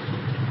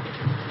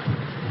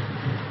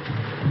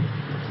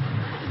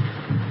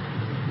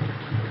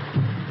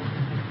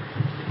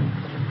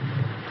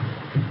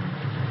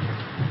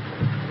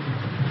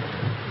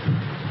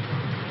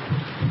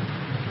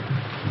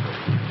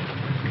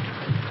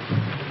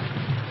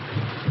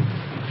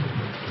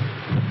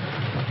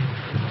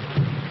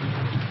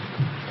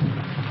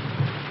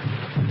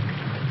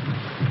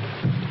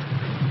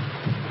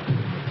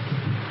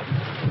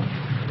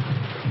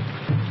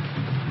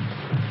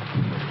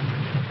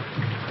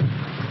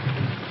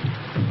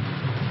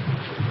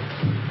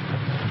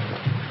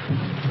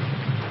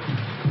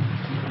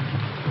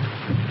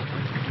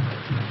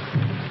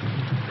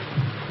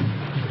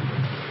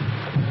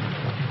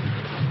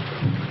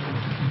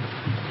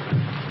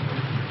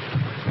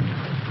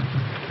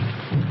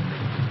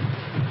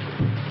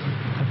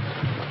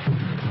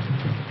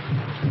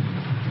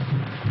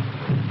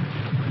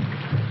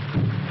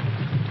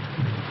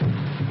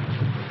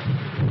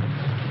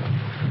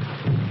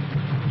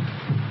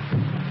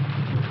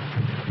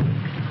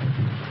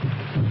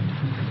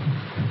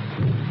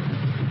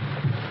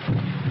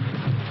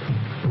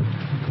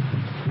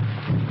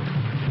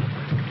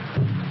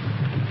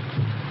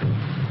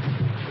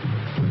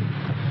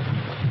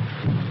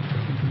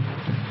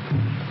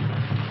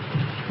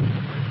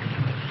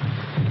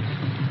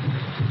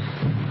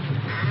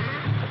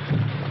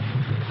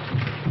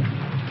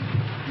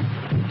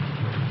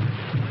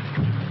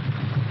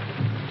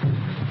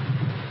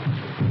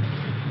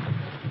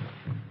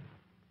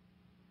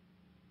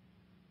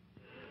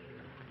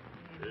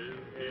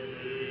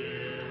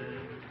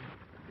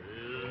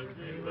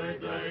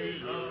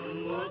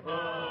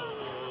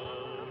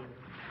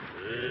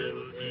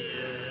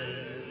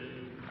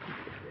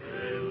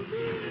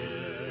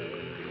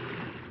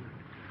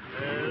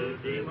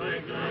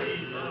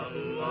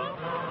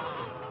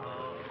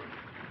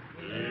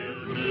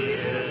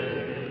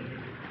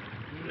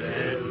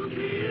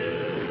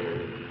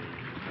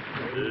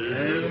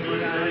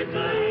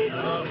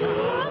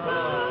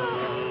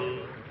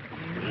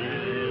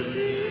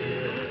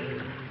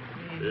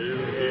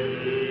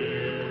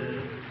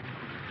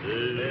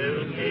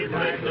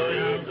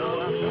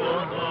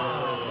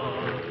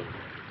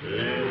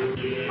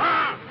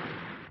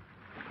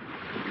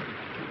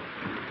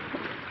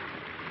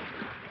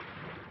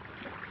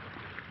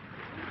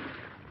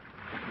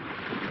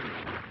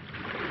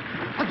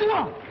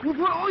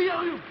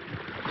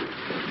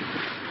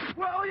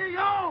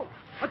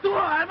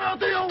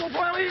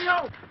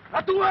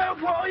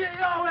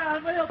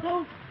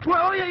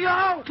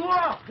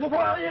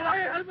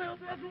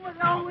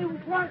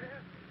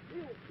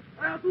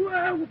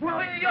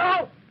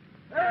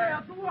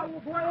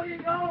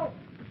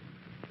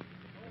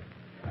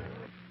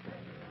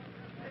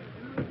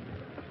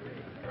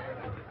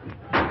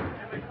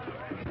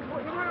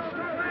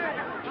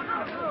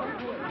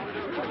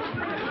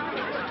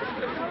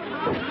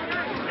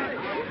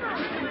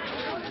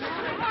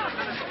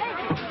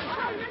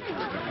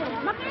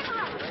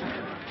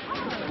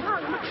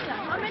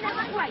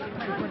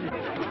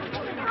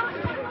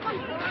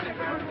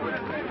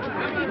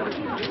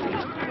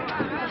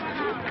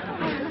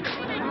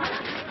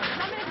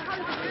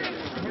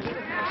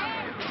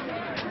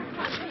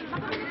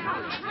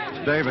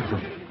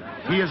 Davidson.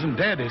 He isn't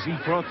dead, is he?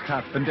 Throat's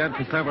cut. Been dead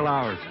for several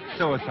hours.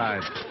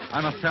 Suicide. I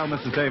must tell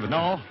Mrs. Davidson.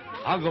 No,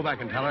 I'll go back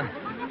and tell her.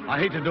 I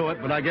hate to do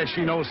it, but I guess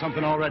she knows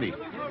something already.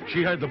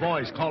 She heard the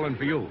boys calling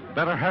for you.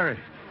 Better hurry.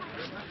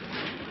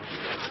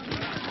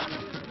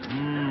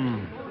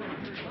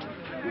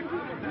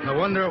 I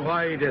wonder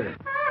why he did it.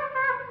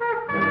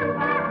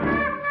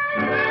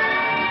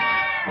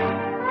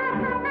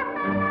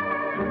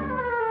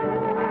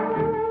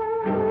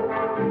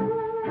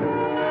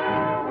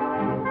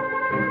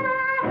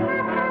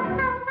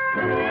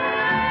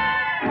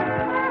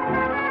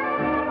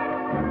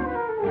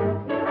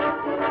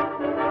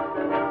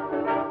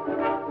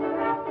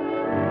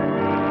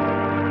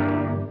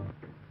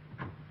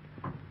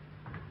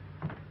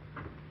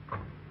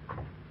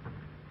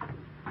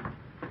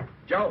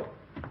 Joe!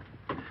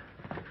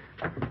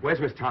 Where's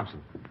Miss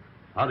Thompson?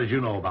 How did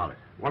you know about it?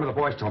 One of the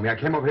boys told me. I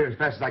came over here as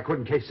fast as I could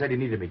in case Sadie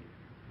needed me.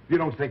 You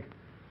don't think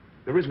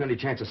there isn't any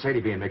chance of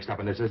Sadie being mixed up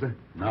in this, is there?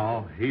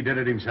 No, he did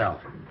it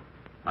himself.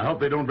 I hope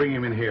they don't bring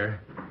him in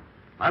here.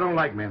 I don't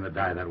like men that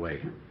die that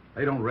way.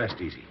 They don't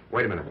rest easy.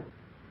 Wait a minute.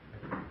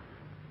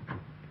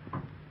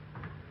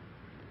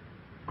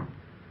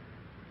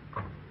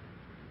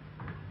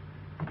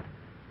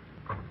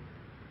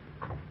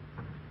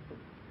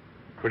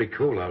 Pretty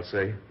cool, I'll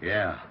say.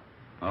 Yeah.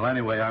 Well,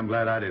 anyway, I'm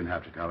glad I didn't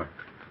have to tell her.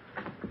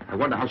 I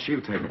wonder how she'll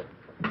take it.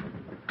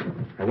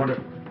 I wonder...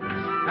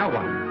 Now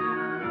what?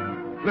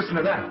 Listen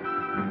to that.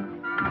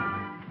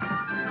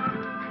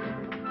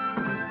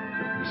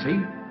 You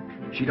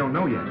see? She don't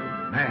know yet.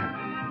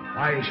 Man,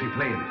 why is she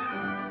playing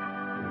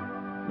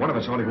it? One of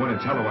us ought to go in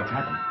and tell her what's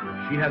happened.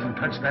 She hasn't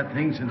touched that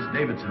thing since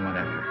Davidson went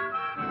after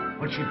her.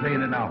 What's she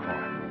playing it now for?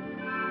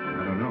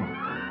 I don't know.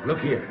 Look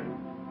here.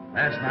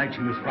 Last night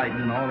she was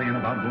frightened and all in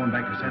about going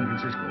back to San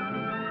Francisco.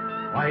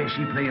 Why is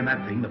she playing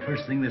that thing the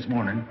first thing this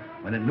morning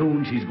when at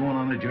noon she's going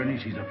on a journey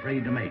she's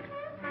afraid to make?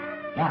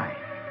 Why?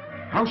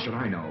 How should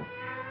I know?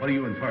 What do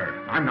you infer?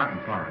 I'm not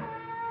inferring.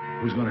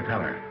 Who's going to tell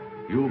her?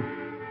 You?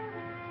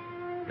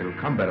 It'll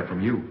come better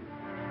from you.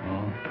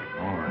 Oh,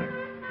 all right.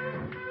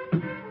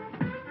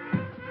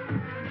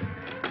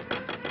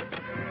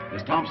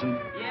 Miss Thompson.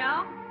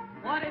 Yeah?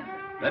 What is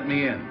it? Let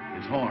me in.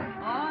 It's Horn.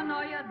 Oh,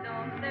 no, you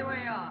don't. Stay where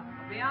you are.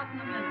 I'll be out in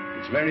a minute.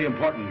 It's very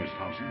important, Miss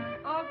Thompson.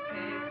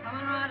 Okay,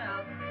 coming right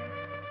out.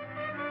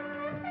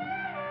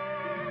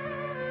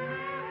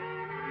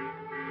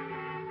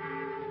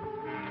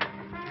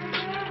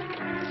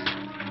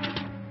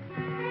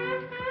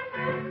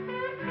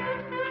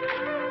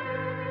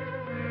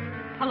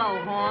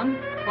 Hello, Horn.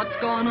 What's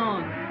going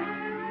on?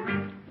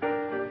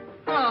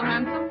 Hello,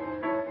 handsome.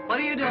 What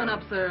are you doing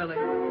up so early?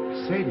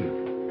 Sadie.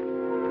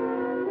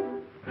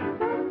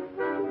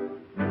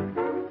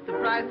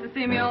 Surprised to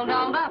see me all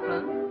dolled up,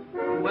 huh?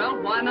 Well,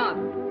 why not?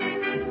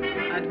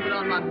 I'd put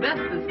on my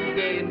best this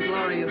gay and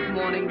glorious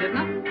morning, didn't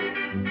I?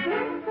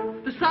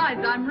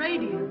 Besides, I'm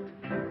radiant.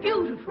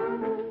 Beautiful.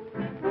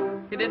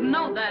 You didn't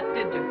know that,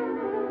 did you?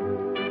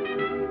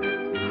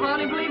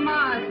 Hardly believe my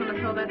eyes when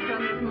I saw that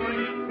sun this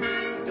morning.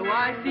 Do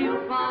I feel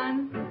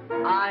fine?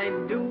 I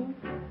do.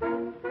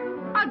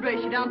 I'd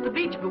race you down to the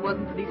beach if it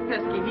wasn't for these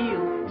pesky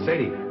heels.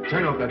 Sadie,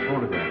 turn off that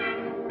phonograph.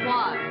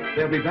 Why?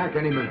 They'll be back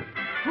any minute.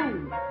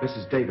 Who?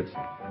 Mrs. Davidson.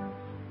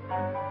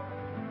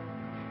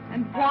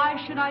 And why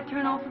should I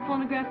turn off the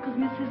phonograph because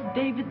Mrs.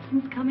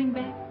 Davidson's coming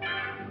back?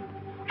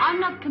 I'm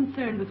not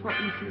concerned with what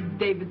Mrs.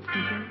 Davidson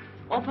thinks,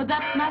 or for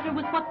that matter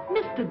with what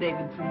Mr.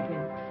 Davidson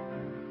thinks.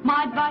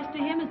 My advice to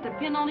him is to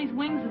pin on his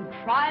wings and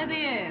try the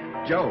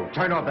air. Joe,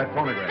 turn off that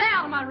phonograph. Stay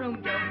out of my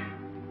room, Joe.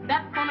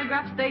 That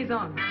phonograph stays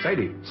on.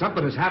 Sadie,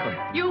 something has happened.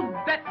 You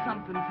bet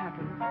something's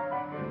happened.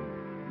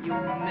 You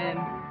men.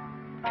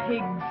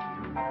 Pigs.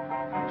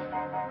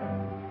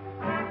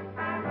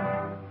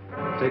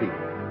 Sadie,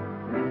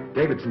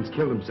 Davidson's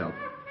killed himself.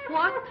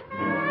 What?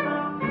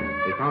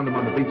 They found him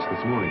on the beach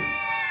this morning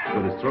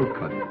with his throat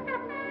cut.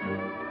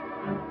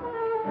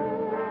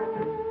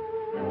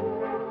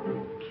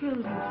 Killed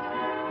himself.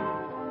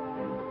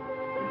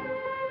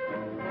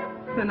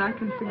 Then I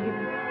can forgive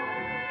him.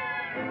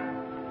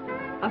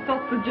 I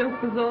thought the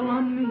joke was all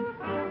on me.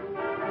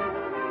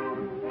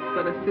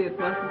 But I see it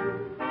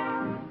wasn't.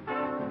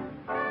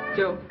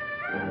 Joe,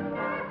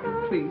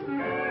 please.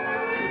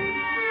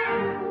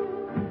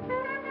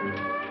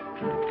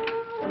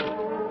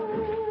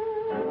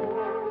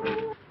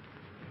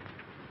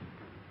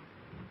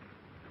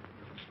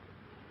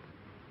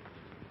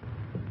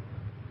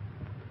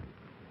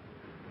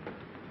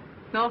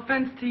 No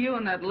offense to you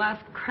and that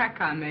last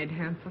crack I made,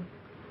 handsome.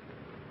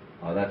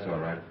 Oh, that's all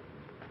right.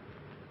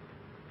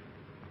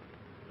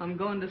 I'm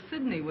going to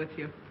Sydney with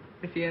you,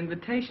 if your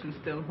invitation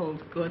still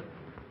holds good.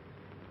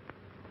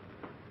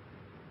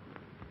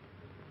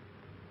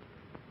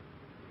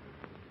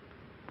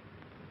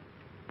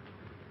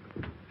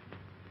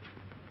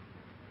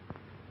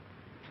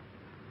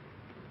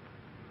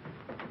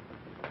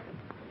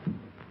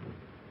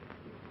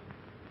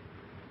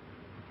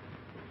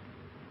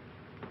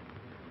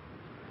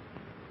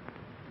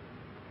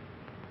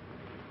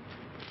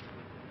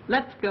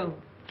 Let's go.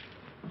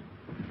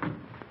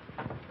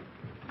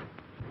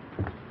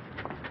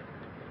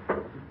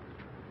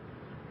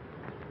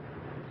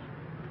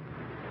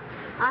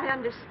 I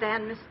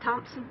understand, Miss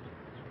Thompson.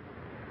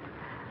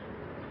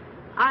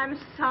 I'm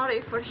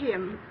sorry for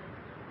him,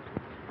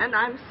 and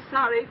I'm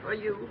sorry for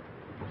you.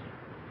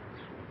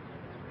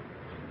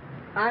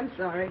 I'm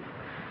sorry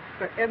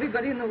for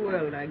everybody in the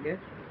world, I guess.